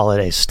all the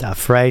holiday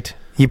stuff, right?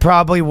 You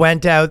probably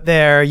went out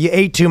there. You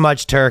ate too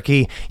much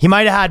turkey. You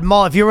might have had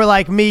if you were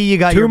like me, you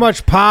got Too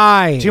much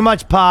pie. Too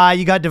much pie.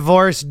 You got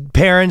divorced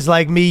parents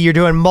like me. You're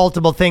doing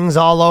multiple things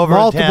all over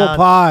Multiple town.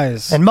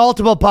 pies. And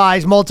multiple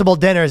pies, multiple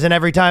dinners. And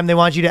every time they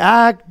want you to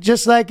act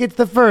just like it's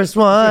the first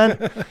one,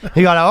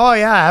 you got, oh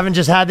yeah, I haven't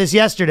just had this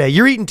yesterday.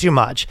 You're eating too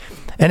much.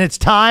 And it's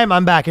time.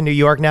 I'm back in New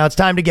York now. It's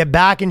time to get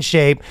back in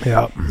shape.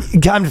 Yeah.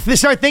 Time to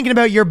start thinking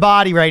about your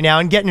body right now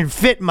and getting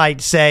fit,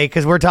 might say,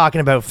 because we're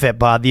talking about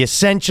Fitbod. The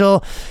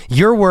essential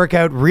your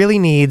workout really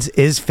needs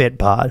is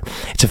Fitbod.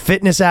 It's a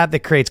fitness app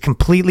that creates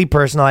completely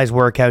personalized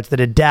workouts that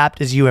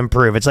adapt as you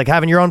improve. It's like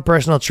having your own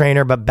personal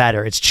trainer, but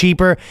better. It's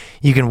cheaper.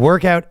 You can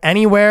work out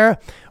anywhere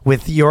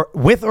with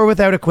or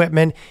without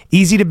equipment.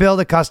 Easy to build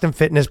a custom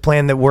fitness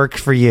plan that works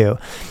for you.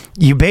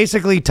 You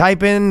basically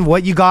type in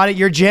what you got at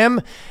your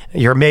gym.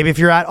 Maybe if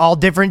you're at all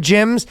different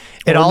gyms,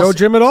 No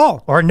gym at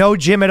all. or no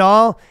gym at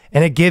all,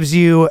 and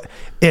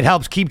it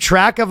helps keep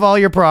track of all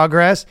your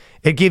progress.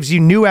 It gives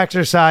you new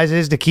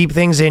exercises to keep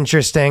things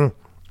interesting,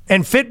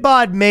 and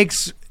Fitbod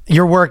makes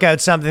your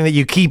workout something that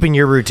you keep in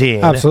your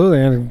routine.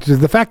 Absolutely. And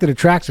the fact that it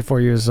tracks it for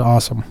you is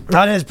awesome.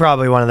 That is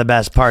probably one of the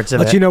best parts of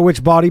Let it. you know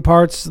which body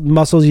parts,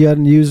 muscles you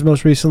hadn't used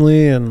most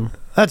recently, and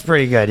That's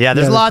pretty good. Yeah,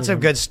 there's that's lots pretty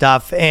of good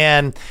stuff.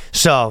 And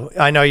so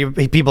I know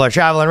people are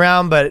traveling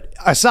around, but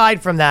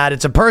aside from that,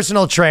 it's a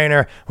personal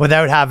trainer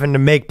without having to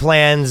make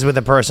plans with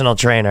a personal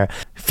trainer.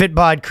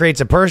 Fitbod creates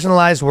a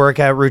personalized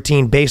workout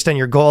routine based on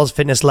your goals,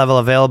 fitness level,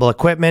 available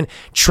equipment,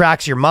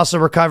 tracks your muscle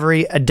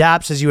recovery,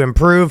 adapts as you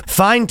improve,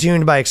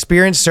 fine-tuned by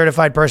experienced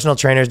certified personal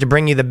trainers to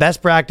bring you the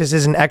best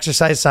practices and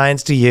exercise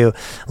science to you.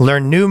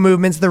 Learn new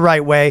movements the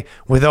right way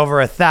with over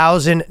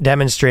 1,000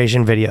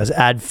 demonstration videos.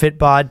 Add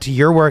Fitbod to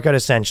your workout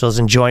essentials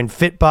and join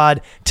Fitbod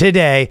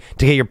today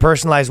to get your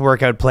personalized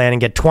workout plan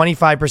and get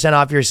 25%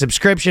 off your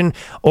subscription,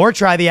 or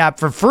try the app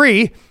for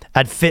free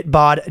at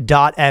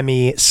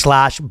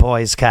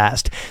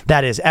fitbod.me/boyscast.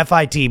 That is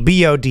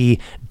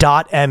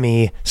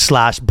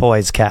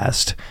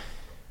fitbod.me/boyscast.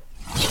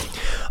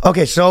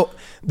 Okay, so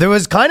there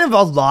was kind of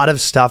a lot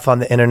of stuff on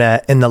the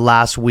internet in the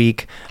last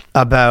week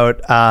about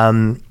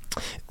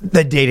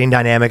the dating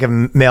dynamic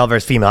of male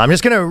versus female. I'm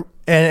just going to,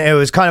 and it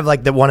was kind of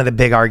like one of the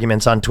big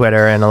arguments on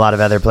Twitter and a lot of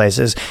other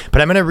places,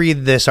 but I'm going to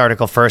read this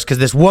article first because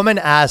this woman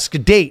asked a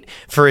date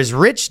for his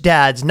rich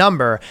dad's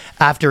number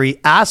after he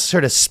asks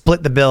her to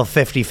split the bill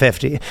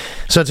 50-50.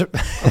 So it's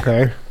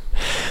okay.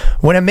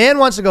 when a man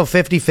wants to go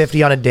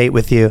 50-50 on a date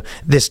with you,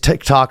 this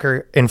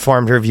TikToker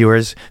informed her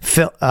viewers,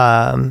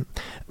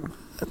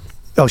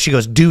 she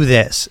goes, do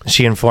this,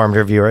 she informed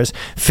her viewers,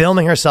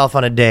 filming herself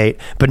on a date,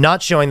 but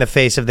not showing the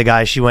face of the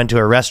guy she went to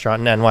a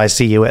restaurant in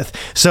NYC with.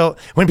 So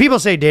when people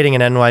say dating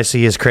in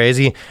NYC is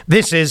crazy,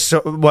 this is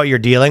what you're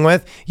dealing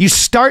with. You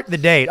start the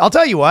date. I'll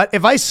tell you what,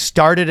 if I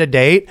started a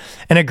date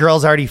and a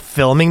girl's already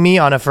filming me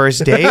on a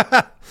first date...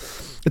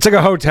 It's like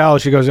a hotel.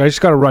 She goes, I just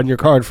got to run your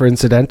card for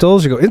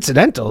incidentals. You go,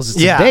 incidentals?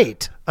 It's a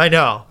date. I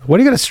know. What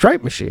do you got, a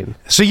Stripe machine?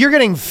 So you're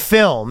getting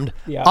filmed.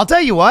 Yeah. I'll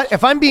tell you what,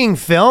 if I'm being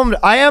filmed,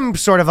 I am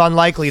sort of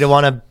unlikely to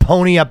want to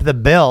pony up the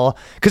bill.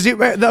 Because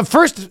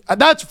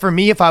that's for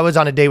me, if I was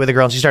on a date with a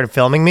girl and she started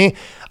filming me,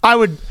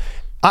 I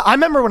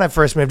remember when I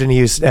first moved into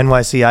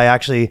NYC, I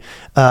actually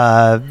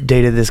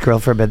dated this girl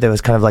for a bit that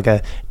was kind of like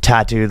a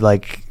tattooed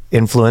like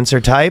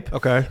influencer type.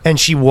 Okay. And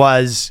she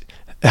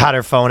had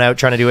her phone out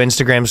trying to do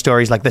Instagram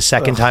stories like the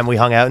second time we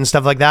hung out and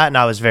stuff like that. And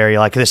I was very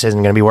like, this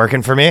isn't going to be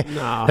working for me.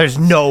 No. There's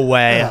no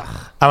way.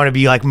 I want to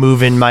be like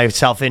moving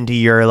myself into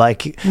your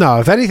like No,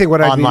 if anything,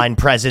 what I online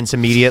presence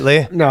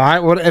immediately.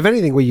 No, if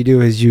anything, what you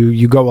do is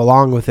you go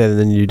along with it and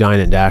then you dine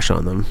and dash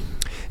on them.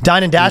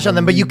 Dine and dash on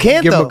them, but you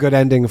can't Give though. them a good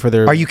ending for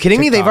their. Are you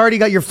kidding me? TikTok. They've already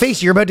got your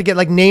face. You're about to get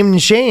like named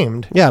and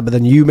shamed. Yeah, but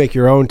then you make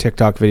your own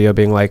TikTok video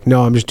being like,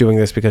 no, I'm just doing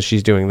this because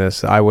she's doing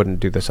this. I wouldn't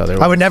do this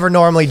otherwise. I would never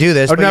normally do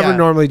this. I would but never yeah.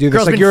 normally do this.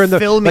 Girl's Like been you're in the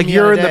filming me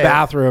you're on in a the day.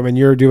 bathroom and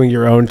you're doing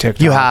your own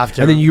TikTok. You have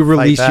to and then you fight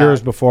release back.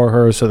 yours before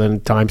hers. So then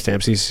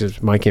timestamps. He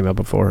says mine came out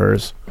before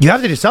hers. You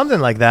have to do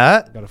something like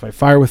that. Got to fight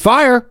fire with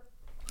fire.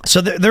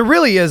 So there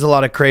really is a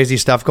lot of crazy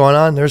stuff going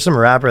on. There's some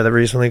rapper that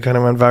recently kind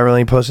of went viral. And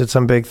he posted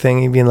some big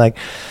thing. He'd being like,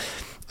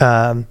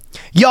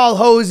 y'all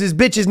hoes is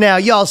bitches now.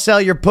 Y'all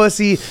sell your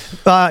pussy.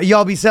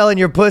 Y'all be selling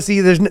your pussy.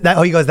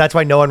 He goes, that's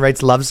why no one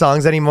writes love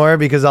songs anymore,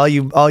 because all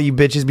you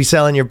bitches be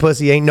selling your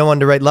pussy. Ain't no one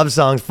to write love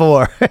songs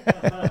for.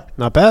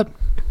 Not bad.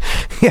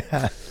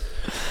 Yeah.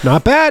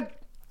 Not bad.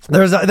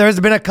 There's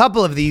been a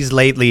couple of these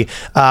lately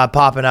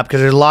popping up,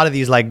 because there's a lot of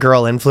these like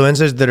girl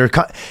influencers that are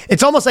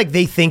it's almost like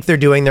they think they're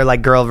doing their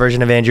like girl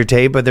version of Andrew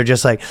Tate, but they're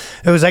just like,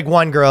 it was like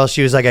one girl,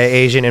 she was like an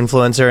Asian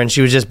influencer, and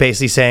she was just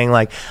basically saying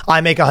like,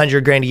 I make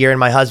 $100,000 a year and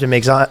my husband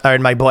makes or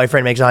my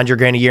boyfriend makes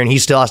 $100,000 a year, and he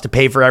still has to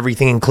pay for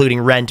everything including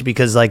rent,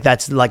 because like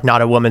that's like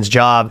not a woman's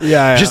job.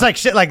 Yeah. Just like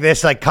shit like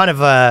this, like kind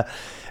of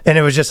and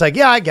it was just like,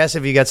 yeah, I guess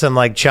if you get some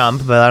like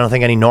chump, but I don't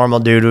think any normal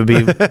dude would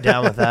be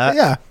down with that.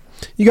 Yeah.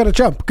 You got to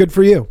jump. Good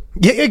for you.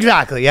 Yeah,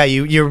 exactly. Yeah,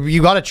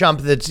 you got a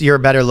chump you're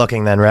better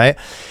looking than, right?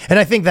 And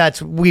I think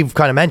we've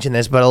kind of mentioned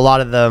this, but a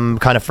lot of them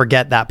kind of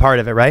forget that part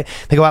of it, right?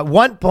 They go, at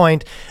one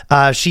point,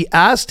 she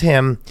asked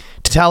him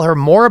to tell her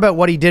more about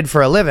what he did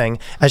for a living,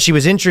 as she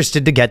was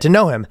interested to get to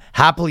know him.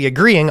 Happily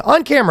agreeing,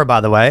 on camera,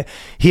 by the way,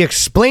 he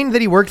explained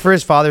that he worked for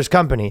his father's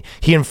company.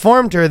 He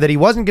informed her that he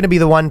wasn't going to be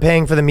the one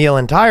paying for the meal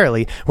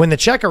entirely. When the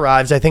check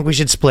arrives, I think we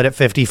should split it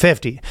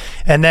 50-50.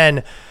 And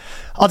then,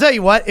 I'll tell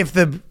you what, if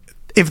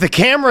the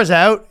camera's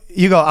out,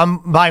 you go, I'm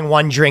buying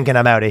one drink and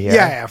I'm out of here.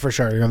 Yeah, for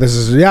sure. You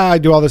know, I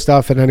do all this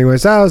stuff. And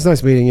anyways, that was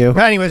nice meeting you.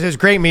 Anyways, it was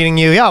great meeting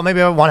you. Yeah,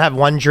 maybe I want to have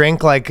one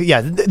drink. Like,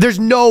 yeah, there's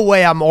no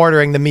way I'm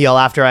ordering the meal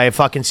after I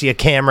fucking see a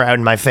camera out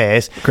in my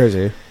face.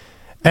 Crazy.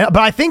 But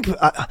I think,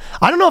 I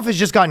don't know if it's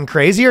just gotten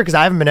crazier, because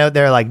I haven't been out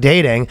there like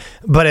dating,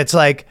 but it's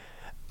like,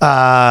 in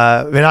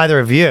either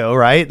of you,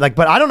 right? Like,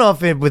 but I don't know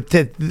if it, with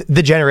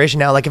the generation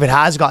now, like if it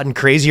has gotten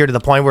crazier to the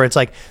point where it's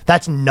like,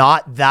 that's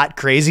not that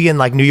crazy in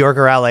like New York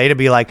or LA to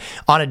be like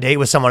on a date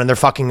with someone and they're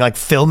fucking like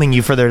filming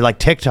you for their like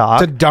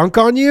TikTok. To dunk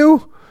on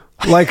you?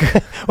 Like,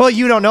 well,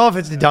 you don't know if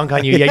it's to dunk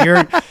on you yet.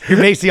 You're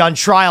basically on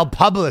trial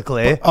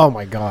publicly. oh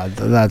my God.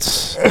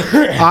 That's,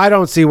 I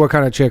don't see what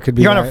kind of chick could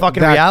be You're on a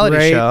fucking that reality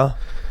great. show.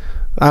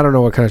 I don't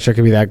know what kind of chick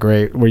could be that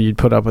great where you'd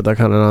put up with that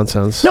kind of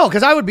nonsense. No,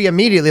 because I would be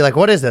immediately like,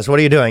 what is this? What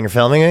are you doing? You're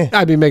filming me?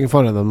 I'd be making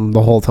fun of them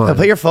the whole time.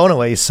 Put your phone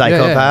away, you Yeah,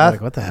 psychopath.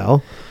 like, what the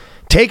hell?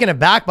 Taken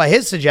aback by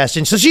his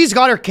suggestion. So she's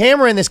got her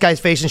camera in this guy's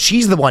face, and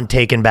she's the one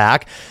taken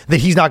back that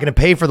he's not going to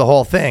pay for the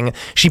whole thing.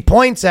 She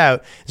points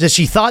out that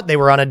she thought they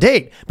were on a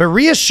date, but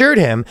reassured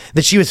him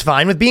that she was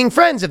fine with being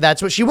friends if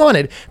that's what she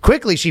wanted.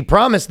 Quickly, she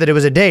promised that it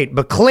was a date,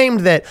 but claimed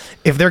that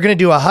if they're going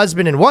to do a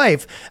husband and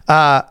wife,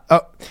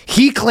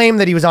 he claimed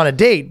that he was on a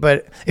date,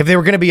 but if they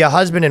were going to be a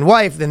husband and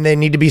wife, then they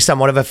need to be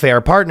somewhat of a fair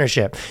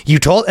partnership.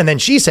 And then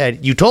she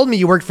said, you told me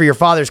you worked for your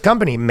father's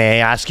company.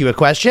 May I ask you a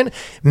question?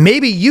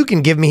 Maybe you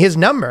can give me his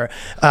number.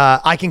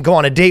 I can go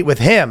on a date with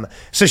him.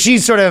 So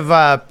she's sort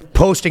of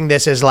posting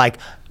this as like,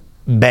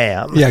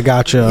 bam. Yeah,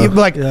 gotcha.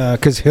 Like,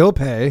 because he'll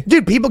pay.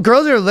 dude,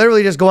 girls are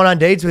literally just going on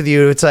dates with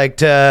you. It's like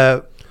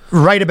to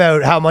write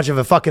about how much of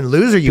a fucking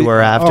loser you were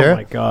after. Oh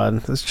my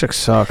God, this chick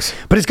sucks.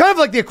 But it's kind of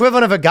like the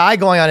equivalent of a guy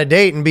going on a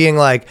date and being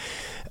like,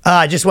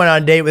 I just went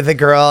on a date with a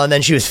girl and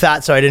then she was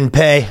fat, so I didn't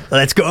pay.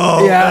 Let's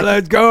go. Yeah, Like,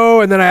 let's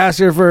go. And then I asked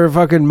her for her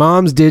fucking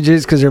mom's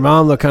digits because her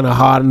mom looked kind of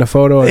hot in the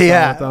photo.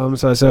 Yeah.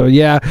 So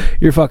yeah,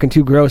 you're fucking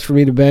too gross for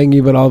me to bang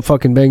you, but I'll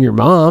fucking bang your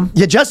mom.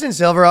 yeah, Justin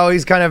Silver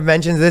always kind of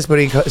mentions this, but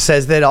he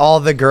says that all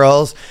the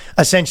girls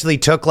essentially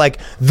took like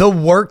the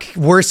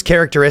worst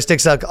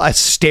characteristics of a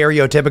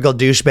stereotypical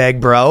douchebag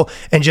bro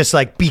and just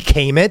like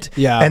became it.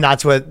 Yeah. And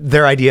that's what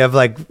their idea of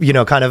like, you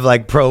know, kind of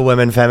like pro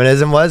women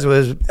feminism was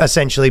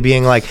essentially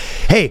being like,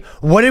 hey,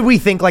 what did we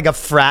think like a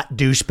frat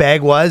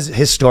douchebag was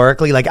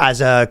historically, like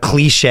as a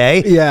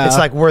cliche? Yeah. It's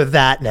like we're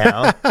that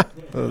now.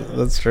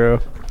 That's true.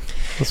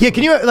 Yeah,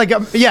 can you like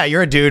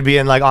you're a dude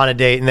being like on a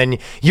date and then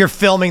you're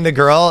filming the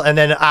girl and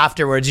then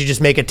afterwards you just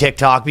make a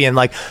TikTok being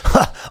like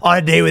on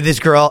a date with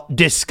this girl,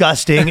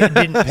 disgusting,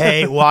 didn't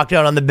pay, walked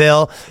out on the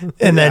bill,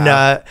 and then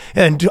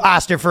and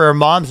asked her for her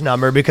mom's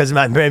number because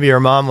maybe her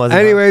mom wasn't.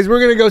 Anyways,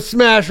 we're gonna go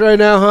smash right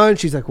now, huh? And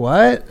she's like,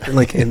 "What?"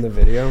 Like in the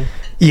video.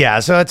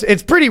 Yeah, so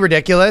it's pretty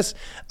ridiculous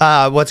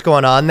what's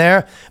going on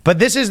there. But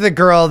this is the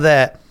girl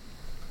that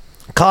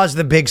caused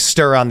the big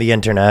stir on the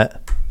internet.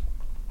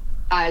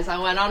 Guys, I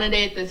went on a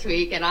date this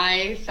week and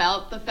I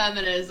felt the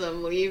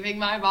feminism leaving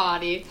my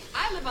body.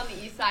 I live on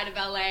the east side of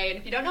LA, and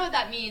if you don't know what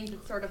that means,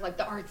 it's sort of like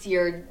the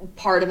artsier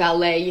part of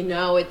LA, you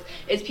know?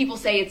 It's people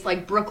say it's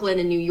like Brooklyn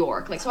and New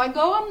York. Like, so I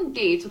go on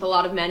dates with a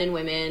lot of men and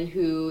women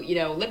who, you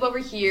know, live over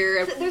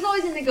here. There's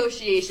always a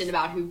negotiation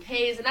about who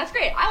pays, and that's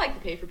great. I like to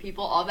pay for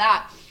people, all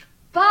that.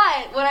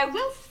 But what I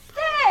will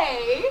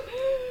say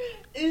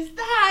is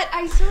that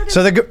I sort of...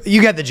 So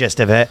you get the gist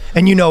of it,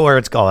 and you know where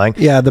it's going.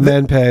 Yeah, the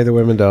men pay, the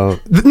women don't.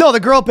 No, the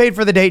girl paid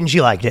for the date and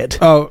she liked it.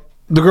 Oh,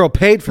 the girl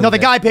paid for No, the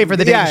the guy paid for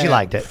the date and she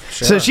liked it.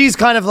 So she's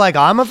kind of like,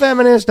 I'm a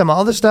feminist, I'm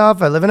all this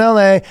stuff, I live in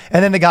LA,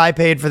 and then the guy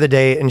paid for the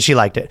date and she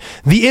liked it.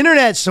 The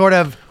internet sort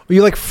of...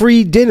 You like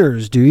free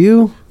dinners, do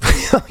you?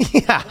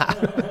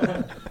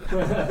 Yeah.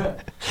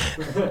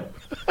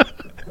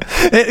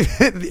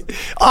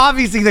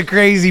 Obviously the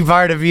crazy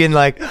part of being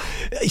like in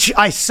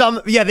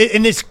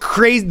this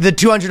crazy, the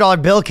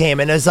 $200 bill came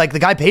and it's like the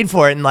guy paid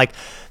for it and like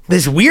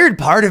this weird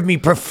part of me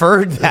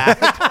preferred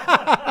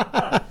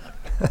that.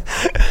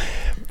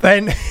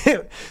 And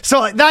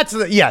so that's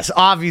yes,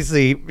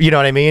 obviously, you know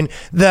what I mean?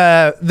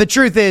 The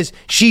truth is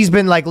she's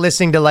been like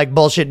listening to like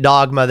bullshit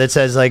dogma that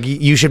says like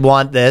you should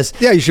want this.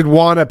 Yeah, you should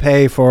want to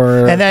pay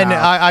for. And then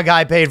a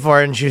guy paid for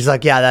it and she's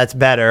like, yeah, that's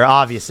better,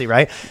 obviously,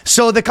 right?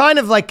 So the kind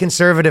of like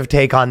conservative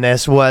take on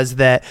this was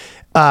that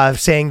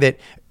saying that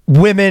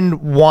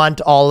women want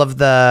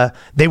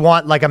they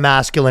want like a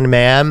masculine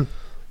man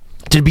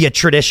to be a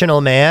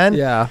traditional man.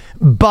 Yeah.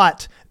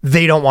 But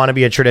they don't want to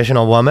be a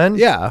traditional woman.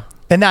 Yeah.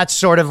 And that's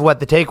sort of what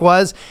the take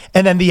was.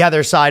 And then the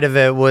other side of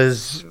it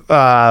was,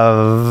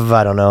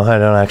 I don't know. I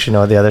don't actually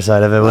know what the other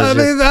side of it was.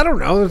 I don't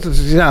know.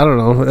 I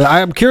don't know.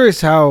 I'm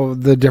curious how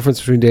the difference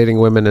between dating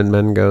women and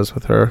men goes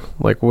with her.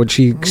 Like, would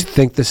she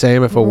think the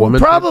same if a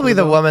woman? Probably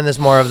the woman that's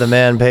more of the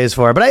man pays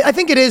for. But I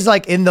think it is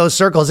like in those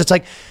circles. It's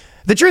like,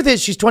 the truth is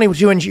she's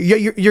 22 and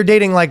you're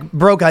dating like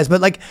broke guys.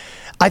 But like,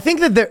 I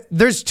think that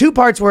there's two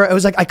parts where it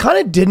was like, I kind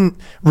of didn't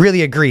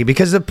really agree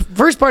because the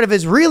first part of it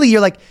is really, you're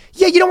like,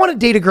 yeah, you don't want to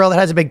date a girl that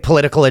has a big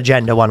political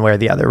agenda one way or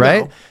the other,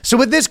 right? No. So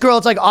with this girl,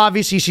 it's like,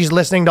 obviously she's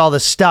listening to all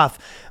this stuff,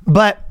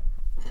 but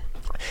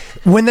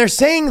when they're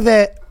saying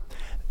that,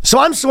 so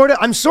I'm sort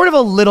of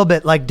a little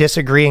bit like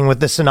disagreeing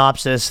with the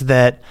synopsis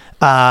that,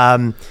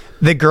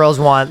 the girls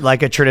want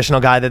like a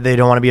traditional guy, that they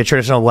don't want to be a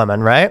traditional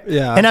woman, right?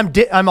 Yeah. And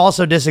I'm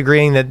also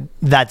disagreeing that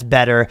that's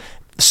better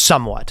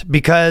somewhat,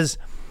 because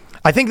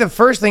I think the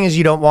first thing is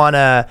you don't want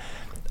to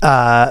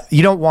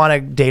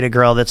date a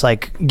girl that's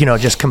like, you know,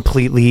 just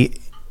completely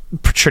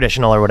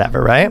traditional or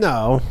whatever, right?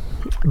 No.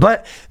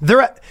 But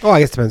well, I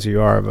guess it depends who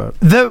you are, but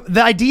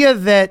the idea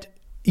that,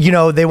 you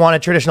know, they want a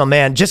traditional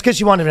man just because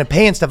you want him to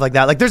pay and stuff like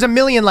that. Like there's a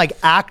million like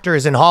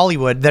actors in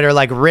Hollywood that are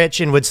like rich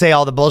and would say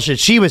all the bullshit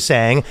she was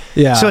saying.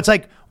 Yeah. So it's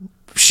like,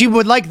 she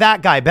would like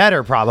that guy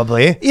better,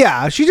 probably.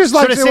 Yeah, she just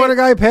likes it when a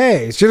guy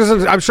pays. She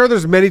doesn't. I'm sure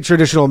there's many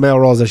traditional male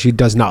roles that she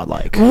does not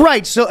like.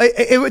 Right. So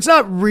it's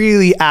not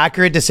really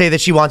accurate to say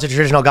that she wants a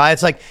traditional guy.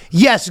 It's like,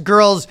 yes,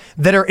 girls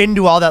that are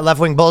into all that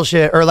left-wing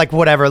bullshit or like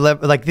whatever,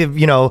 like the,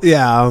 you know,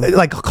 yeah,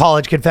 like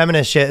college kid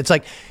feminist shit. It's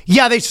like,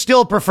 yeah, they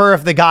still prefer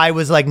if the guy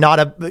was like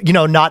not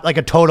like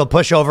a total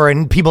pushover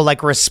and people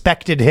like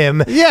respected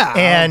him. Yeah.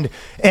 And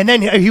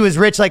then he was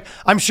rich. Like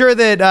I'm sure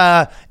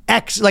that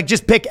like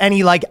just pick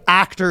any like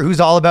actor who's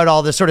all about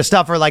all this sort of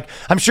stuff, or like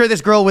I'm sure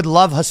this girl would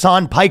love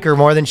Hassan Piker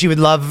more than she would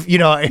love, you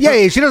know.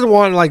 Yeah, she doesn't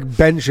want like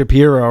Ben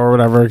Shapiro or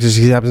whatever because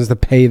he happens to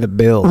pay the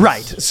bills.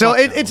 Right. So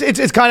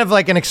it's kind of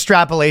like an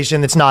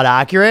extrapolation that's not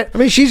accurate. I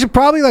mean, she's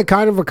probably like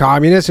kind of a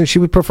communist, and she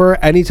would prefer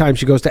anytime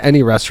she goes to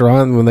any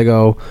restaurant when they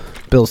go,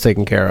 bill's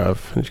taken care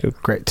of, and she goes,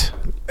 great.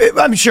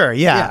 I'm sure,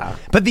 yeah.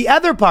 But the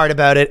other part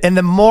about it, and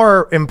the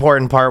more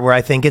important part where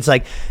I think it's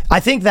like, I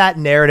think that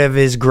narrative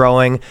is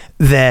growing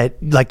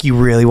that like you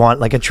really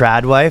want like a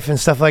trad wife and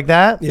stuff like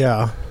that.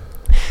 Yeah.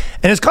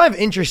 And it's kind of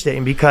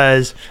interesting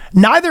because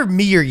neither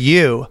me or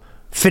you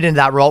fit into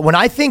that role. When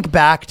I think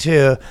back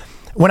to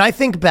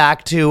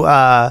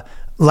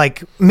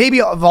like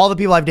maybe of all the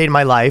people I've dated in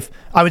my life,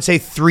 I would say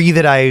 3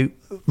 that I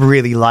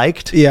really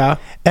liked. Yeah.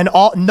 And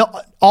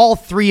all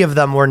 3 of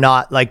them were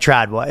not like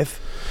trad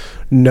wife.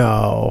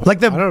 No.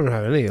 Like I don't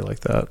have any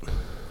like that.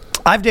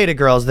 I've dated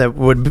girls that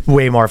would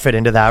way more fit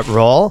into that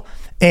role,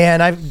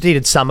 and I've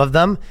dated some of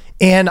them,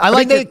 and I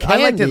liked it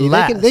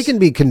less. They can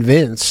be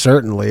convinced,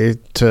 certainly,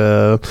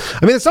 to...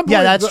 I mean, at some point...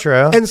 Yeah, that's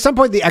true. And at some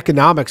point, the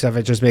economics of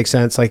it just makes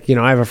sense. Like, you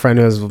know, I have a friend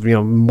who has, you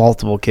know,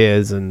 multiple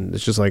kids, and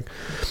it's just like...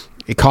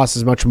 It costs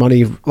as much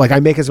money, like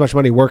I make as much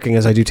money working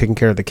as I do taking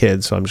care of the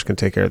kids, so I'm just going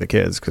to take care of the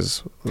kids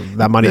because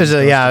that money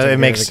it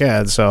makes the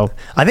kids. So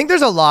I think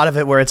there's a lot of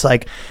it where it's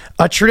like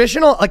a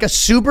traditional, like a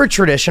super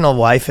traditional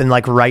wife in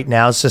like right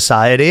now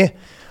society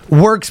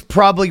works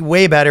probably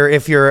way better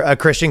if you're a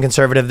Christian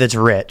conservative that's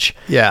rich.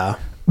 Yeah,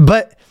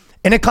 but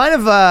in a kind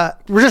of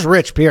we're just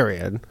rich,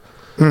 period.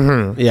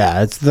 Mm-hmm.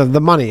 Yeah, it's the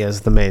money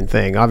is the main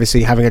thing.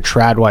 Obviously, having a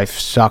trad wife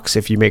sucks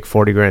if you make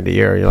 $40,000 a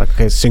year. You're like,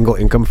 okay, single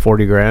income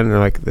 $40,000, and they're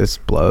like, this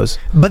blows.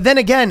 But then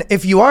again,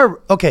 if you are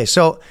okay,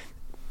 so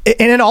and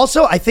then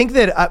also I think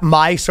that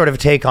my sort of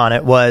take on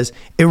it was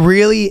it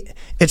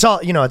it's all,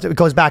 it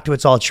goes back to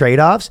it's all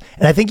trade-offs.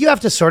 And I think you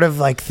have to sort of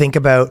like think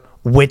about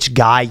which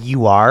guy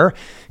you are.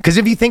 Because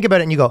if you think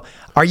about it and you go,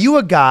 are you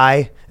a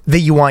guy that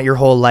you want your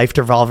whole life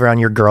to revolve around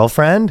your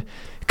girlfriend?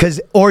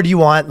 Or do you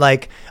want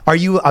like, are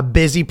you a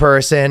busy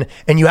person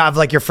and you have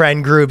like your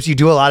friend groups, you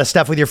do a lot of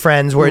stuff with your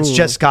friends where it's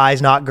just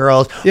guys, not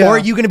girls? Yeah. Or are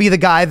you going to be the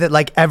guy that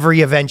like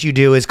every event you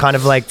do is kind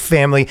of like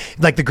family,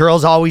 like the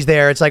girl's always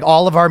there. It's like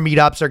all of our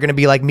meetups are going to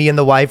be like me and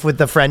the wife with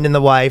the friend and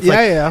the wife. Yeah,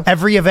 like, yeah.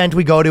 Every event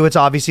we go to, it's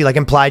obviously like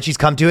implied she's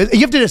come to it.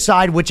 You have to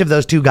decide which of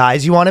those two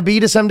guys you want to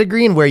be to some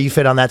degree and where you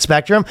fit on that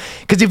spectrum.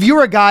 Because if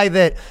you're a guy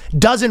that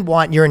doesn't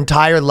want your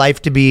entire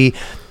life to be,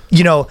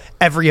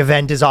 every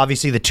event is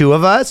obviously the two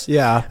of us.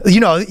 Yeah.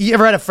 You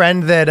ever had a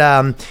friend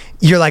that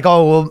you're like,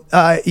 oh,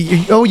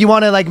 well, you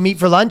want to like meet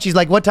for lunch? He's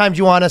like, what time do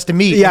you want us to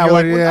meet? Yeah, And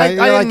well, you're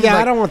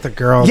I don't want the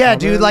girls. Yeah, coming.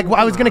 dude, like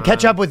I was going to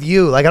catch up with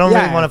you. Like I don't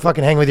really want to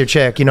fucking hang with your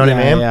chick. You know what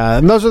I mean? Yeah,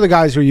 and those are the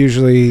guys who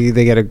usually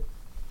they get a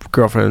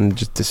girlfriend and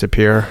just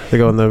disappear. They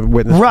go in the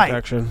witness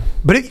protection.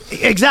 But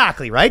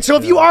exactly, right? So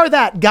if you are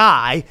that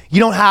guy, you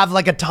don't have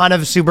like a ton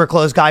of super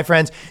close guy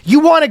friends.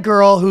 You want a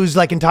girl whose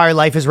like entire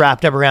life is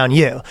wrapped up around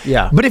you.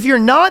 Yeah. But if you're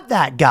not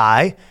that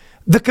guy,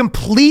 the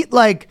complete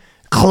like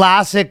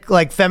classic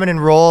like feminine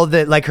role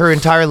that like her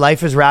entire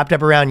life is wrapped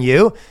up around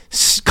you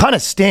kind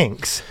of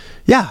stinks.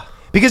 Yeah.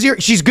 Because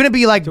she's going to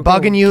be like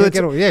bugging you.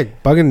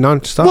 Bugging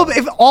nonstop. Well,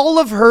 if all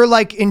of her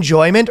like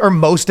enjoyment or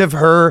most of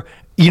her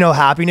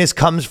happiness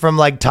comes from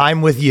like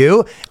time with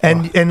you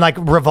and like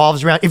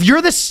revolves around, if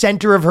you're the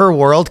center of her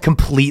world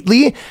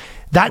completely,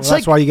 that's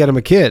why you get them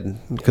a kid,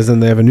 because then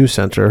they have a new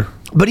center.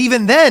 But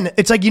even then,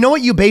 it's like,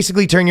 what you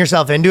basically turn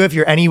yourself into if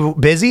you're any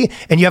busy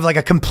and you have like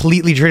a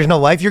completely traditional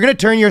wife, you're going to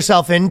turn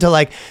yourself into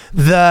like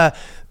the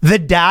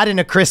dad in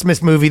a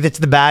Christmas movie that's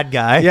the bad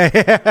guy.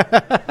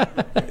 Yeah.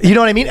 You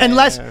know what I mean?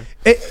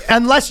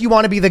 Unless you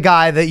want to be the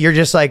guy that you're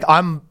just like,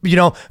 I'm,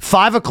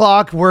 5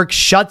 o'clock work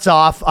shuts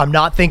off. I'm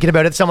not thinking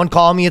about it. Someone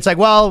call me. It's like,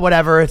 well,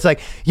 whatever. It's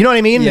like, you know what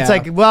I mean? Yeah. It's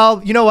like,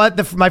 well, you know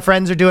what? My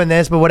friends are doing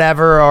this, but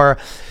whatever. Or,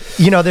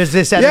 there's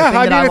this other thing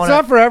that I it's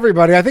not for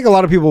everybody. I think a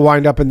lot of people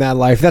wind up in that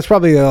life. That's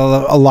probably a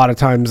lot of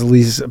times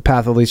the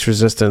path of least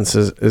resistance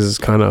is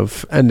kind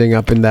of ending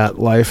up in that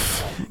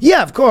life.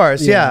 Yeah, of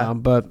course. Yeah.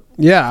 But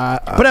yeah.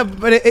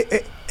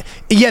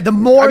 The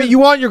more you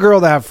want your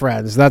girl to have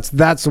friends.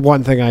 That's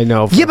one thing I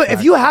know. Yeah, but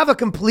if you have a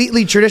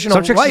completely traditional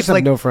some chicks life, just have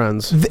like no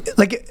friends,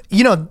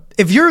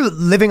 if you're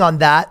living on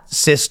that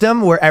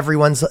system where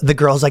the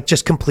girl's like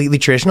just completely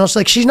traditional, it's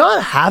like she's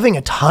not having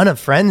a ton of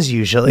friends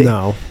usually.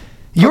 No,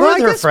 you're Although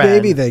with I her guess friend.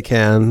 Maybe they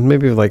can.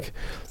 Maybe like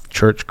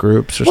church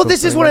groups or something.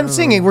 This is what I'm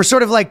saying. We're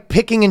sort of like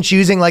picking and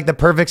choosing like the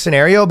perfect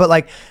scenario, but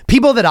like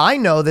people that I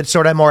know that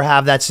sort of more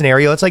have that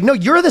scenario, it's like, no,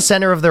 you're the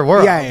center of their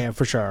world. Yeah,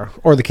 for sure.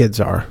 Or the kids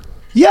are.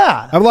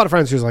 Yeah. I have a lot of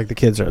friends who's like the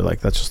kids are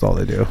like, that's just all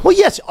they do. Well,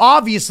 yes,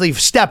 obviously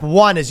step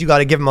one is you got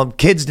to give them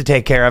kids to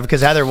take care of,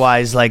 because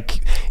otherwise like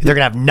they're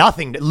going to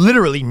have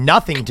literally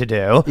nothing to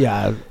do.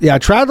 Yeah. Yeah.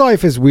 Trad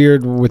life is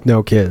weird with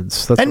no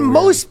kids. That's and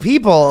most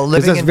people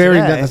living in today,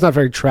 that's not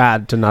very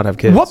trad to not have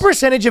kids. What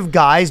percentage of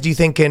guys do you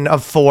think can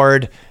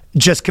afford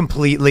just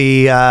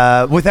completely,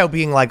 without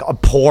being like a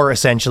poor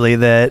essentially,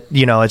 that,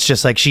 it's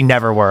just like she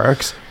never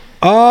works?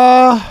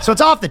 So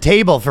it's off the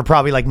table for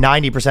probably like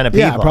 90% of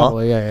people. Yeah,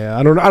 probably. Yeah.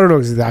 I don't know the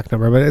exact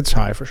number, but it's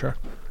high for sure.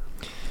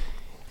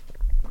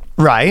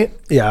 Right.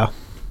 Yeah.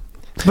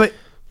 But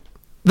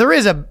there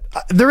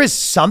is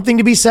something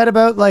to be said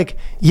about like,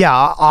 yeah,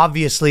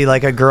 obviously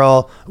like a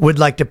girl would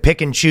like to pick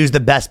and choose the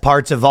best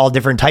parts of all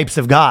different types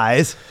of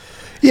guys.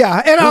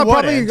 Yeah, and Who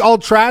probably wouldn't? all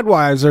trad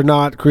wives are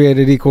not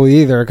created equally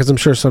either, because I'm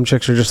sure some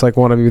chicks are just like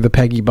want to be the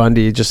Peggy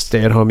Bundy, just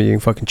stay at home eating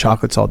fucking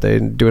chocolates all day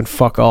and doing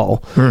fuck all.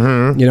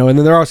 Mm-hmm. And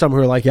then there are some who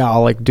are like, yeah,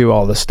 I'll like do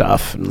all this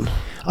stuff, and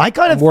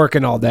I'm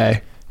working all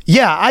day.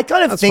 Yeah, I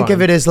kind of think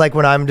of it as like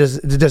when I'm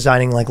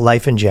designing like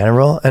life in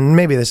general, and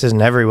maybe this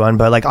isn't everyone,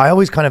 but like I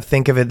always kind of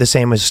think of it the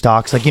same as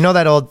stocks. Like,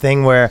 that old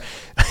thing where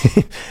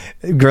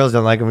girls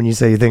don't like it when you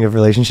say you think of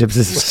relationships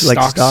as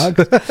like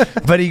stocks.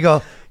 But you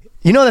go,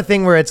 the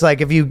thing where it's like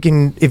if you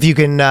can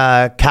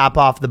cap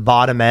off the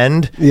bottom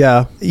end,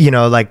 yeah,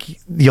 like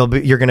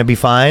you're gonna be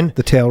fine.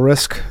 The tail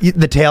risk,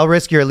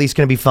 you're at least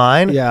gonna be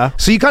fine. Yeah.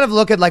 So you kind of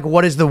look at like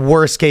what is the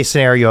worst case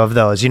scenario of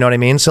those? You know what I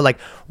mean? So like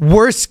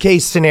worst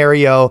case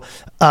scenario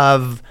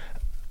of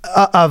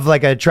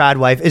like a trad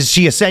wife is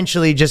she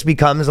essentially just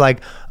becomes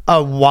like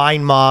a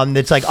wine mom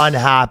that's like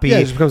unhappy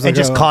and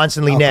just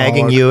constantly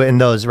nagging you in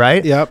those,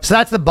 right? Yep. So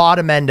that's the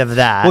bottom end of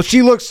that. Well,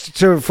 she looks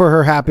for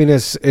her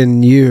happiness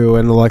in you,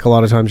 and like a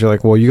lot of times you're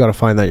like, well, you got to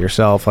find that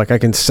yourself. Like I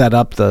can set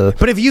up the.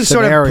 But if you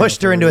sort of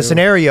pushed her into a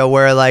scenario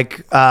where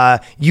like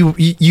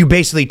you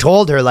basically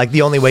told her like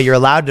the only way you're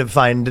allowed to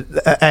find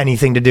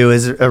anything to do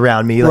is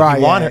around me, like right,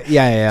 you want her.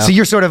 Yeah. So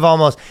you're sort of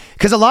almost,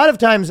 because a lot of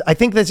times I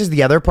think this is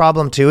the other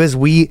problem too, is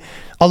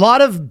a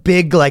lot of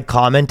big like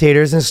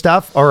commentators and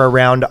stuff are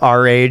around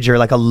our age or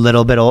like a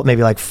little bit old,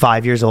 maybe like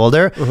 5 years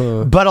older.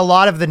 Uh-huh. But a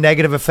lot of the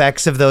negative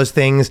effects of those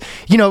things,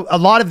 a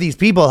lot of these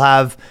people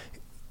have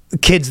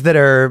kids that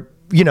are,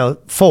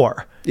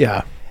 4.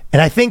 Yeah.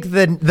 And I think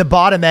the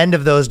bottom end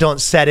of those don't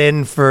set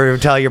in for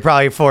until you're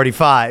probably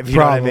 45. You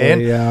know what I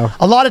mean? Yeah.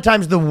 A lot of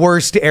times the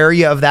worst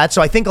area of that.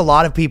 So I think a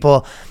lot of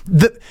people,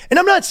 and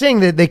I'm not saying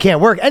that they can't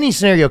work. Any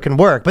scenario can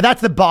work, but that's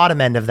the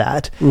bottom end of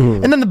that.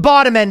 Mm-hmm. And then the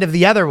bottom end of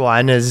the other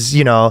one is,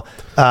 you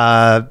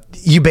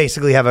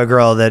basically have a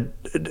girl that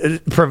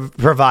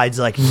provides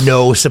like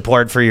no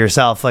support for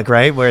yourself, like,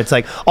 right? Where it's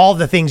like all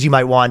the things you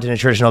might want in a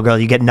traditional girl,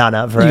 you get none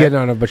of, right? You get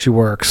none of, but she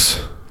works.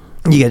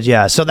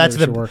 So that's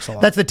She works a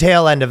lot. that's the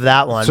tail end of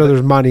that one. So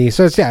there's money.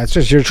 So it's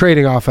just you're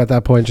trading off at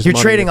that point. Just You're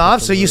money trading for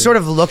off, so you somebody. sort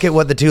of look at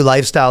what the two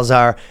lifestyles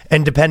are,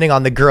 and depending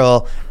on the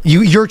girl,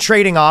 you're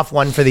trading off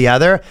one for the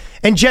other.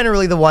 And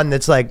generally, the one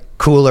that's like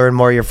cooler and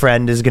more your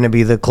friend is going to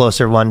be the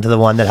closer one to the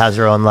one that has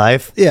her own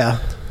life. Yeah.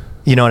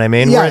 You know what I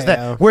mean?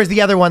 Yeah, Whereas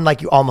the other one,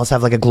 like you almost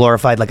have like a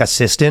glorified like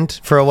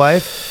assistant for a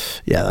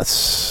wife, Yeah, that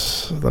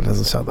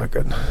doesn't sound that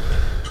good.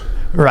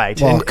 right?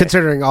 Well, And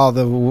considering all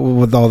the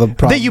problems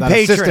that you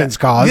pay assistants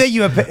cause. that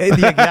you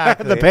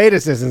exactly The paid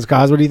assistants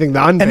cause. What do you think the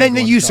unpaid And then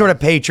ones you cause? sort of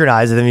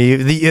patronize them.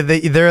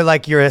 They're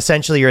like you're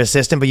essentially your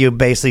assistant, but you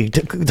basically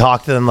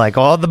talk to them like,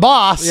 "Oh, the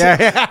boss."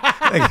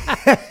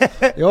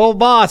 The old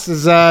boss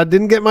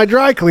didn't get my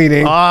dry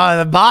cleaning. Oh,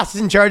 the boss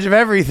is in charge of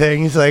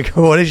everything. He's like,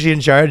 what is she in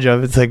charge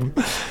of? It's like,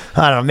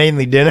 I don't know,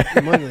 mainly dinner.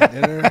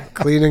 Dinner,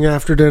 cleaning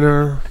after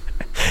dinner,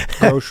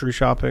 grocery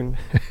shopping.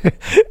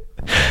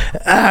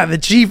 The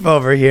chief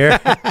over here.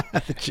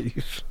 The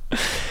chief.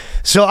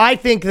 So I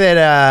think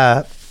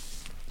that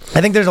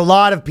there's a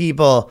lot of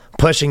people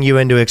pushing you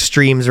into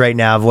extremes right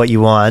now of what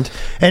you want.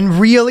 And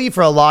really,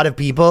 for a lot of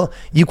people,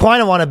 you kind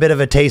of want a bit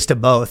of a taste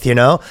of both, you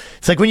know?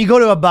 It's like when you go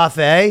to a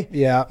buffet,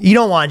 Yeah. you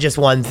don't want just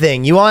one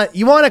thing. You want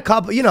a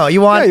couple, you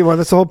want... Yeah, you want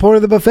that's the whole point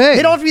of the buffet.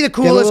 They don't have to be the Get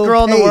a coolest little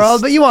girl in the taste.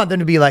 world, but you want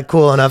them to be like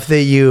cool enough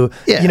that you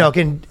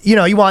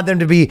want them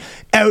to be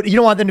out. You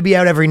don't want them to be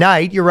out every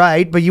night. You're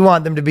right, but you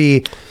want them to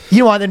be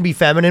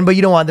feminine, but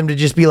you don't want them to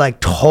just be like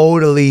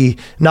totally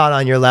not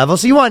on your level.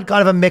 So you want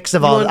kind of a mix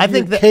of all. I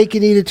think that cake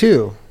and eat it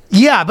too.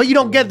 yeah, but you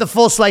don't get the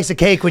full slice of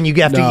cake when you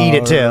have to eat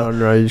it too.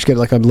 No, you just get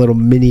like a little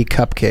mini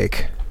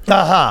cupcake.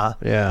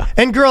 Yeah.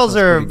 And girls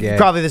are pretty gay.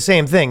 probably the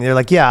same thing. They're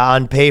like, yeah,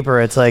 on paper,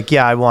 it's like,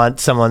 yeah, I want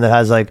someone that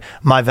has like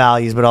my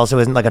values, but also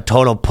isn't like a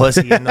total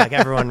pussy and like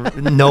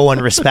no one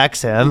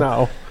respects him.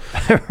 No.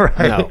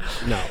 Right?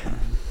 No.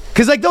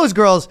 Because like those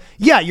girls,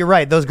 yeah, you're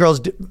right. Those girls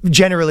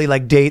generally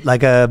like date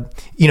like a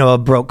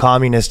broke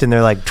communist in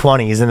their like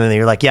 20s, and then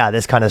you're like, yeah,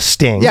 this kind of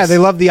stinks. Yeah, they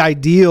love the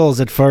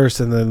ideals at first,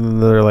 and then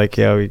they're like,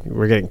 yeah,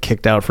 we're getting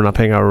kicked out for not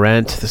paying our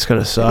rent. This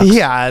kind of sucks.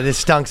 Yeah, this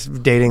stunks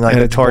dating like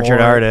And a it's tortured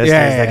boring. artist.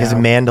 Yeah, He's like yeah. his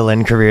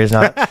mandolin career is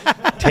not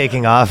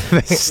taking off.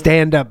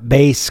 Stand-up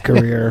bass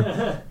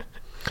career.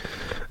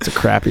 It's the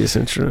crappiest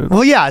instrument.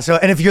 Well, yeah. So,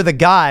 and if you're the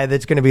guy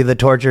that's going to be the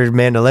tortured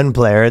mandolin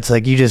player, it's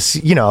like you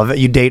just,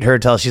 you date her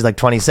till she's like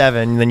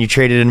 27, and then you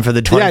trade it in for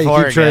the 24 Yeah, you keep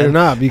again. trading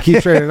up. You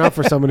keep trading up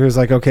for someone who's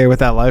like okay with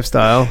that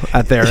lifestyle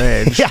at their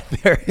age. Yeah,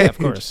 of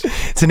course.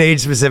 It's an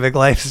age-specific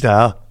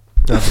lifestyle.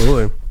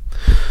 Absolutely.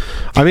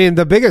 I mean,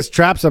 the biggest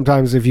trap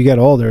sometimes if you get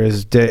older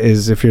is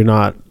if you're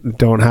not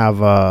you're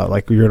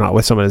not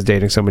with someone who's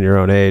dating someone your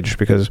own age,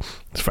 because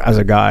as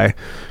a guy,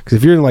 because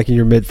if you're in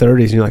your mid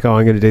 30s and you're like, oh,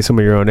 I'm going to date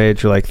someone your own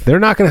age, you're like, they're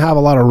not going to have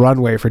a lot of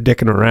runway for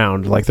dicking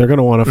around. Like they're going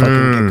to want to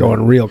fucking get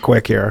going real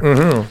quick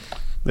here.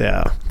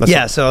 Yeah.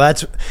 So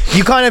that's,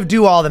 you kind of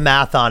do all the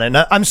math on it. And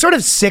I'm sort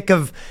of sick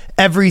of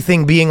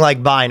everything being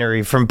like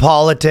binary, from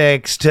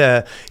politics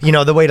to,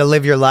 the way to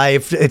live your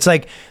life. It's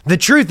like, the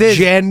truth is,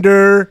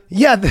 gender.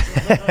 yeah,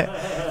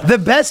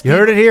 the best, You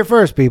heard it here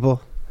first,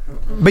 people.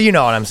 but you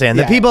know what I'm saying.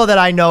 The Yeah. people that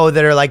I know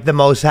that are like the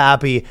most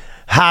happy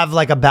have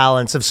like a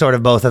balance of sort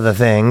of both of the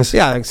things.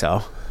 Yeah, I think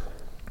so.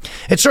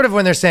 It's sort of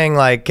when they're saying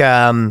like,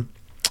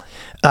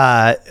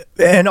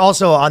 and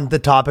also on the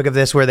topic of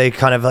this, where they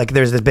kind of like,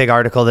 there's this big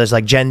article, there's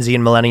like Gen Z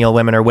and millennial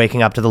women are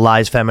waking up to the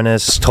lies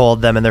feminists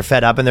told them, and they're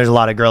fed up. And there's a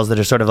lot of girls that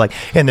are sort of like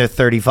in their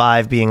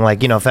 35 being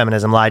like,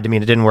 feminism lied to me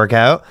and it didn't work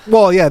out.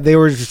 Well, yeah, they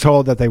were just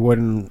told that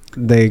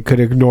they could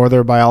ignore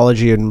their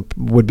biology and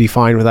would be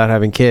fine without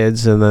having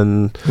kids, and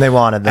then They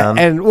wanted them.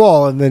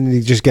 and then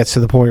it just gets to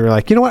the point where you're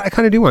like, you know what, I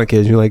kind of do want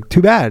kids. And you're like,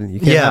 too bad, you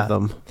can't have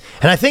them.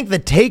 And I think the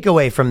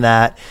takeaway from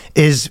that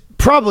is,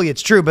 probably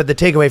it's true, but the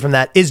takeaway from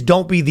that is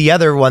don't be the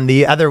other one,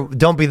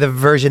 don't be the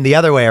version the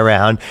other way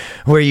around,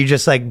 where you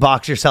just like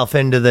box yourself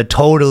into the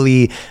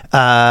totally,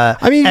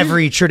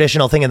 every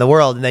traditional thing in the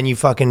world, and then you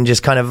fucking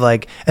just kind of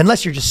like,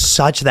 unless you're just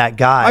such that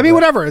guy. I mean, but-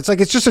 whatever. It's like,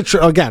 it's just it's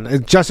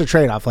just a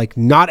trade-off. Like,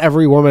 not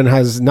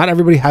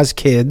everybody has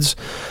kids.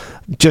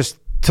 Just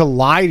to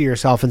lie to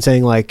yourself and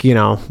saying like,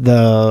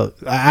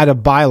 at a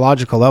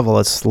biological level,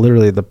 it's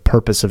literally the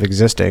purpose of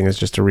existing is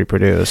just to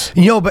reproduce.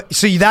 But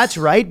so that's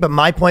right. But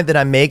my point that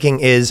I'm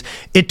making is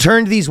it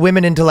turned these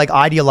women into like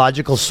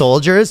ideological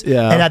soldiers.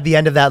 Yeah. And at the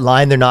end of that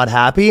line, they're not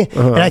happy.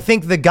 And I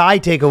think the guy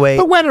takeaway.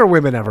 But when are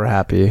women ever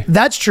happy?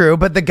 That's true,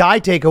 but the guy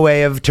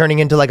takeaway of turning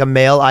into like a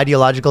male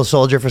ideological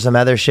soldier for some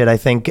other shit, I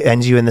think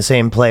ends you in the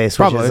same place,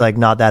 which Probably. is like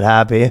not that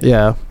happy.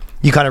 Yeah.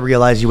 You kind of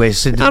realize you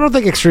wasted. I don't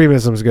think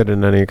extremism is good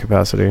in any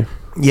capacity.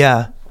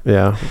 Yeah.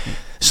 Yeah.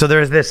 So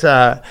there's this.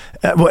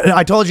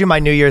 I told you my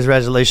New Year's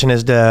resolution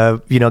is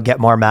to get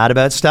more mad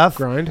about stuff.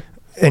 Grind.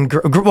 And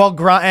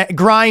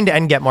grind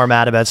and get more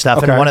mad about stuff.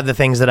 Okay. And one of the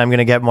things that I'm going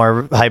to get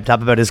more hyped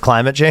up about is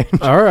climate change.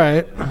 All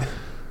right.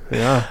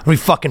 Yeah. We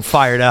fucking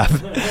fired up.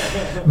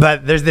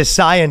 But there's this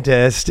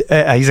scientist.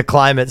 He's a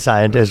climate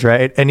scientist,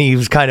 right? And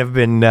he's kind of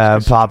been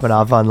popping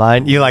off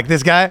online. You like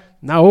this guy?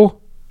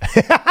 No.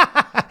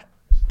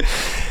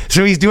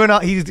 So he's doing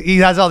he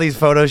has all these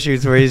photo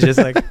shoots where he's just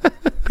like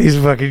he's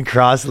fucking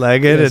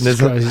cross-legged and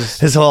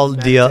his whole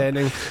deal.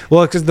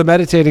 Well, because the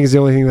meditating is the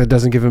only thing that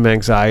doesn't give him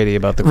anxiety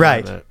about the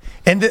climate. Right.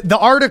 And the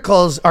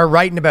articles are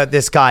writing about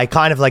this guy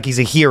kind of like he's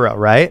a hero,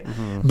 right?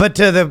 But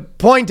to the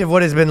point of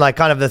what has been like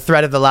kind of the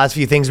thread of the last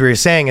few things we were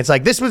saying, it's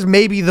like this was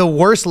maybe the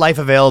worst life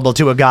available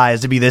to a guy,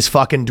 is to be this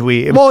fucking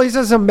dweeb. Well, he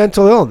has some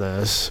mental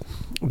illness.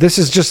 This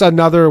is just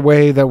another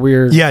way that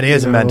we're... Yeah, it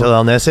is a mental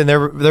illness, and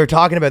they're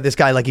talking about this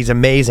guy like he's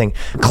amazing.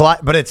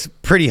 But it's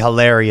pretty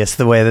hilarious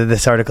the way that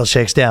this article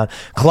shakes down.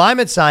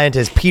 Climate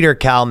scientist Peter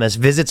Kalmus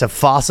visits a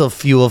fossil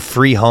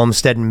fuel-free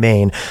homestead in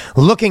Maine,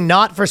 looking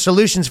not for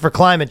solutions for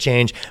climate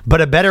change,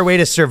 but a better way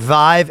to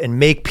survive and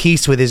make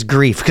peace with his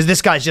grief. Because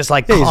this guy's just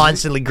like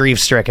constantly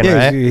grief-stricken,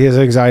 right? He has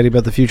anxiety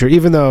about the future,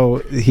 even though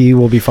he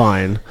will be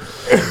fine.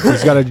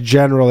 He's got a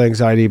general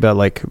anxiety about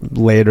like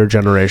later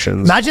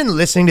generations. Imagine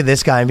listening to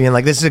this guy and being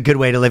like, this is a good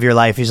way to live your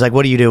life. He's like,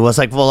 what do you do? Well, it's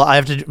like, well, I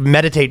have to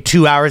meditate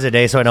 2 hours a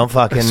day so I don't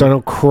fucking... So I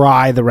don't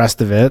cry the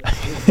rest of it.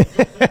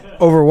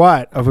 Over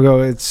what? I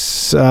go,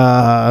 it's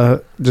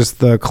just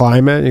the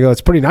climate. And you go,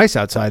 it's pretty nice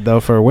outside, though,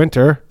 for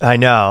winter. I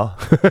know.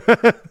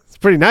 It's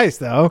pretty nice,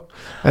 though.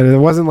 And it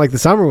wasn't like the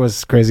summer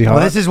was crazy hot.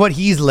 Well, this is what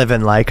he's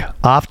living like.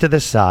 Off to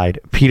the side,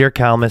 Peter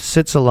Kalmus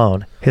sits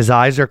alone. His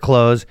eyes are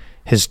closed.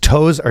 His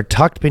toes are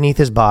tucked beneath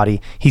his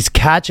body. He's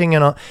catching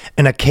an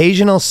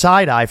occasional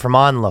side eye from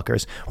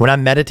onlookers. When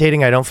I'm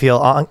meditating, I don't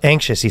feel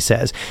anxious, he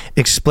says,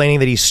 explaining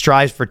that he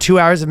strives for 2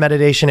 hours of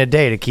meditation a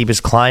day to keep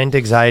his client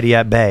anxiety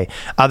at bay.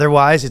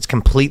 Otherwise, it's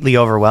completely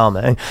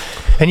overwhelming.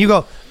 And you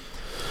go...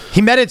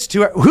 He meditates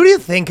 2 hours. Who do you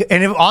think,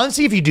 and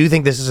honestly, if you do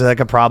think this is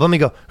like a problem, you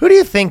go, who do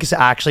you think is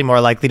actually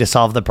more likely to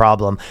solve the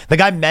problem? The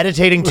guy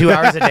meditating 2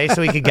 hours a day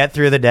so he could get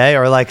through the day,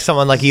 or like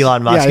someone like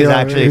Elon Musk who's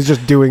actually... He's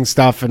just doing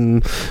stuff,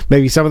 and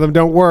maybe some of them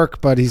don't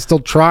work, but he's still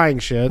trying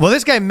shit. Well,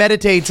 this guy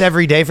meditates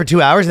every day for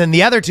 2 hours, and then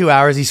the other 2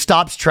 hours, he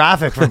stops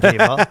traffic from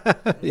people.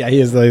 Yeah, he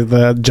is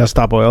the Just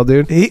Stop Oil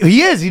dude.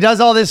 He is. He does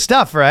all this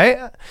stuff,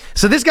 right?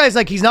 So this guy's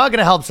like, he's not going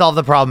to help solve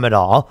the problem at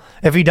all,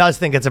 if he does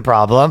think it's a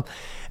problem.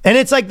 And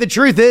it's like, the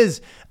truth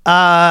is...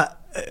 at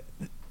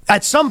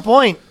some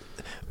point,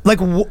 like,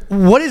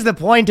 what is the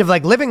point of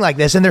like living like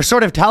this? And they're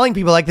sort of telling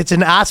people like it's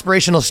an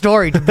aspirational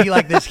story to be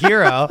like this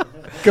hero.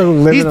 Go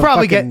live He's in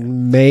probably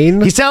getting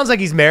Maine. He sounds like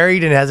he's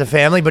married and has a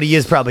family, but he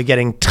is probably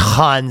getting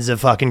tons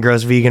of fucking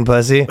gross vegan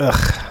pussy.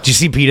 Ugh. Did you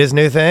see Peter's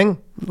new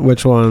thing?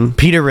 Which one?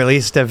 Peter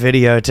released a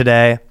video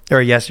today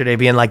or yesterday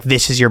being like,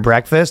 "This is your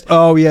breakfast."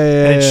 Oh yeah.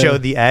 And it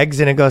showed the eggs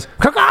and it goes,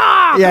 "Caw-caw!"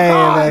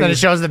 Yeah. And then it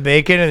shows the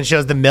bacon and it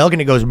shows the milk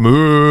and it goes,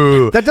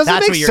 moo. That doesn't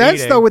That's make what you're sense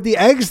eating. though with the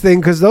eggs thing,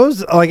 because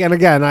those like, and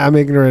again, I'm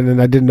ignorant and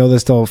I didn't know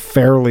this till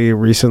fairly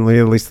recently,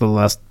 at least the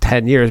last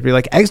 10 years. Be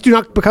like, eggs do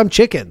not become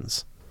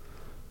chickens.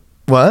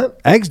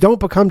 What? Eggs don't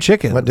become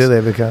chickens. What do they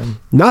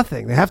become?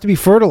 Nothing. They have to be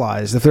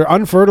fertilized. If they're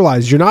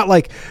unfertilized, you're not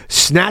like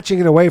snatching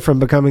it away from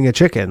becoming a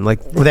chicken.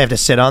 Like, Well, they have to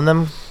sit on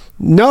them?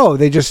 no,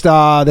 they just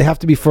they have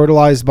to be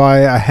fertilized by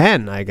a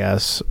hen, I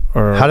guess.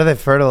 Or How do they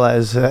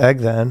fertilize an egg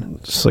then?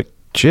 just like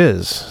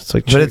jizz. It's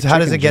like, But how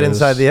does it get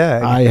inside the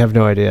egg? I have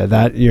no idea.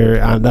 That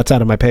that's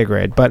out of my pay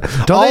grade. But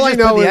Don't all they I just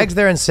know put the is- eggs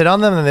there and sit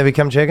on them and they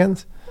become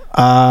chickens?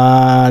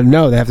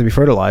 No, they have to be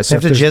fertilized. They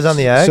have if to there's- jizz on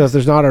the egg? So if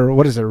there's not a,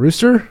 what is it, a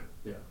rooster?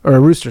 Yeah. Or a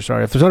rooster,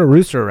 sorry. If there's not a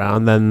rooster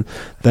around, then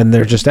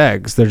they're just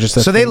eggs. They're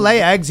just So they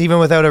lay eggs even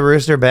without a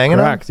rooster banging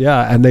correct,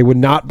 yeah, and they would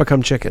not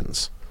become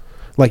chickens.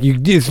 Like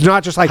it's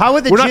not just like How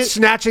would the we're not jizz-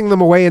 snatching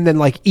them away and then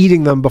like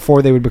eating them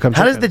before they would become them?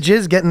 How chickens. does the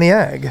jizz get in the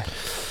egg?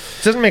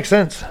 It doesn't make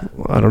sense.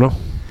 I don't know.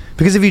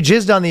 Because if you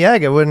jizzed on the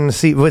egg, it wouldn't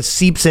see what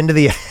seeps into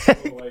the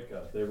egg.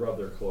 They rub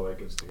their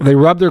cloacas together. They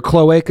rub their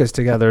cloacas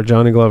together,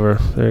 Johnny Glover.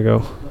 There you go.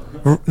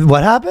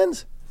 What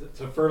happens?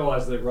 To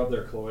fertilize, they rub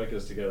their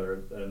cloacas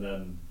together, and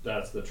then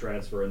that's the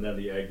transfer, and then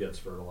the egg gets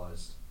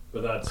fertilized.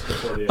 But that's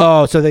before the egg.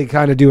 Oh, so they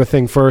kind of do a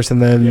thing first,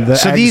 and then Yeah. the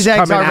So these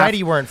eggs come in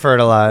already weren't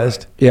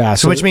fertilized. yeah,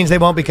 So which means they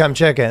won't become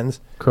chickens.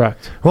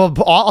 correct. Well,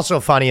 also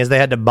funny is they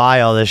had to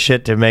buy all this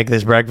shit to make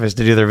this breakfast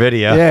to do their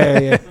video.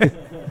 Yeah.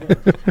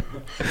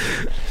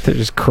 They're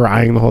just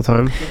crying the whole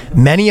time.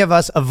 Many of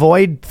us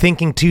avoid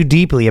thinking too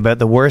deeply about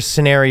the worst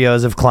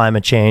scenarios of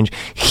climate change.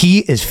 He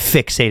is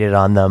fixated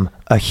on them,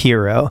 a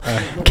hero.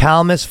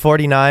 Kalmus,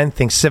 49,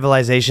 thinks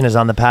civilization is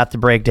on the path to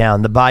break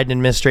down. The Biden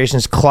administration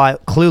is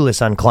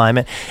clueless on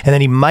climate, and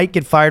then he might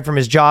get fired from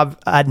his job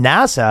at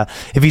NASA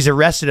if he's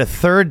arrested a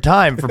third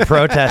time for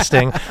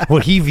protesting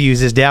what he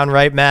views as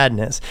downright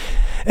madness.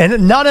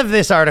 And none of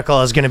this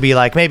article is going to be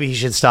like, maybe he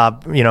should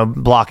stop,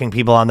 blocking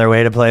people on their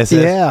way to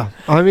places. Yeah,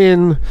 I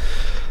mean,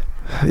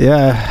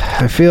 Yeah,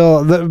 I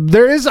feel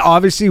there is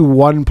obviously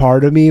one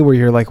part of me where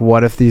you're like,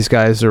 what if these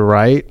guys are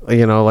right?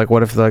 You know, like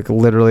what if like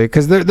literally,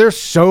 because they're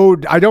so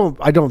I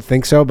don't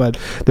think so, but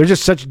they're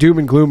just such doom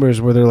and gloomers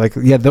where they're like,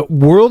 yeah, the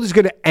world is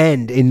gonna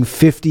end in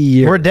 50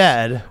 years. We're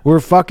dead. We're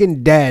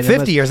fucking dead.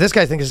 50 years. This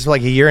guy thinks it's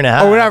like a year and a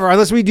half. Or whatever,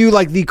 unless we do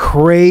like the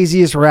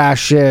craziest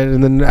rash shit,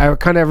 and then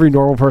kind of every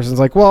normal person's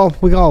like, well,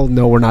 we all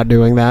know we're not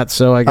doing that.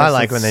 So I guess I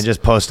like when they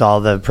just post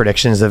all the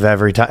predictions of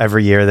every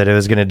year that it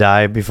was going to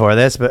die before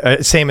this.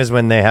 But same as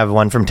when they have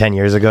one from 10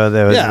 years ago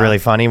that was really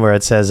funny, where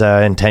it says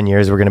in 10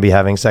 years we're going to be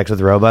having sex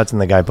with robots, and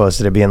the guy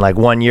posted it being like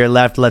 1 year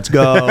left, let's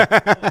go.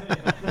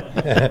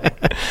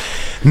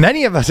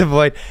 Many of us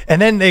avoid,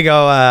 and then they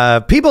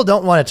go, people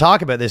don't want to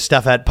talk about this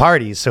stuff at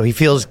parties, so he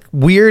feels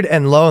weird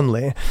and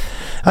lonely.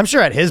 I'm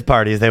sure at his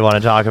parties they want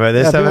to talk about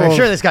this stuff. I'm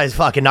sure this guy's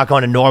fucking not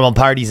going to normal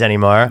parties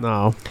anymore.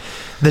 No.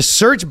 The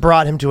search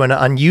brought him to an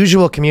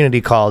unusual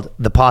community called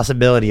the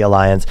Possibility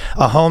Alliance,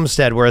 a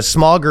homestead where a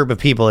small group of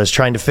people is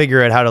trying to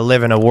figure out how to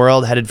live in a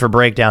world headed for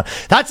breakdown.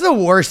 That's the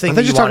worst thing. Are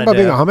they just talking about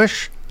being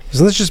Amish?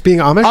 Isn't this just being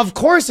Amish? Of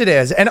course it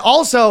is. And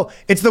also,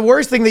 it's the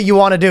worst thing that you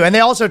want to do. And they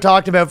also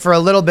talked about for a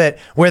little bit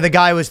where the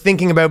guy was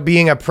thinking about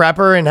being a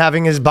prepper and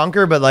having his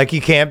bunker, but like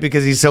he can't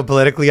because he's so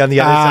politically on the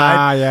other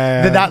side.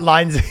 Yeah. That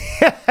line's...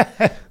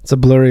 It's a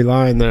blurry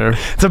line there.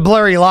 It's a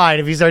blurry line.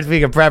 If he starts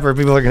being a prepper,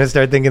 people are going to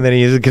start thinking that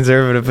he's a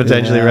conservative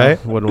potentially,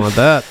 right? Wouldn't want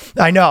that.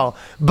 I know.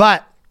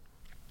 But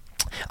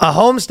a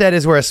homestead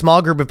is where a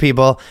small group of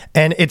people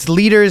and its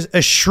leaders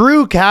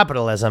eschew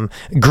capitalism,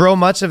 grow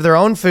much of their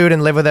own food,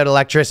 and live without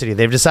electricity.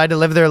 They've decided to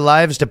live their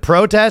lives to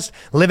protest,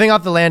 living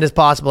off the land as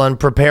possible, and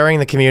preparing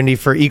the community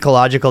for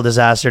ecological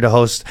disaster to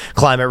host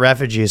climate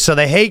refugees. So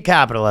they hate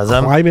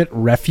capitalism. Climate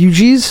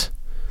refugees?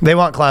 They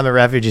want climate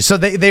refugees. So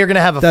they're going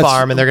to have a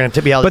farm, and they're going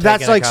to be able to But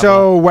that's like,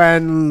 so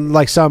when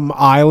like some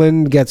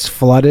island gets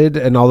flooded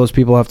and all those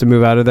people have to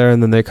move out of there,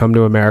 and then they come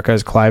to America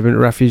as climate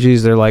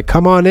refugees, they're like,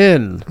 come on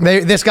in.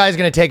 This guy's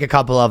going to take a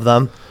couple of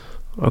them.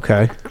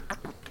 Okay.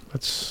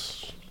 That's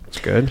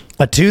good.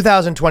 A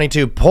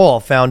 2022 poll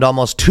found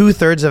almost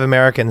 2/3 of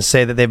Americans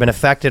say that they've been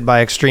affected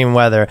by extreme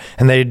weather,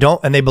 and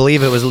they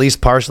believe it was at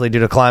least partially due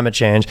to climate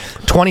change.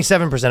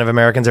 27% of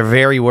Americans are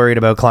very worried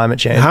about climate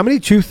change. How many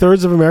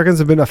 2/3 of Americans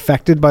have been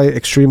affected by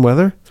extreme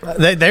weather?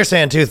 They're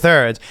saying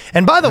 2/3.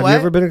 And by the way,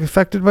 have you ever been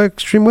affected by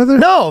extreme weather?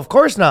 No, of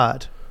course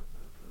not.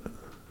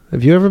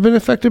 Have you ever been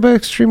affected by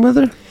extreme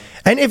weather?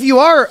 And if you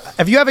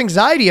have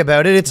anxiety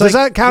about it, it's does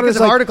like that count because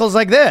as of like, articles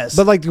like this.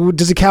 But like,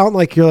 does it count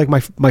like you're like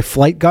my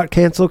flight got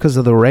canceled because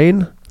of the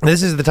rain?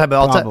 This is the type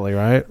of probably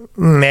right.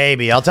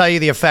 Maybe I'll tell you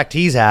the effect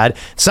he's had.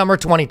 Summer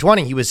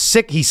 2020, he was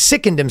sick. He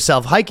sickened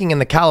himself hiking in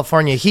the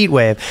California heat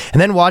wave, and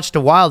then watched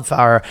a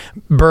wildfire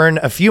burn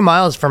a few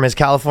miles from his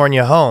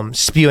California home,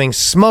 spewing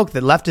smoke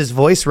that left his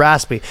voice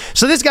raspy.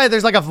 So this guy,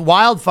 there's like a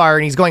wildfire,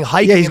 and he's going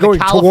hiking in the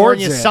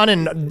California sun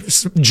in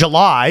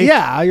July.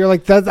 Yeah, you're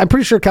like that. I'm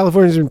pretty sure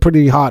California's been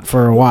pretty hot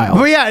for a while.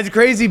 Well, yeah, it's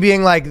crazy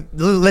being like,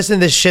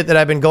 listen to this shit that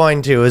I've been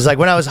going to. It's like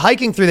when I was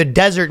hiking through the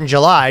desert in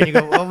July, and you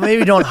go, well,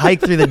 maybe don't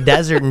hike through the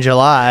desert in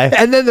July.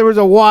 And then there was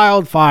a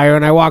wildfire,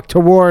 and I walked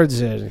towards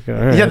it.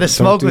 Right, yeah, the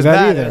smoke was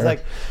bad. It was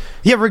like,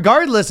 yeah,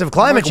 regardless of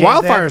climate change,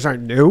 wildfires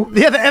aren't new.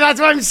 Yeah, and that's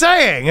what I'm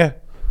saying. And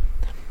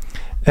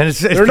it's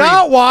they're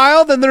not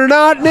wild, and they're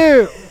not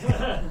new.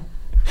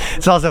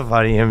 It's also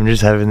funny him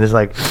just having this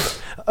like.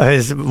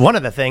 Is one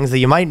of the things that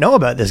you might know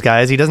about this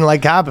guy is he doesn't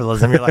like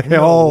capitalism. You're like,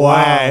 no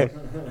way.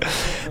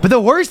 But the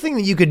worst thing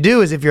that you could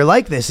do is if you're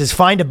like this is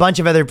find a bunch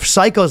of other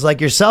psychos like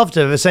yourself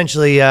to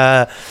essentially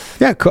yeah,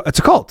 it's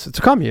a cult, it's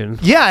a commune.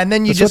 Yeah, and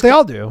then you That's just what they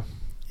all do.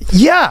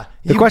 Yeah,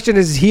 the question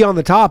is he on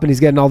the top and he's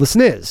getting all the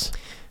sniz?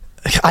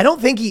 I don't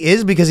think he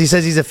is, because he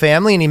says he's a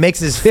family and he makes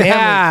his family.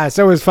 Yeah,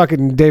 so is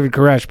fucking David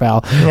Koresh,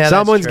 pal. Yeah,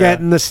 someone's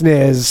getting the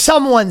sniz.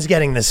 Someone's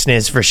getting the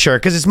sniz for sure,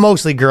 because it's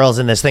mostly girls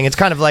in this thing. It's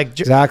kind of like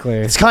exactly.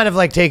 It's kind of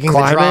like taking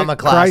climate the drama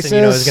class crisis. and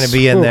you know is going to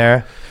be in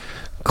there.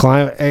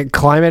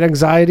 Climate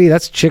anxiety,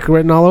 that's chick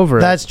written all over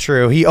it. That's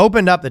true. He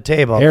opened up the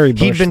table. Harry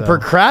Bush, He'd been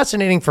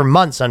procrastinating for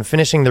months on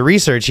finishing the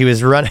research he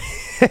was running.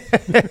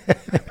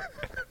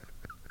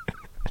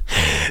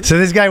 So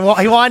this guy,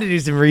 he wanted to do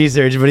some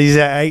research, but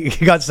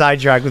he got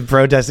sidetracked with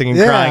protesting and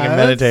crying and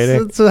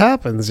meditating. That's what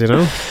happens, you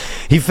know?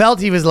 He felt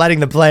he was letting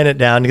the planet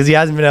down because he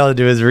hasn't been able to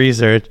do his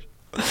research.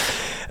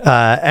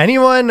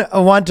 Anyone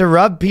want to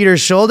rub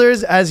Peter's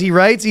shoulders as he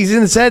writes? He's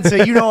in the set, so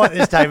you know what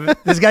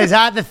this guy's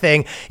at the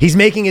thing. He's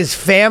making his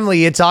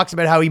family. It talks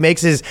about how he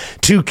makes his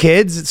 2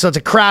 kids. So it's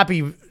a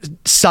crappy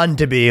son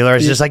to be, or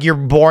it's just like you're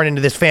born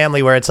into this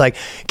family where it's like,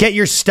 get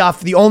your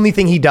stuff. The only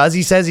thing he does,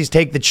 he says, he's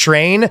take the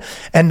train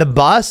and the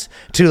bus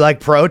to like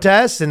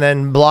protest and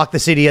then block the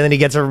city, and then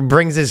he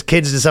brings his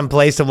kids to some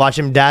place to watch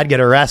him dad get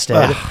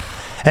arrested.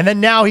 And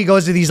then now he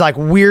goes to these like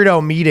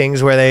weirdo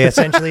meetings where they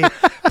essentially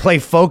play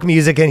folk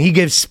music, and he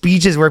gives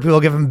speeches where people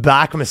give him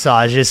back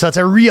massages. So it's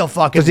a real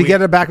fucking. Does he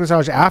get a back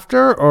massage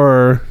after,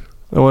 or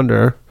I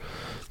wonder?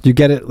 Do you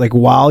get it like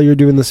while you're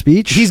doing the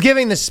speech? He's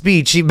giving the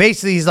speech.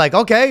 He's like,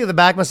 okay, the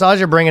back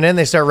massager, bring it in.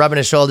 They start rubbing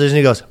his shoulders, and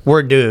he goes,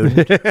 "We're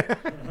dude.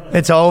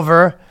 It's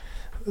over.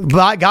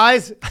 But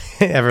guys,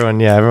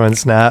 everyone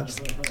snaps.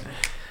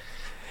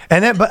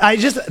 And then, but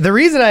the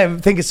reason I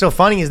think it's so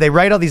funny is they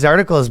write all these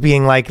articles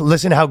being like,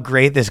 listen how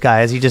great this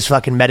guy is. He just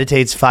fucking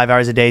meditates 5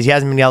 hours a day. He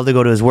hasn't been able to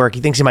go to his work. He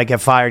thinks he might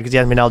get fired because he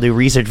hasn't been able to do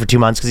research for 2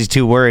 months because he's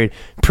too worried.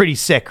 Pretty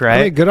sick, right?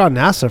 Hey, good on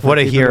NASA for What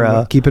a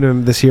hero.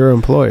 keeping this hero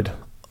employed.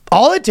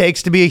 All it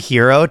takes to be a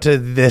hero to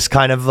this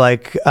kind of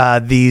like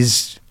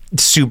these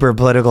super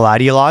political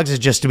ideologues is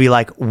just to be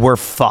like, we're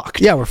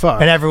fucked. Yeah, we're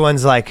fucked. And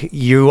everyone's like,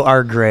 you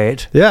are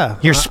great. Yeah.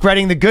 You're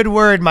spreading the good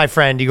word, my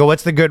friend. You go,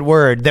 what's the good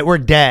word? That we're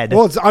dead.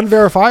 Well, it's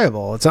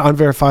unverifiable. It's an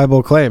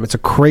unverifiable claim. It's a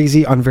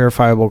crazy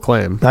unverifiable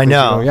claim. I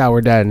know. You go, yeah,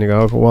 we're dead. And you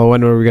go, well,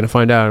 when are we going to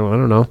find out? Well, I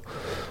don't know.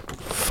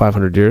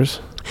 500 years.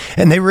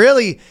 And they're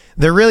really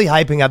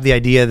hyping up the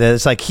idea that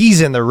it's like he's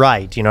in the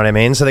right. You know what I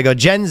mean? So they go,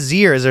 Gen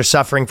Zers are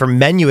suffering from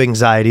menu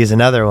anxiety is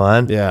another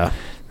one. Yeah.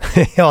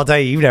 I'll tell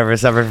you, you've never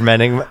suffered from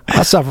menu.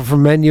 I suffer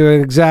from menu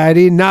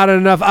anxiety. Not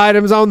enough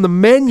items on the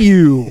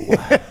menu.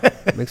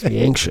 Makes me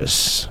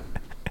anxious.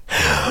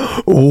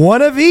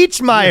 One of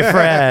each, my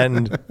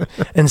friend.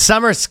 And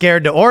some are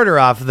scared to order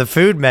off the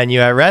food menu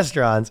at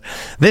restaurants.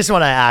 This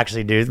one I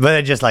actually do, but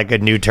it's just like a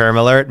new term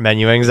alert,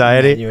 menu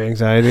anxiety. Menu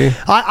anxiety.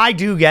 I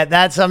do get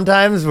that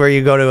sometimes where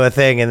you go to a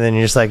thing and then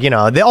you're just like,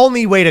 the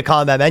only way to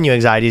combat menu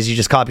anxiety is you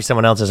just copy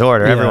someone else's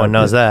order. Yeah, Everyone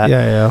knows that.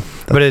 Yeah.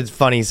 But it's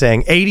funny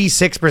saying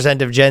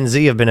 86% of Gen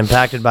Z have been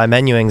impacted by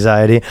menu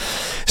anxiety.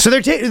 So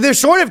they're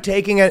sort of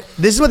taking it.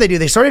 This is what they do.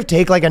 They sort of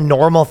take like a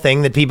normal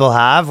thing that people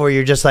have where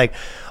you're just like,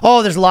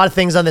 oh, there's a lot of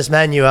things on this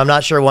menu. I'm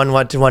not sure one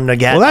to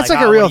get. Well, that's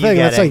like a real thing.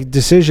 That's That's like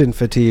decision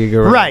fatigue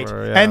or right.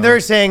 whatever, yeah. And they're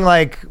saying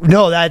like,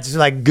 no, that's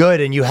like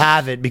good and you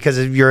have it because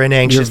you're an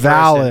anxious You're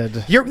valid.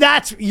 person.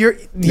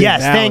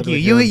 Yes, thank valid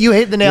you. with You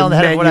hit the nail on the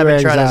head of what I've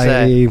been trying to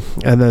say.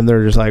 And then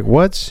they're just like,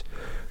 what's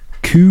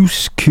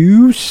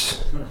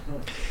couscous?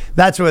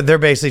 That's what they're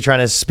basically trying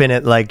to spin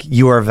it like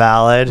you are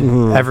valid.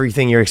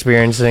 Everything you're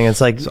experiencing, it's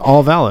like It's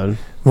all valid.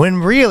 when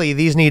really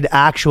these need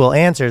actual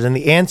answers, and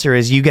the answer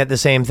is you get the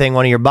same thing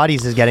one of your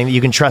buddies is getting that you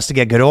can trust to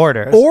get good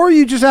orders. Or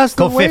you just ask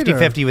the Go waiter.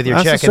 50-50 with your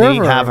Ask the chick and eat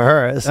server. half of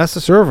hers. That's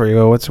the server. You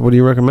go, what do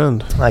you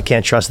recommend? I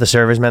can't trust the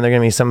servers, man. They're gonna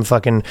be some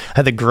fucking. I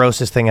had the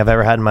grossest thing I've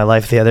ever had in my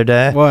life the other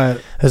day. What?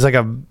 It was like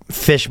a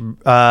fish,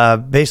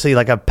 basically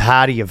like a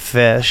patty of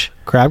fish,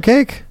 Crab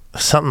cake?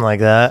 something like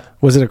that.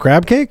 Was it a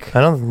crab cake?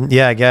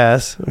 Yeah, I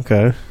guess,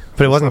 Okay.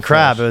 but it wasn't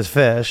crab. It was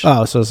fish.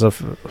 Oh, so it's a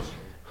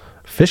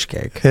fish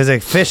cake. It was a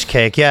fish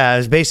cake. Yeah, it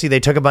was basically they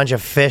took a bunch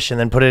of fish and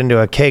then put it into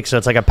a cake, so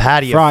it's like a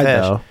patty Fried, of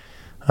fish.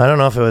 though. I don't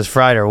know if it was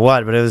fried or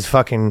what, but it was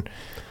fucking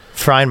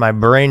frying my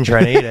brain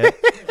trying to eat it.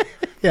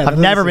 Yeah, I've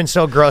never been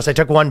so gross. I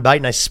took one bite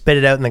and I spit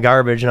it out in the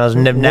garbage, and I was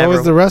never. What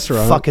was the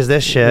restaurant? Fuck is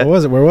this shit? What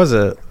was it? Where was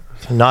it?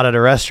 Not at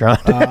a restaurant.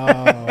 Oh,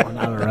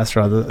 not a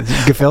restaurant.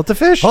 Gefilte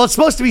fish? Well, it's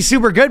supposed to be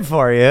super good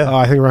for you. Oh,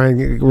 I think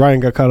Ryan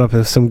got caught up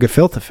with some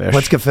gefilte fish.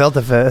 What's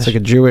gefilte fish? It's like a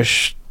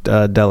Jewish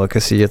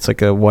delicacy. It's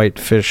like a white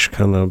fish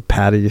kind of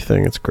patty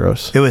thing. It's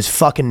gross. It was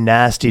fucking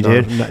nasty,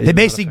 No, dude. not- They not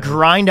basically a fan.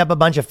 grind up a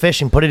bunch of fish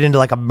and put it into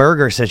like a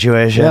burger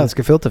situation. Yeah, it's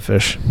gefilte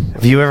fish.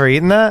 Have you ever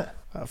eaten that?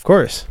 Of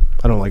course.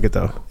 I don't like it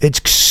though.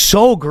 It's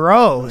so I'm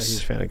gross. a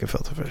huge fan of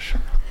gefilte fish.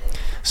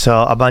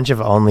 So a bunch of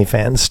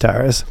OnlyFans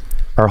stars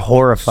are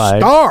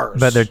horrified Stars?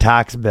 by their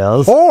tax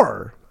bills.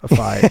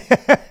 Horrified.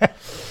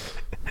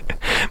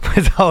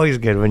 It's always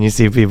good when you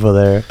see people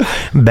there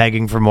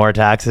begging for more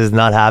taxes,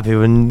 not happy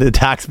when the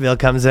tax bill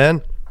comes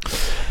in.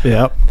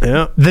 Yep.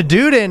 The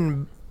dude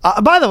in,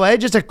 by the way,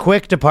 just a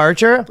quick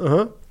departure.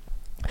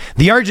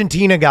 The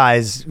Argentina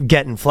guy's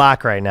getting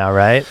flack right now,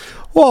 right?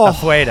 Well,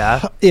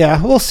 Afuera.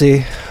 yeah, we'll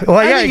see. Well,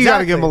 I yeah, think you got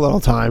to give him exactly. a little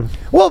time.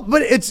 Well,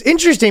 but it's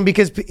interesting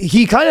because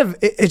he kind of,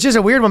 it's just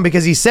a weird one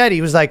because he said,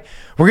 he was like,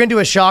 we're going to do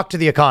a shock to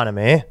the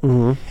economy.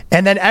 And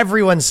then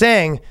everyone's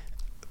saying,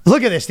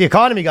 look at this, the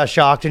economy got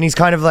shocked. And he's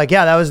kind of like,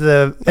 yeah, that was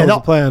the, That was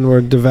the plan.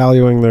 We're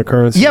devaluing their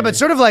currency. yeah, but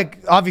sort of like,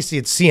 obviously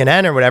it's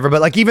CNN or whatever,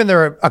 but like even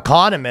their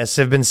economists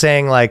have been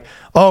saying like,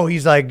 oh,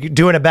 he's like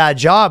doing a bad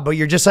job, but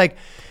you're just like,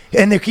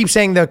 and they keep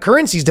saying the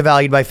currency's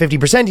devalued by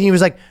 50%. And he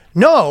was like,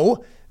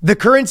 no, the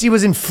currency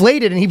was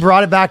inflated and he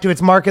brought it back to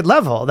its market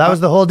level. That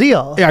was the whole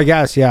deal. Yeah, I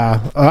guess.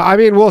 Yeah. I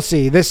mean, we'll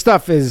see. This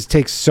stuff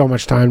takes so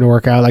much time to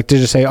work out. Like to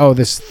just say, "Oh,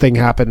 this thing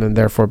happened and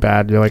therefore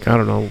bad." You're like, I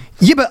don't know.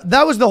 Yeah, but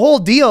that was the whole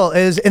deal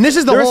is, and this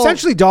is the They're whole,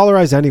 essentially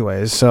dollarized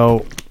anyways.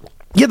 So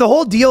yeah, the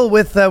whole deal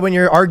with when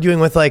you're arguing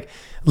with like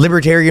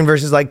libertarian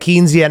versus like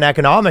Keynesian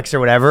economics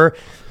or whatever,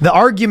 the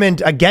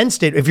argument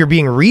against it, if you're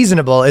being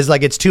reasonable, is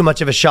like it's too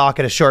much of a shock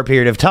at a short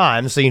period of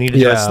time, so you need to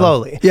do it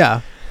slowly. Yeah.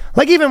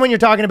 Like even when you're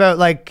talking about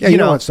like, Yeah, you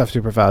don't want stuff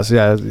super fast.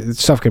 Yeah,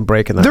 stuff can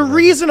break in that. the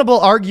reasonable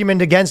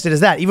argument against it is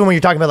that even when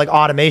you're talking about like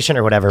automation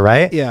or whatever,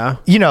 right? Yeah.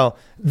 You know,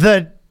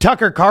 the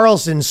Tucker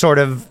Carlson sort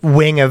of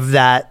wing of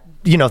that,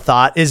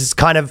 thought is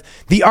kind of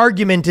the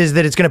argument is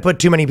that it's going to put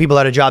too many people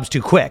out of jobs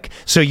too quick.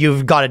 So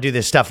you've got to do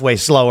this stuff way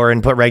slower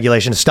and put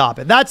regulation to stop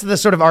it. That's the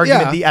sort of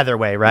argument Yeah. the other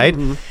way, right?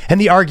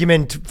 And the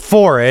argument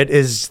for it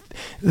is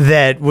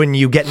that when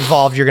you get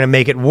involved, you're going to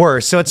make it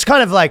worse. So it's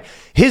kind of like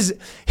his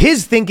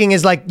thinking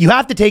is like, you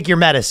have to take your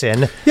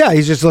medicine. Yeah,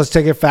 he's just let's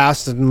take it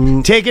fast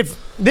and Take it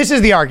this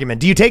is the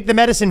argument. Do you take the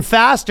medicine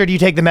fast or do you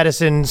take the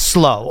medicine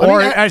slow? I mean,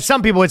 Or as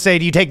some people would say,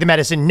 do you take the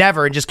medicine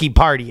never and just keep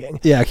partying?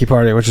 Yeah, keep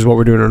partying, which is what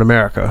we're doing in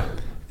America.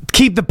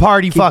 Keep the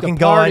party fucking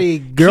Party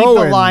going.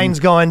 Keep the lines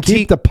going.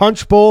 Keep the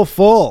punch bowl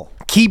full.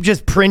 Keep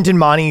just printing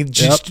money.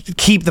 Just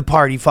keep the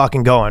party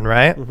fucking going,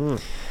 right? Mm-hmm.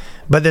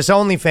 But this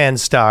OnlyFans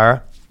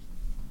star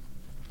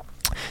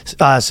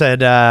said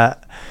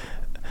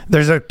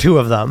there's two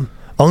of them.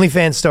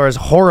 OnlyFans star is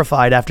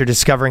horrified after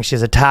discovering she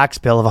has a tax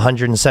bill of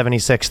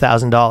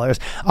 $176,000. Aussie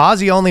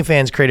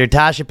OnlyFans creator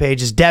Tasha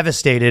Page is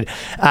devastated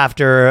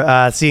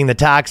after seeing the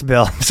tax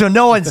bill. So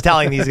no one's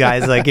telling these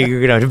guys like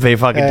you're gonna have to pay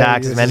fucking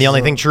taxes, man. The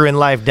only thing true in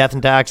life, death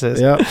and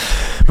taxes. Yep.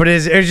 But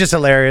it's just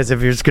hilarious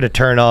if you're just gonna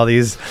turn all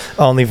these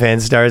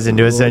OnlyFans stars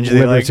into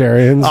essentially like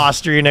libertarians.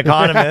 Austrian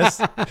economists.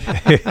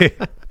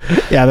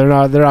 Yeah, they're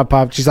not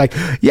popped. She's like,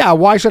 yeah,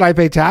 why should I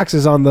pay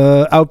taxes on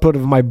the output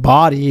of my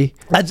body?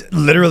 That's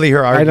literally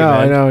her argument.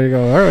 I know. You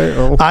go, all right.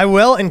 Well. I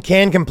will and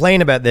can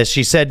complain about this.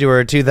 She said to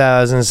her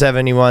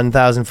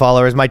 2,071,000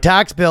 followers, my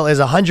tax bill is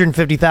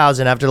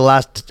 $150,000 after the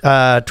last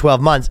 12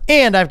 months,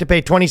 and I have to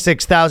pay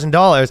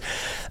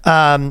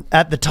 $26,000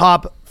 at the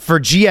top for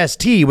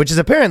GST, which is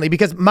apparently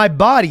because my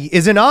body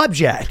is an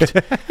object.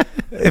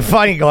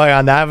 Funny going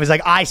on that. It was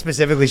like, I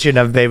specifically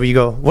shouldn't have paid, but you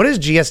go, what does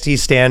GST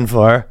stand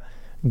for?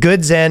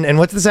 Goods and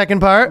what's the second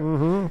part?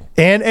 Mm-hmm.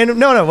 And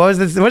no, what was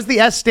this? What's the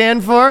S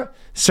stand for?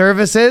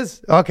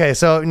 Services. Okay,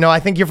 so no, I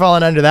think you're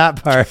falling under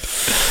that part.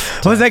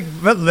 I was like,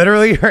 but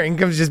literally, her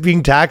income's just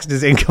being taxed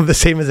as income, the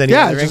same as any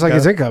other Yeah, it's just income. like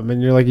his income,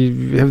 and you're like,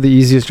 you have the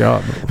easiest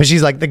job. But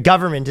she's like, the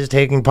government is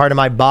taking part of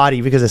my body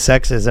because of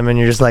sexism, and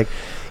you're just like,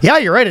 yeah,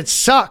 you're right. It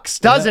sucks,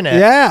 doesn't it?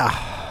 Yeah.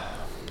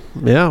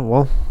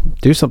 Well,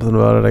 do something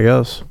about it, I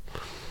guess.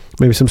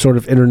 Maybe some sort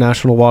of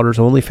international waters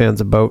OnlyFans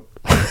about.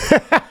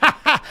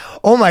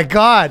 Oh my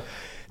God.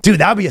 Dude,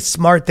 that would be a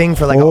smart thing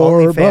for like an Or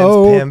OnlyFans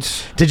boat. pimp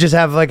to just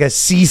have like a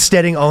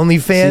seasteading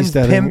OnlyFans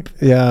pimp.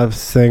 Yeah,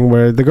 thing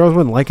where the girls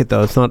wouldn't like it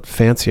though. It's not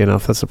fancy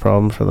enough. That's the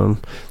problem for them.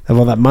 They have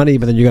all that money,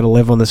 but then you got to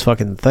live on this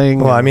fucking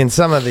thing. Well, I mean,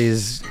 some of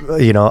these,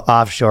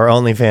 offshore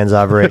OnlyFans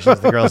operations,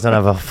 the girls don't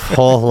have a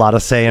whole lot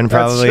of say in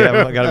probably.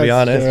 I've got to be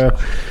honest.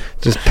 True.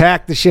 Just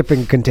pack the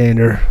shipping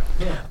container.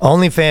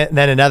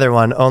 Then another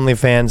one,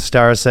 OnlyFans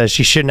star says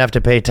she shouldn't have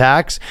to pay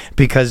tax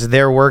because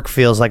their work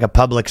feels like a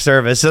public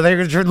service. So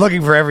they're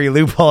looking for every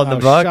loophole in the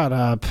book. Shut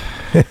up.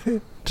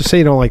 Just say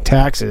you don't like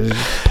taxes.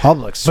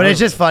 Public service. But it's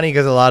just funny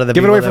because a lot of the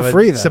Give it people away that for would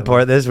free, then.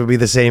 support this would be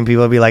the same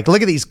people would be like,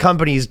 look at these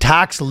companies'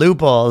 tax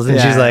loopholes.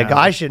 And she's like,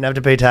 I shouldn't have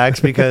to pay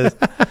tax because,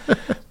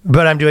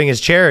 but I'm doing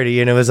his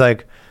charity. And it was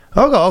like,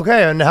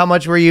 okay. And how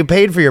much were you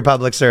paid for your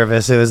public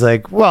service? It was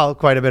like, well,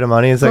 quite a bit of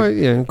money. It's like,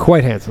 yeah,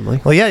 quite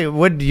handsomely. well, yeah, you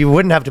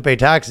wouldn't have to pay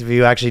tax if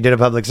you actually did a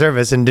public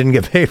service and didn't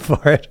get paid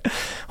for it.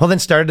 Well, then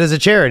start it as a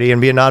charity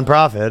and be a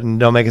nonprofit and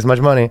don't make as much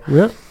money.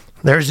 Yeah.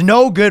 There's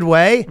no good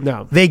way.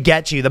 No. They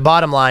get you. The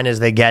bottom line is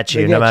they get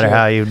you They no get matter you.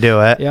 how you do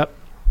it. Yep.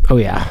 Oh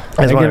yeah.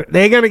 wanna-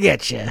 They're gonna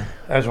get you.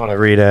 I just want to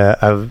read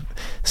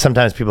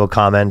sometimes people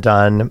comment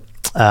on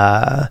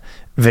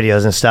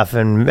videos and stuff,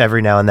 and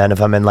every now and then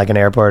if I'm in like an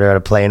airport or at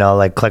a plane, I'll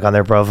like click on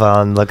their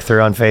profile and look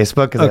through on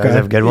Facebook because they always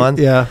have good ones.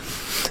 Yeah.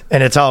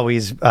 And it's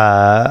always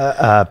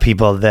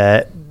people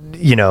that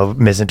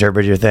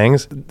misinterpret your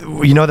things.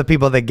 The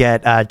people that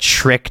get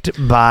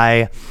tricked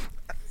by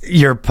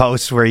your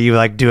posts where you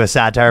like do a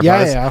satire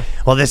post. Yeah.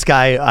 Well, this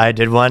guy, I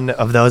did one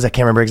of those. I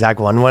can't remember exact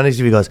one.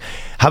 He goes,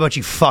 "How about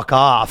you fuck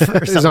off?"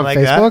 or something on like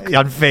Facebook? that.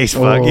 On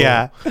Facebook, Oh.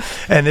 yeah.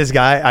 And this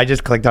guy, I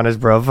just clicked on his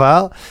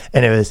profile,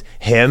 and it was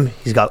him.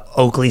 He's got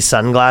Oakley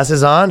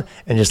sunglasses on,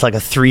 and just like a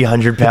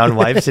 300-pound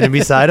wife sitting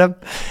beside him.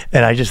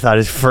 And I just thought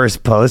his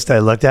first post, I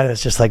looked at it,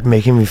 it's just like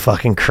making me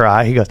fucking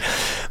cry. He goes,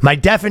 "My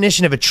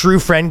definition of a true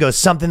friend goes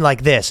something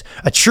like this: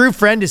 a true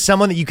friend is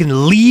someone that you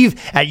can leave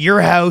at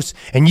your house,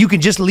 and you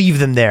can just leave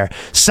them there.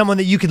 Someone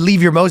that you could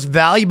leave your most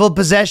valuable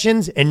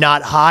possessions and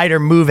not hide or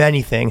move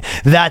anything.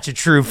 That's a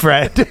true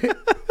friend."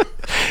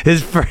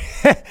 His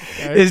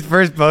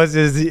first post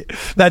is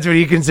that's what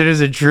he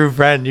considers a true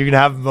friend. You can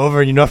have him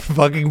over and you don't have to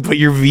fucking put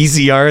your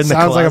VCR in the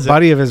Sounds closet. like a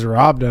buddy of his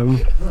robbed him.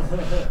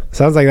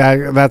 Sounds like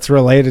that's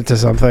related to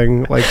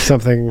something.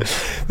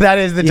 That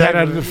is the He type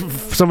had of,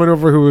 someone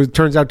over who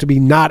turns out to be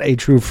not a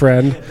true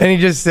friend. and he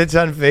just sits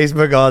on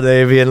Facebook all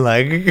day being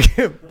like,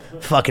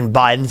 fucking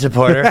Biden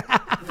supporter.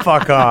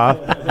 Fuck off.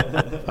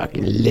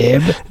 Fucking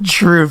lib.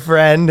 True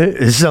friend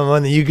is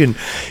someone that you can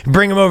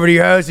bring him over to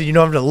your house and you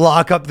don't have to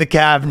lock up the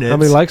cabinets. How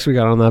many likes we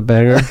got on that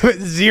banger?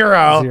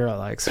 Zero. 0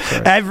 likes. Of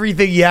course.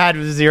 Everything you had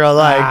was 0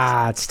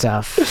 likes. It's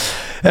tough.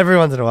 Every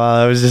once in a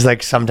while, I was just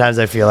like, sometimes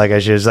I feel like I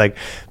should just like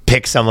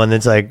pick someone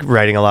that's like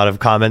writing a lot of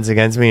comments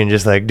against me and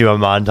just like do a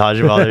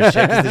montage of all their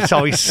shit. 'Cause it's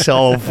always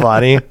so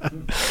funny.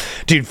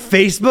 Dude,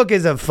 Facebook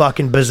is a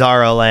fucking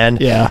bizarro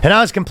land. Yeah. And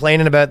I was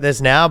complaining about this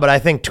now, but I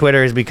think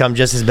Twitter has become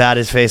just as bad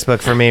as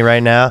Facebook for me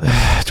right now.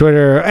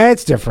 Twitter,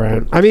 it's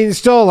different. I mean, it's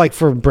still like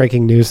for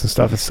breaking news and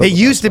stuff. It's still It the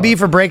used best to be spot.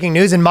 for breaking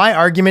news, and my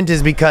argument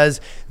is because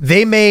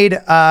they made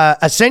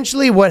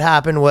essentially what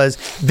happened was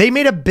they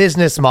made a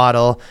business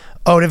model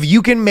Odev,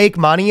 you can make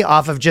money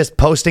off of just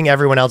posting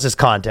everyone else's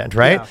content,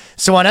 right? Yeah.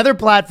 So on other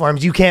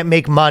platforms, you can't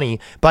make money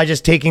by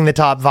just taking the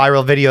top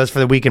viral videos for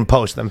the week and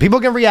post them. People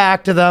can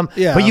react to them,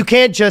 Yeah. but you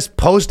can't just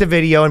post a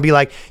video and be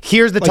like,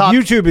 here's the Like top.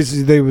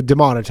 YouTube they would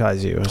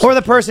demonetize you. Or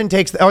the person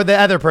takes, or the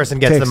other person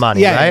gets the Takes-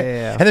 money, yeah, right?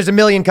 yeah. And there's a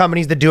million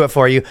companies that do it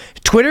for you.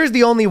 Twitter is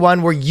the only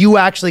one where you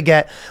actually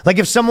get, like,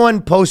 if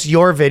someone posts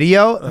your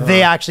video,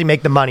 they actually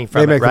make the money from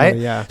They it, make the right?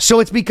 money, yeah. So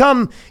it's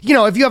become,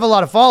 if you have a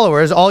lot of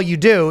followers, all you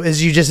do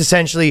is you just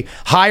essentially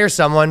hire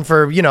someone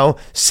for,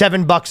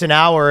 $7 an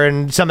hour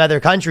in some other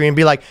country and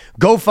be like,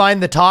 go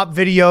find the top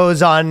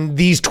videos on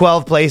these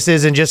 12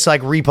 places and just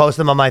like repost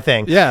them on my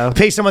thing. Yeah.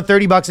 Pay someone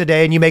 $30 a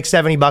day and you make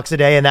 $70 a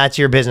day, and that's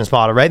your business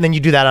model, right? And then you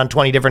do that on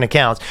 20 different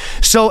accounts.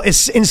 So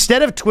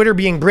instead of Twitter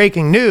being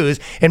breaking news,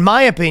 in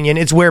my opinion,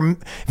 it's where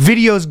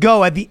videos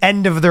go at the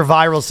end of their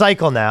viral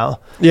cycle now.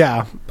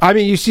 Yeah, I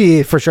mean, you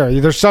see for sure.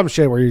 There's some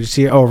shit where you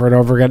see it over and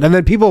over again, and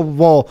then people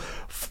will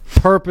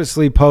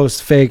purposely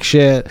post fake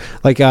shit.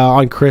 Like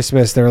on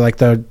Christmas, they're like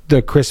the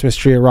Christmas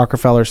tree at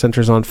Rockefeller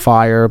Center's on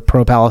fire.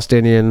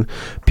 Pro-Palestinian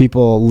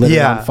people lit it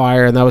Yeah. on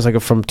fire, and that was like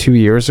from 2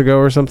 years ago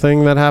or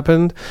something that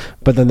happened.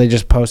 But then they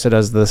just post it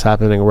as this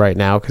happening right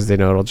now because they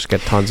know it'll just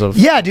get tons of.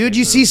 Yeah, dude,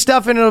 you see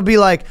stuff and it'll be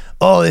like,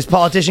 oh, this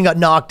politician got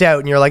knocked out.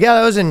 And you're like, yeah,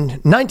 that was in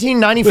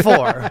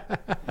 1994.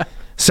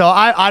 So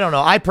I don't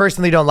know. I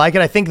personally don't like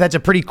it. I think that's a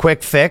pretty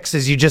quick fix,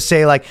 is you just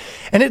say like,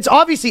 and it's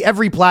obviously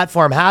every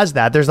platform has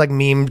that. There's like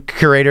meme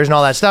curators and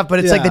all that stuff, but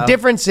it's like the Yeah.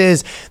 difference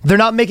is they're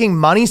not making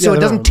money, so Yeah, it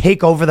they're doesn't not.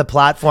 take over the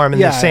platform in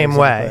the same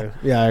exactly. way.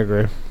 Yeah, I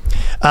agree.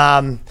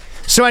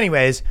 So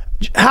anyways,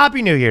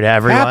 Happy New Year to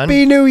everyone.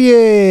 Happy New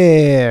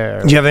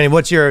Year. Do you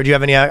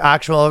have any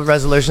actual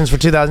resolutions for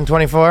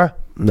 2024?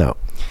 No.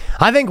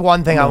 I think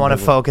one thing I want to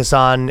focus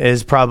on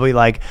is probably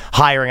like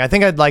hiring. I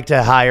think I'd like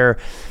to hire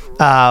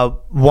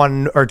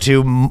one or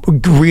two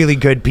really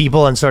good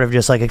people and sort of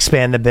just like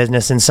expand the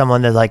business, and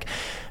someone that's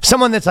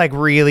like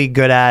really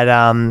good at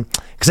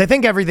because I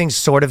think everything's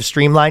sort of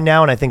streamlined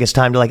now, and I think it's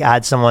time to like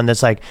add someone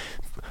that's like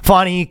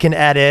funny, can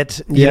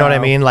edit, you know what I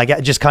Yeah. mean?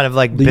 Like just kind of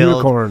like The build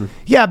unicorn.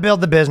 Yeah, build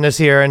the business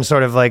here and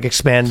sort of like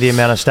expand the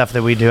amount of stuff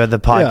that we do at the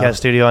podcast Yeah.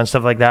 studio and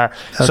stuff like that.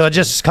 So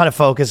just kind of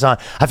focus on,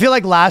 I feel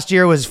like last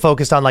year was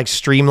focused on like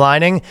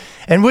streamlining,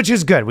 and which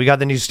is good. We got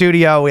the new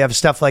studio, we have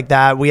stuff like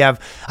that.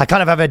 I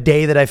kind of have a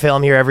day that I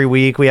film here every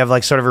week. We have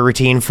like sort of a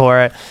routine for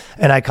it,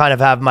 and I kind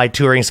of have my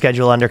touring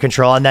schedule under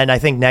control. And then I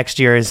think next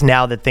year is,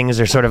 now that things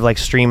are sort of like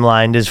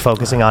streamlined, is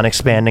focusing on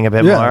expanding a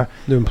bit more.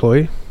 New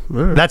employee.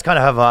 All right. That's kind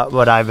of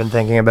what I've been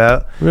thinking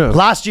about. Yeah.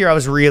 Last year I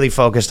was really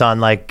focused on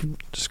like,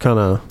 Just kind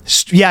of.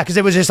 yeah, because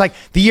it was just like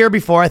the year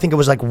before, I think it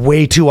was like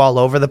way too all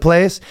over the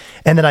place,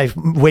 and then I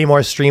way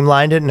more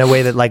streamlined it in a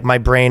way that like my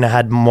brain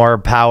had more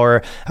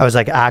power. I was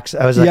like a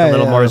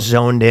little more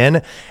zoned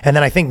in, and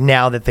then I think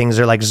now that things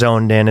are like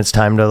zoned in, it's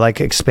time to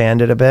like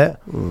expand it a bit.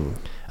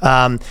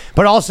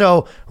 But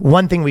also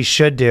one thing we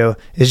should do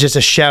is just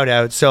a shout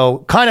out. So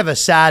kind of a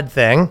sad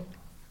thing,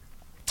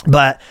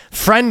 but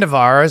friend of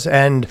ours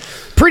and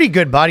pretty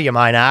good buddy of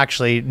mine,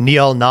 actually,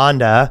 Neil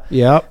Nanda.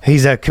 Yep.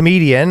 He's a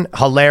comedian,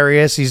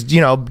 hilarious. He's,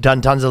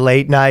 done tons of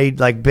late night,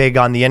 like big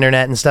on the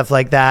internet and stuff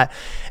like that.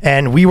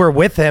 And we were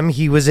with him.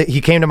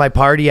 He came to my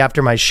party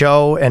after my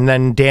show, and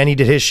then Danny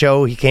did his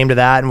show. He came to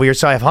that, and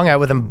so I've hung out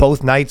with him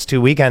both nights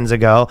 2 weekends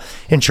ago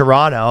in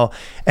Toronto.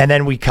 And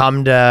then we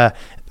come to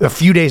a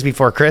few days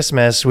before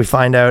Christmas, we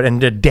find out, and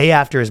the day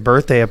after his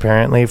birthday,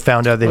 apparently,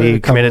 found out that he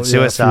committed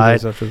suicide. A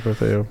few days after his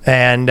birthday,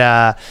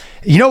 yeah. And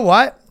you know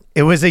what?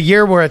 It was a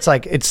year where it's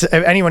like,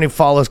 anyone who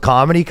follows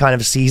comedy kind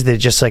of sees that it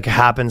just like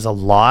happens a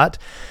lot.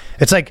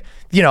 It's like,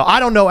 I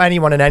don't know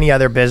anyone in any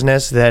other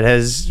business that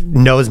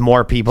knows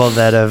more people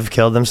that have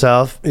killed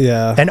themselves.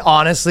 Yeah. And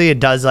honestly, it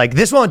does, like,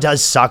 this one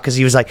does suck, because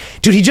he was like,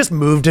 dude, he just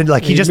moved to,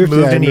 like, he just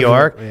moved to New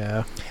York.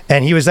 Yeah.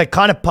 And he was like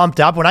kind of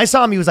pumped up. When I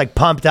saw him, he was like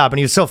pumped up, and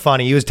he was so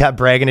funny. He was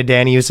bragging to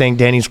Danny. He was saying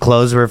Danny's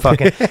clothes were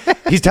fucking.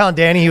 He's telling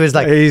Danny, he was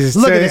like, He's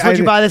 "Look at saying- this. Would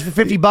you buy this for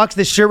 $50?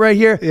 This shirt right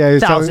here, Yeah,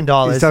 he's telling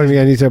 $1,000." He's telling me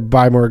I need to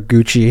buy more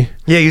Gucci.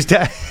 Yeah, He's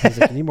like,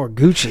 I need more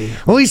Gucci.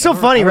 well, he's so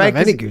funny, I don't right?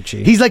 have any 'Cause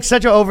Gucci. He's like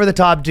such an over the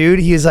top dude.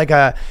 He is like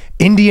a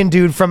Indian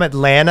dude from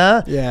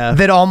Atlanta. Yeah.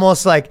 That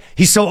almost like,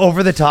 he's so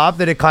over the top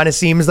that it kind of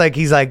seems like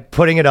he's like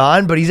putting it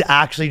on, but he's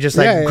actually just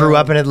like Yeah, grew yeah.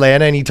 up in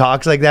Atlanta, and he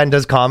talks like that and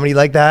does comedy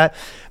like that.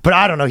 But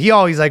I don't know. He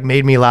always like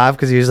made me laugh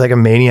because he was like a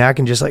maniac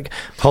and just like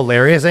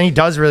hilarious, and he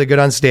does really good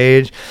on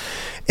stage.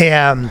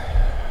 And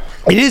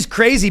it is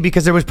crazy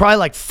because there was probably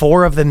like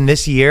 4 of them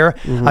this year.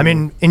 Mm-hmm. I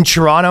mean, in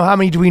Toronto, how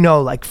many do we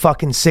know? Like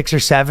fucking 6 or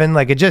 7.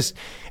 Like, it just,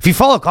 if you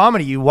follow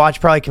comedy, you watch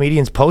probably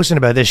comedians posting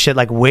about this shit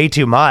like way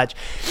too much.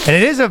 And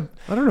it is I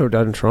don't know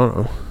down in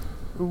Toronto.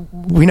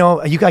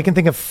 I can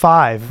think of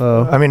 5.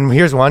 Oh. I mean,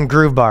 here's one,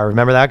 Groove Bar.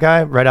 Remember that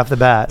guy right off the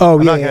bat? Oh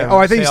I'm yeah. not yeah. gonna Oh,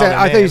 I thought you say all said. their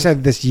I thought you names.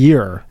 said this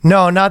year.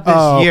 No, not this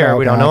Oh, year. okay,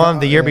 We don't okay. know him.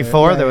 The year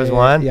before Yeah, there was yeah,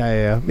 one.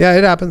 Yeah,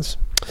 it happens.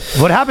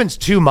 What happens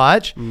too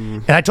much,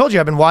 and I told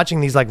you I've been watching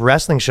these like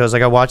wrestling shows.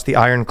 Like I watched the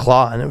Iron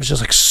Claw, and it was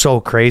just like so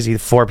crazy.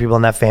 4 people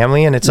in that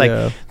family, and it's like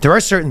Yeah. there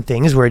are certain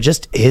things where it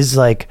just is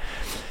like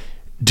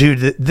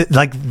dude,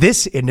 like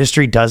this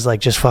industry does like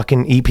just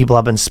fucking eat people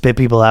up and spit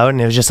people out,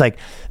 and it was just like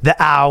the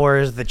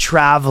hours, the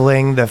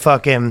traveling, the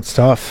fucking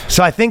Stuff.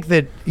 So I think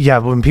that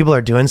when people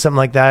are doing something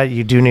like that,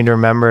 you do need to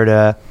remember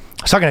to.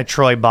 I was talking to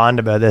Troy Bond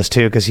about this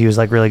too, because he was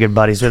like really good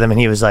buddies with him, and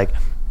he was like,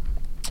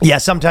 yeah,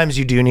 sometimes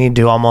you do need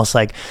to almost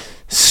like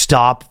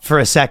stop for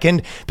a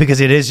second, because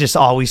it is just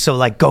always so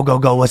like go,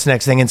 what's the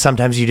next thing, and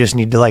sometimes you just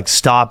need to like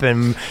stop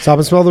and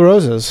smell the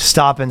roses.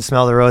 Stop and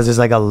smell the roses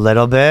like a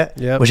little bit,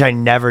 which I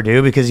never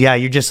do, because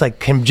you just like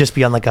can just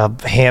be on like a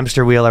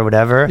hamster wheel or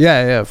whatever.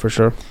 Yeah, for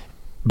sure.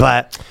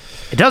 But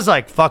it does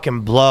like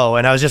fucking blow.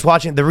 And I was just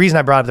watching, the reason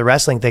I brought up the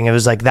wrestling thing, it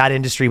was like that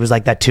industry was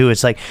like that too.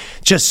 It's like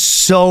just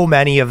so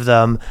many of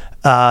them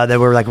that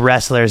were like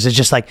wrestlers. It's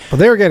just like, well,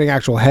 they were getting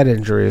actual head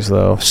injuries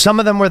though. Some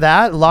of them were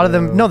that. A lot of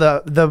them, no,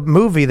 the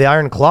movie, The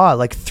Iron Claw,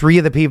 like 3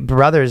 of the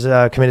brothers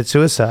committed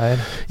suicide.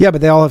 Yeah,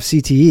 but they all have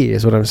CTE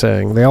is what I'm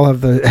saying. They all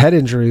have the head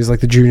injuries like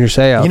the Junior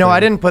Seau. I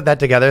didn't put that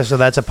together, so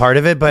that's a part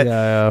of it. But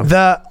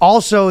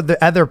the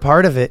other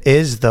part of it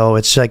is, though,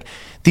 it's like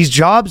these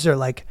jobs are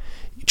like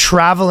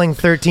traveling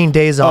 13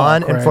 days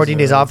on and 14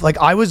 days off. Like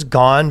I was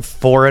gone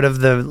 4 out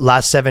of the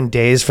last 7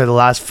 days for the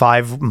last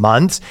 5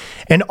 months,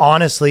 and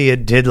honestly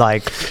it did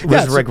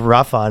was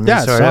rough on me.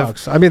 Yeah, it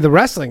sucks. I mean, the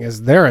wrestling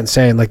they're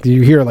insane. Like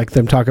you hear like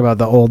them talk about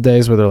the old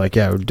days where they're like,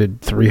 we did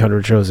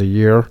 300 shows a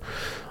year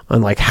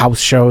on like house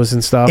shows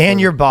and stuff,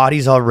 and your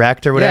body's all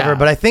wrecked or whatever.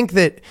 But I think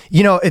that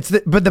it's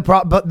but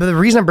the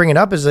reason I'm bringing it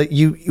up is that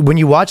when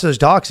you watch those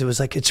docs, it was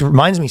like it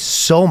reminds me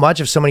so much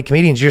of so many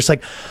comedians. You're just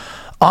like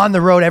on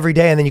the road every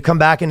day, and then you come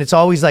back, and it's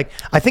always like,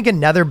 I think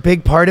another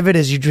big part of it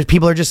is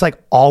people are just like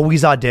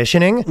always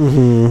auditioning.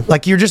 Mm-hmm.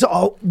 Like you're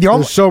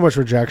there's so much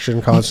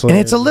rejection constantly, and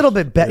it's a little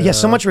bit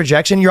so much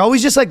rejection. You're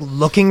always just like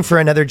looking for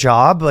another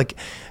job. Like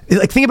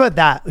think about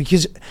that,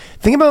 because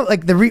think about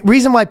like the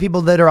reason why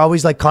people that are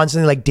always like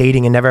constantly like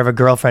dating and never have a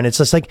girlfriend, it's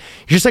just like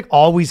you're just like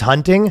always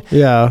hunting.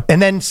 Yeah. And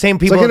then same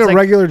people, it's like in a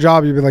regular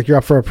job, you'd be like, you're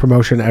up for a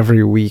promotion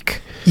every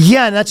week.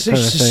 Yeah, and that's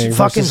just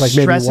fucking like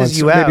stresses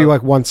you out. Maybe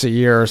like once a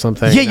year or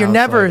something. Yeah,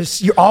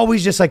 you're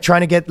always just like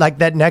trying to get like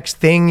that next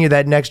thing,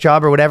 that next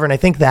job or whatever. And I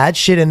think that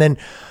shit, and then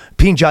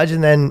being judged,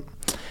 and then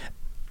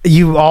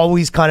you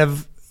always kind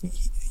of,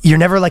 you're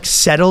never like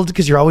settled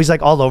because you're always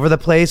like all over the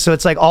place. So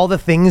it's like all the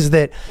things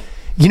that,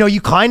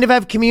 you kind of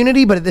have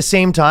community, but at the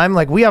same time,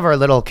 like we have our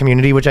little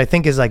community, which I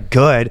think is like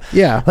good.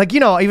 Yeah. Like,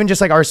 even just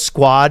like our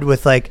squad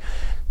with like,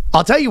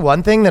 I'll tell you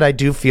one thing that I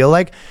do feel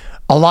like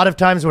a lot of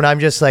times when I'm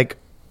just like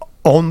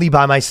only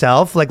by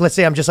myself, like let's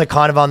say I'm just like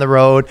kind of on the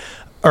road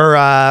or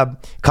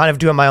kind of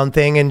doing my own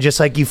thing, and just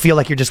like you feel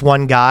like you're just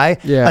one guy,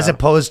 as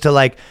opposed to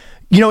like,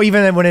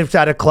 even when it's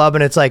at a club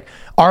and it's like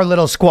our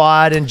little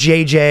squad and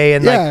JJ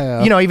and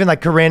like, even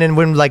like Corinne, and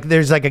when like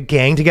there's like a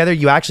gang together,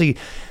 you actually,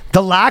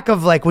 the lack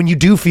of like when you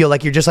do feel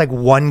like you're just like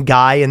one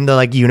guy in the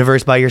like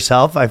universe by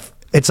yourself,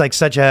 it's like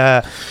such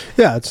a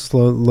it's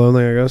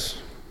lonely, I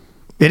guess.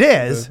 It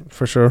is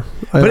for sure,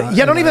 but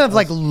I don't even have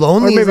like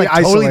lonely is like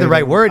totally the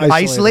right word.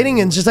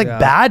 Isolating and just like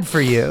bad for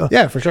you.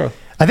 Yeah, for sure.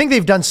 I think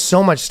they've done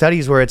so much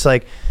studies where it's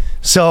like,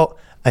 so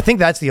I think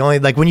that's the only,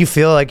 like when you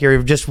feel like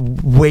you're just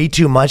way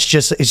too much,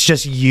 it's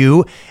just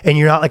you, and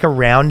you're not like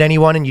around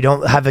anyone, and you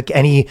don't have like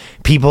any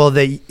people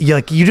that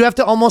you do have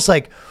to almost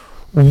like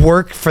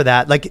work for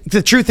that. Like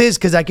the truth is,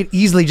 because I could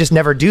easily just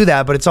never do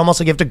that, but it's almost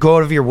like you have to go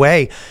out of your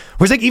way.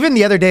 Whereas like even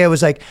the other day I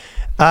was like,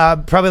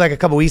 probably like a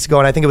couple weeks ago,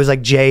 and I think it was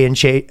like JJ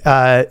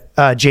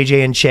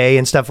and Shay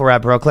and stuff were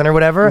at Brooklyn or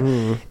whatever,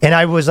 and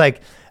I was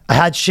like, I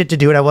had shit to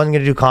do and I wasn't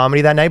going to do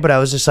comedy that night, but I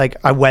was just like,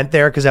 I went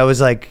there because I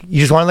was like, you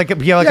just want to like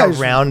be like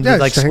around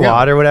like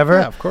squad or whatever.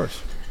 Yeah, of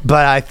course.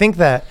 But I think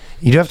that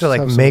you do have to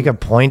like make a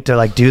point to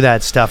like do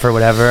that stuff or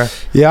whatever.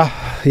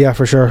 Yeah,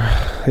 for sure.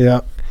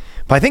 Yeah.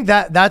 But I think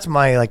that's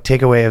my like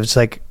takeaway of it's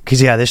like,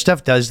 because this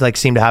stuff does like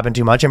seem to happen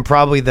too much, and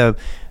probably the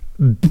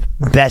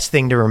best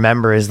thing to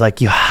remember is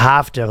like you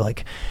have to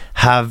like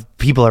have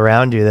people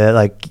around you that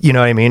like, you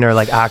know what I mean, or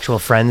like actual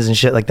friends and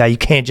shit like that. You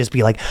can't just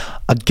be like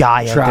a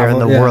guy out there in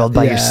the world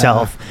by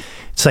yourself.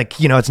 It's like,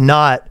 it's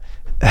not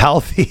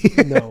healthy.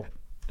 No.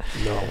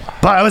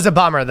 But it was a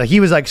bummer that he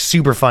was like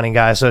super funny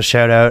guy, so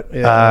shout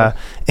out.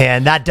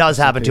 And that does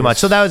happen too much.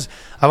 So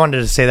I wanted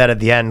to say that at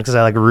the end because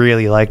I like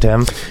really liked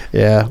him.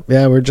 Yeah,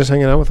 we're just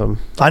hanging out with him.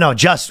 I know,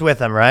 just with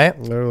him, right?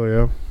 Literally,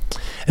 yeah.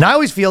 And I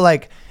always feel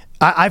like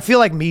I feel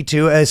like me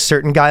too, a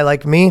certain guy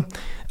like me.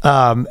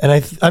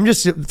 And I'm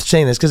just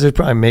saying this because there's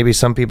probably maybe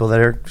some people that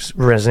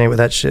resonate with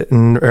that shit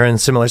and are in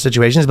similar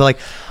situations. But like,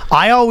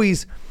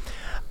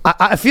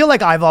 I feel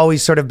like I've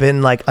always sort of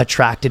been like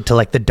attracted to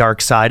like the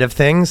dark side of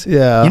things.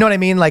 Yeah. You know what I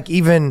mean? Like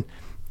even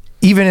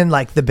in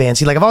like the band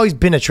scene, like I've always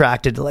been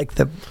attracted to like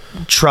the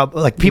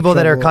trouble, like people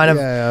that are kind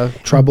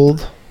of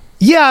troubled.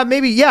 Yeah,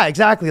 maybe. Yeah,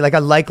 exactly. Like I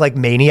like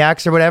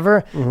maniacs or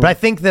whatever. But I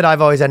think that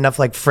I've always had enough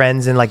like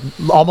friends and like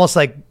almost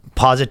like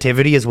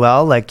positivity as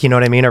well, like, you know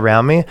what I mean,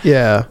 around me,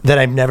 that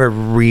I've never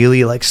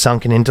really like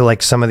sunken into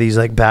like some of these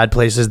like bad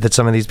places that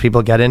some of these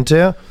people get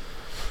into.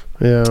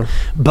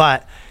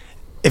 But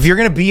if you're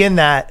gonna be in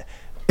that,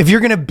 if you're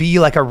gonna be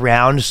like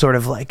around sort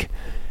of like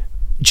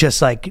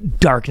just like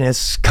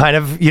darkness, kind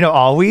of,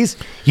 always.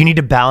 You need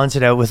to balance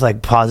it out with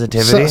like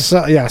positivity.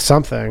 Yeah,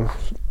 something.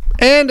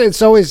 And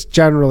it's always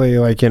generally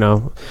like,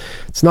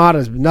 it's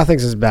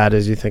nothing's as bad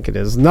as you think it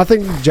is.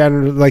 Nothing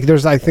generally, like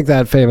there's, I think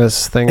that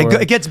famous thing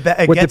It gets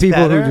better. with the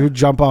people who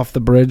jump off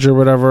the bridge or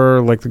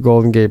whatever, like the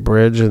Golden Gate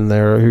Bridge, and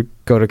who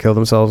go to kill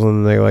themselves,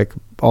 and they like,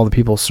 all the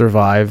people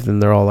survived,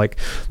 and they're all like,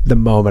 the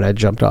moment I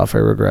jumped off, I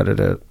regretted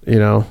it,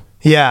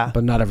 Yeah.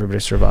 But not everybody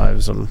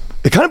survives. And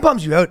It kind of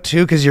bums you out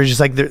too, because you're just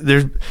like,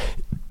 there's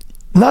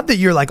not that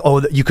you're like,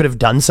 oh, you could have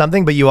done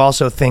something, but you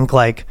also think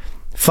like,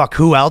 fuck,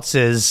 who else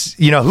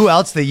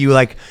that you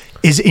like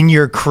is in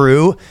your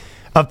crew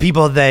of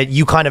people that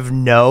you kind of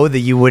know that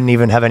you wouldn't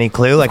even have any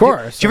clue. Like, of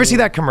course. Did you ever see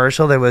that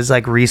commercial that was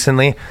like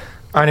recently?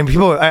 I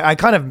mean, I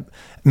kind of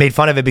made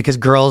fun of it because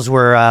girls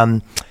were,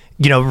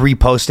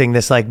 reposting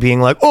this, like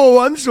being like, oh,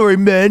 I'm sorry,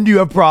 men, do you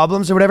have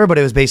problems or whatever? But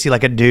it was basically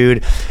like a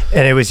dude,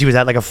 and he was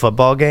at like a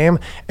football game,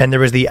 and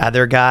there was the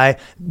other guy.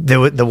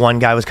 The one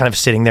guy was kind of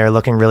sitting there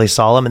looking really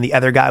solemn, and the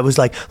other guy was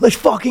like, let's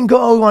fucking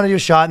go, we want to do a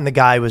shot. And the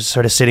guy was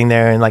sort of sitting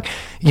there, and like,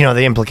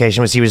 the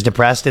implication was he was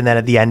depressed. And then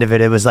at the end of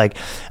it, it was like,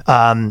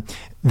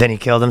 then he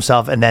killed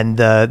himself, and then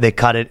they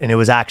cut it, and it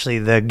was actually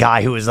the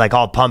guy who was like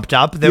all pumped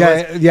up. the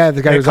guy who was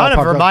all kind of pumped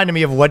up. reminded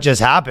me of what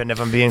just happened, if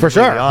I'm being For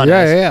completely sure.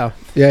 honest.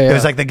 Yeah. It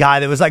was like the guy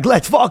that was like,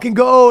 let's fucking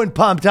go, and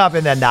pumped up,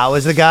 and then that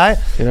was the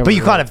guy. But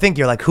you kind of think,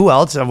 you're like, who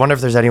else? I wonder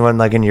if there's anyone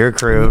like in your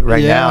crew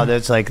right now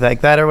that's like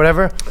that or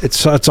whatever.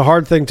 It's a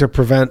hard thing to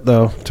prevent,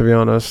 though, to be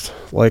honest,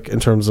 like in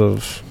terms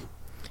of...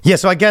 Yeah,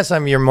 so I guess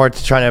you're more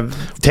trying to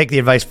take the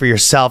advice for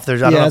yourself. I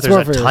don't know if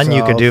there's a ton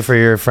you could do for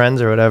your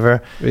friends or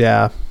whatever.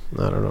 Yeah.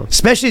 I don't know.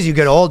 Especially as you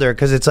get older,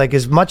 because it's like,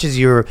 as much as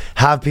you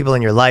have people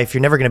in your life, you're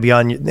never going to be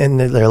in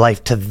their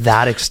life to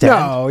that extent.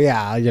 No,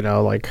 yeah,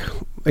 like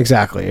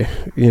exactly.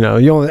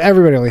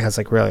 Everybody only has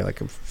like really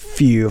like a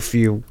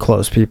few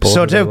close people.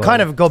 So to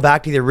kind of go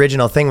back to the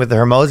original thing with the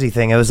Hormozy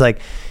thing, it was like,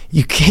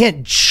 you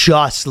can't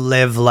just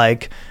live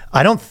like,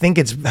 I don't think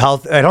it's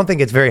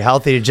very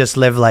healthy to just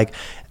live like,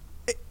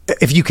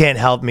 if you can't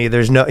help me,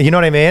 there's no, you know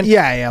what I mean?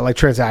 Yeah, like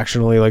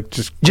transactionally, like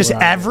just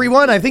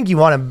everyone. I think you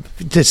want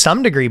to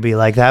some degree be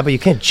like that, but you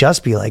can't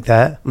just be like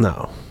that.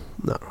 No.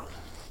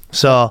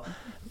 So,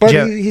 but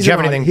he's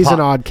an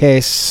odd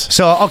case.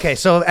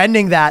 So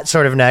ending that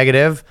sort of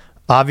negative,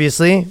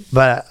 obviously,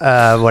 but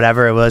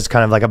whatever, it was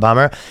kind of like a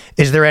bummer.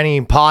 Is there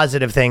any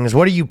positive things?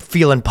 What are you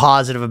feeling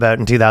positive about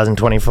in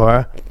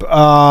 2024?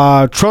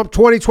 Trump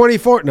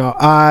 2024. No,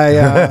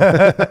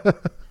 I'm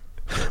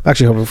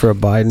actually hoping for a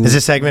Biden. Is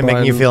this segment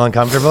making you feel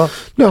uncomfortable?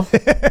 No.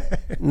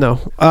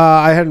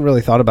 I hadn't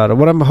really thought about it.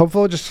 What I'm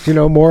hopeful, just,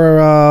 more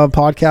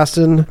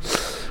podcasting,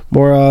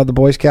 more the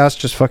Boys Cast,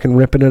 just fucking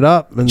ripping it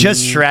up. And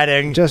just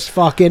shredding. Just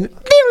fucking...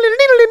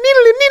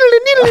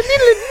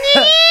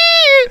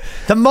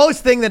 The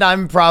most thing that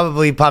I'm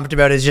probably pumped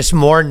about is just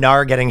more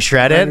gnar getting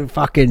shredded.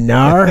 Fucking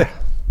gnar.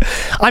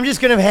 I'm just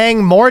going to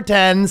hang more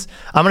 10s.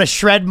 I'm going to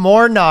shred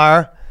more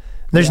gnar.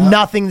 There's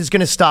nothing that's going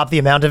to stop the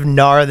amount of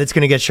gnar that's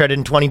going to get shredded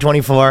in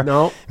 2024.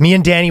 No. Me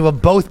and Danny will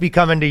both be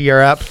coming to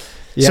Europe.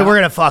 Yeah. So we're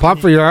going to fucking... Pump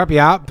for Europe,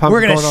 yeah.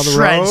 We're going to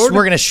shred.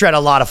 We're going to shred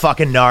a lot of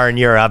fucking gnar in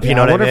Europe. You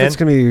know what I mean? I wonder if it's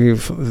going to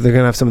be... They're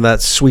going to have some of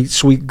that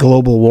sweet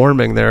global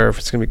warming there. If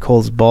it's going to be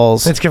cold as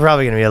balls. It's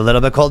probably going to be a little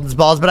bit cold as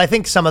balls, but I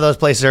think some of those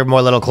places are more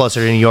a little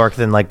closer to New York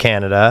than like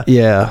Canada.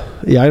 Yeah.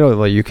 I know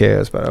what UK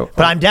is, but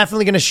I'm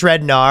definitely going to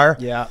shred gnar.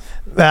 Yeah.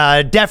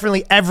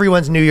 Definitely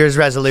everyone's New Year's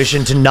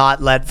resolution to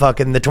not let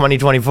fucking the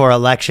 2024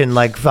 election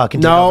like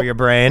fucking take over your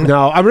brain.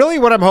 No,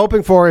 what I'm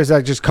hoping for is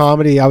like just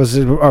comedy. I was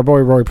our boy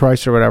Roy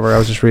Price or whatever. I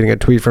was just reading a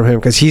tweet from him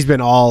because he's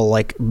been all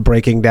like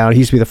breaking down. He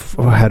used to be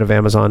the head of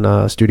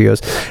Amazon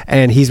Studios,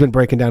 and he's been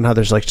breaking down how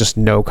there's like just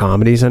no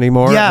comedies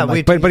anymore. Yeah,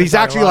 but he's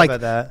actually like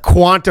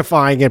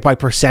quantifying it by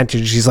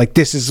percentage. He's like,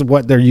 this is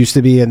what there used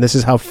to be, and this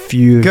is how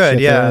few. Good,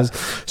 yeah. There is.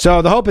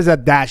 So the hope is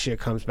that shit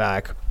comes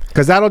back.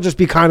 Because that'll just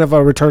be kind of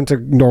a return to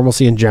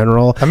normalcy in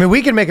general. I mean,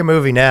 we can make a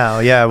movie now,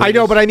 yeah. I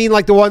know, but I mean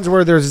like the ones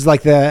where there's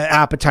like the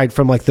appetite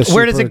from like the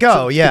Where does it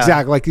go? Yeah.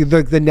 Exactly. Like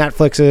the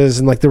Netflixes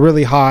and like the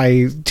really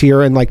high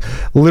tier and like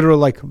literal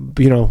like,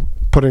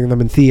 putting them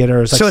in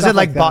theaters. Like so is it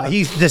like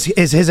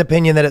is his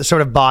opinion that it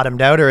sort of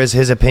bottomed out, or is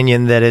his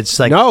opinion that it's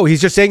like... No,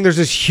 he's just saying there's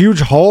this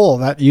huge hole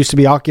that used to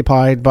be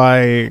occupied by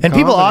And comedy.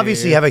 People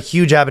obviously have a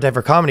huge appetite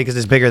for comedy because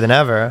it's bigger than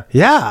ever.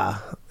 Yeah.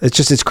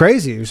 It's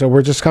crazy. So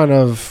we're just kind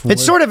of...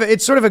 It's sort of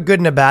a good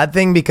and a bad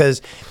thing,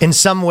 because in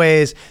some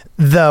ways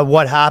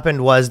what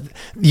happened was,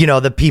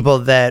 the people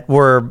that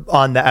were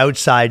on the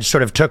outside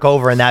sort of took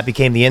over, and that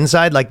became the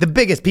inside. Like the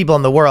biggest people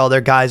in the world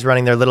are guys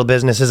running their little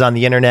businesses on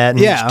the internet and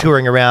just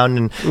touring around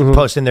and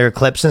posting their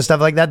clips and stuff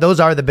like that. Those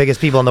are the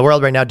biggest people in the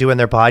world right now doing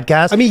their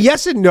podcast. I mean,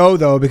 yes and no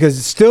though,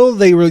 because still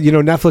they were,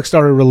 Netflix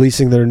started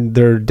releasing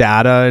their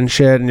data and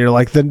shit, and you're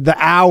like the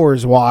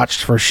hours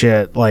watched for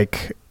shit,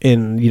 like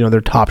in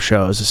their top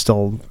shows is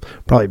still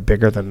probably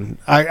bigger than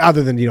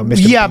other than Mr.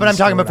 Yeah, but I'm Beast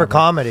talking or about for whatever.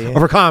 comedy. Oh,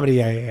 for comedy,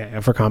 yeah,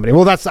 for comedy.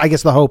 Well, that's I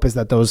guess the hope is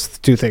that those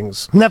two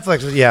things.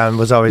 Netflix,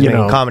 was always making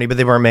know. comedy, but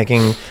they weren't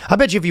making. I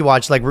bet you if you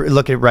watch, like,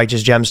 look at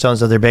Righteous Gemstones,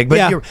 though they're big. But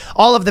Yeah.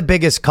 all of the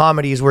biggest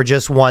comedies were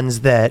just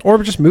ones that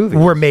Or just movies.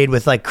 were made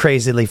with like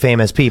crazily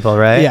famous people,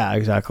 right? Yeah,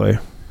 exactly.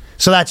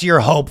 So that's your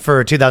hope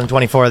for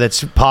 2024.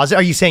 That's positive.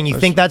 Are you saying you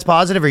think that's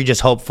positive, or you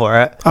just hope for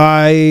it?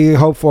 I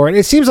hope for it.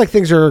 It seems like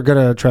things are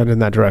gonna trend in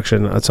that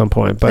direction at some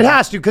point. But It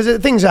has to, because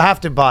things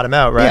have to bottom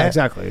out, right? yeah,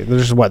 exactly.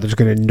 There's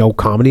gonna be no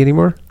comedy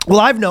anymore.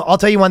 Well, I'll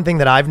tell you one thing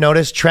that I've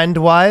noticed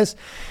trend-wise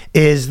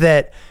is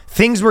that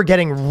things were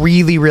getting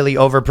really, really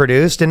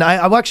overproduced. And I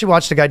actually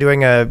watched a guy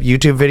doing a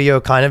YouTube video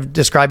kind of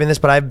describing this,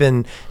 but I've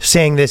been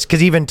saying this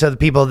because even to the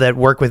people that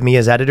work with me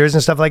as editors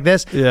and stuff like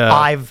this, Yeah.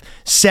 I've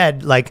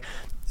said, like,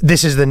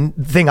 this is the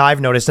thing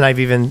I've noticed, and I've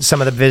even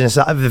some of the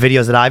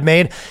videos that I've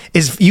made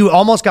is you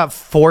almost got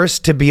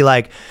forced to be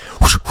like,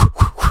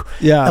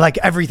 Yeah. like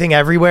everything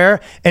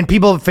everywhere, and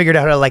people have figured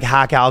out how to like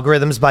hack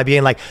algorithms by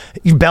being like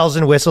bells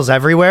and whistles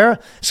everywhere,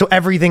 so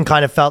everything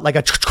kind of felt like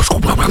a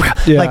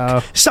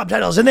like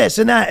subtitles and this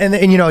and that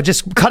and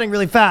just cutting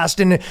really fast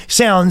and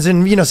sounds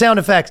and sound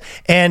effects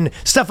and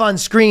stuff on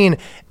screen,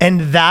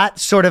 and that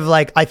sort of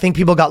like I think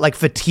people got like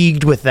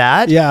fatigued with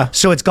that. Yeah.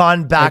 So it's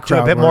gone back Like to a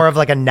crowd bit work. more of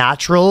like a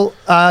natural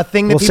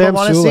thing that people Sam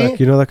want to Sulek,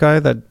 see. you know that guy,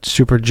 that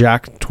super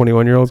jacked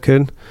 21-year-old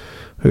kid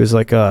who's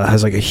like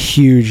has like a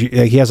huge,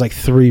 he has like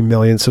 3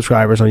 million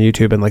subscribers on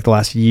YouTube in like the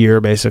last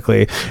year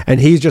basically, and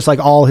he's just like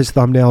all his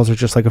thumbnails are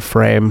just like a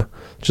frame,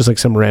 just like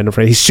some random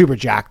frame. He's super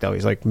jacked though.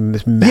 He's like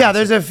massive. Yeah,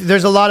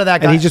 there's a lot of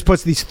that. And he just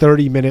puts these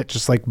 30-minute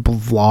just like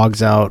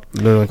vlogs out.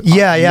 And they're like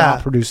Yeah, yeah.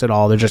 not produced at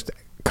all. They're just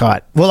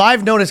cut. Well,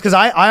 I've noticed because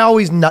I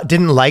always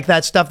didn't like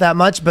that stuff that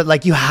much, but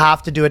like you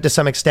have to do it to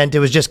some extent. It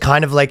was just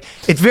kind of like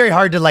it's very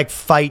hard to like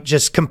fight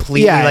just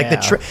completely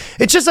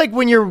it's just like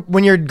when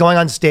you're going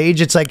on stage,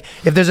 it's like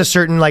if there's a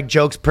certain like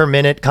jokes per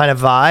minute kind of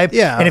vibe,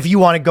 Yeah. and if you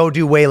want to go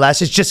do way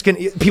less, it's just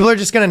people are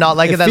just gonna not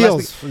like it that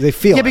much. They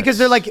feel Yeah, it. because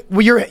they're like,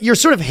 well, you're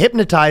sort of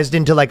hypnotized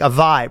into like a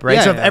vibe, right?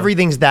 Yeah, So if yeah.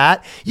 everything's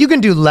that, you can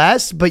do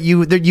less, but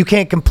you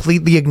can't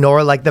completely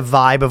ignore like the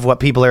vibe of what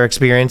people are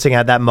experiencing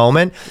at that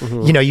moment.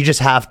 Mm-hmm. You just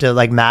have to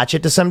like match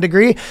it to some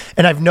degree.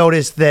 And I've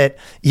noticed that,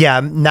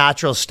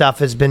 natural stuff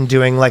has been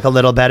doing like a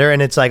little better.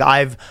 And it's like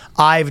I've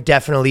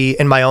definitely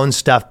in my own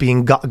stuff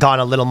being gone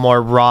a little more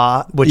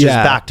raw, which is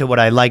Yeah. back to what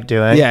I like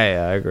doing.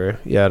 Yeah, I agree.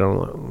 Yeah, I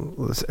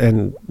don't,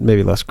 and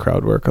maybe less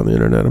crowd work on the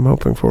internet. I'm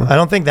hoping for. I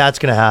don't think that's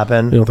gonna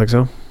happen. You don't think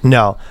so?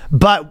 No,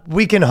 but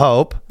we can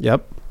hope.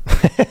 Yep.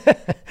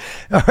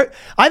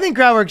 I think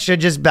crowd work should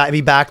just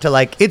be back to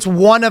like it's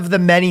one of the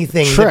many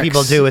things that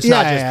people do. It's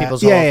not just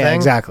people's whole thing.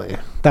 Exactly.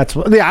 That's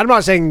I'm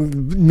not saying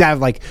never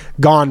like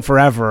gone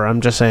forever.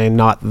 I'm just saying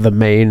not the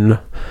main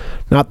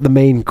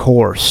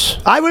course.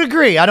 I would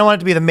agree. I don't want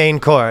it to be the main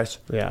course.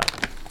 Yeah.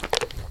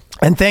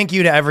 And thank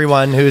you to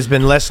everyone who's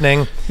been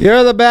listening.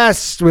 You're the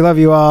best. We love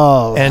you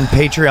all. And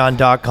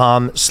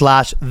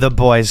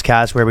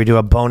patreon.com/theboyscast, where we do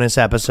a bonus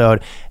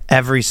episode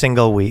every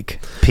single week.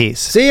 Peace.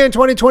 See you in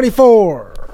 2024.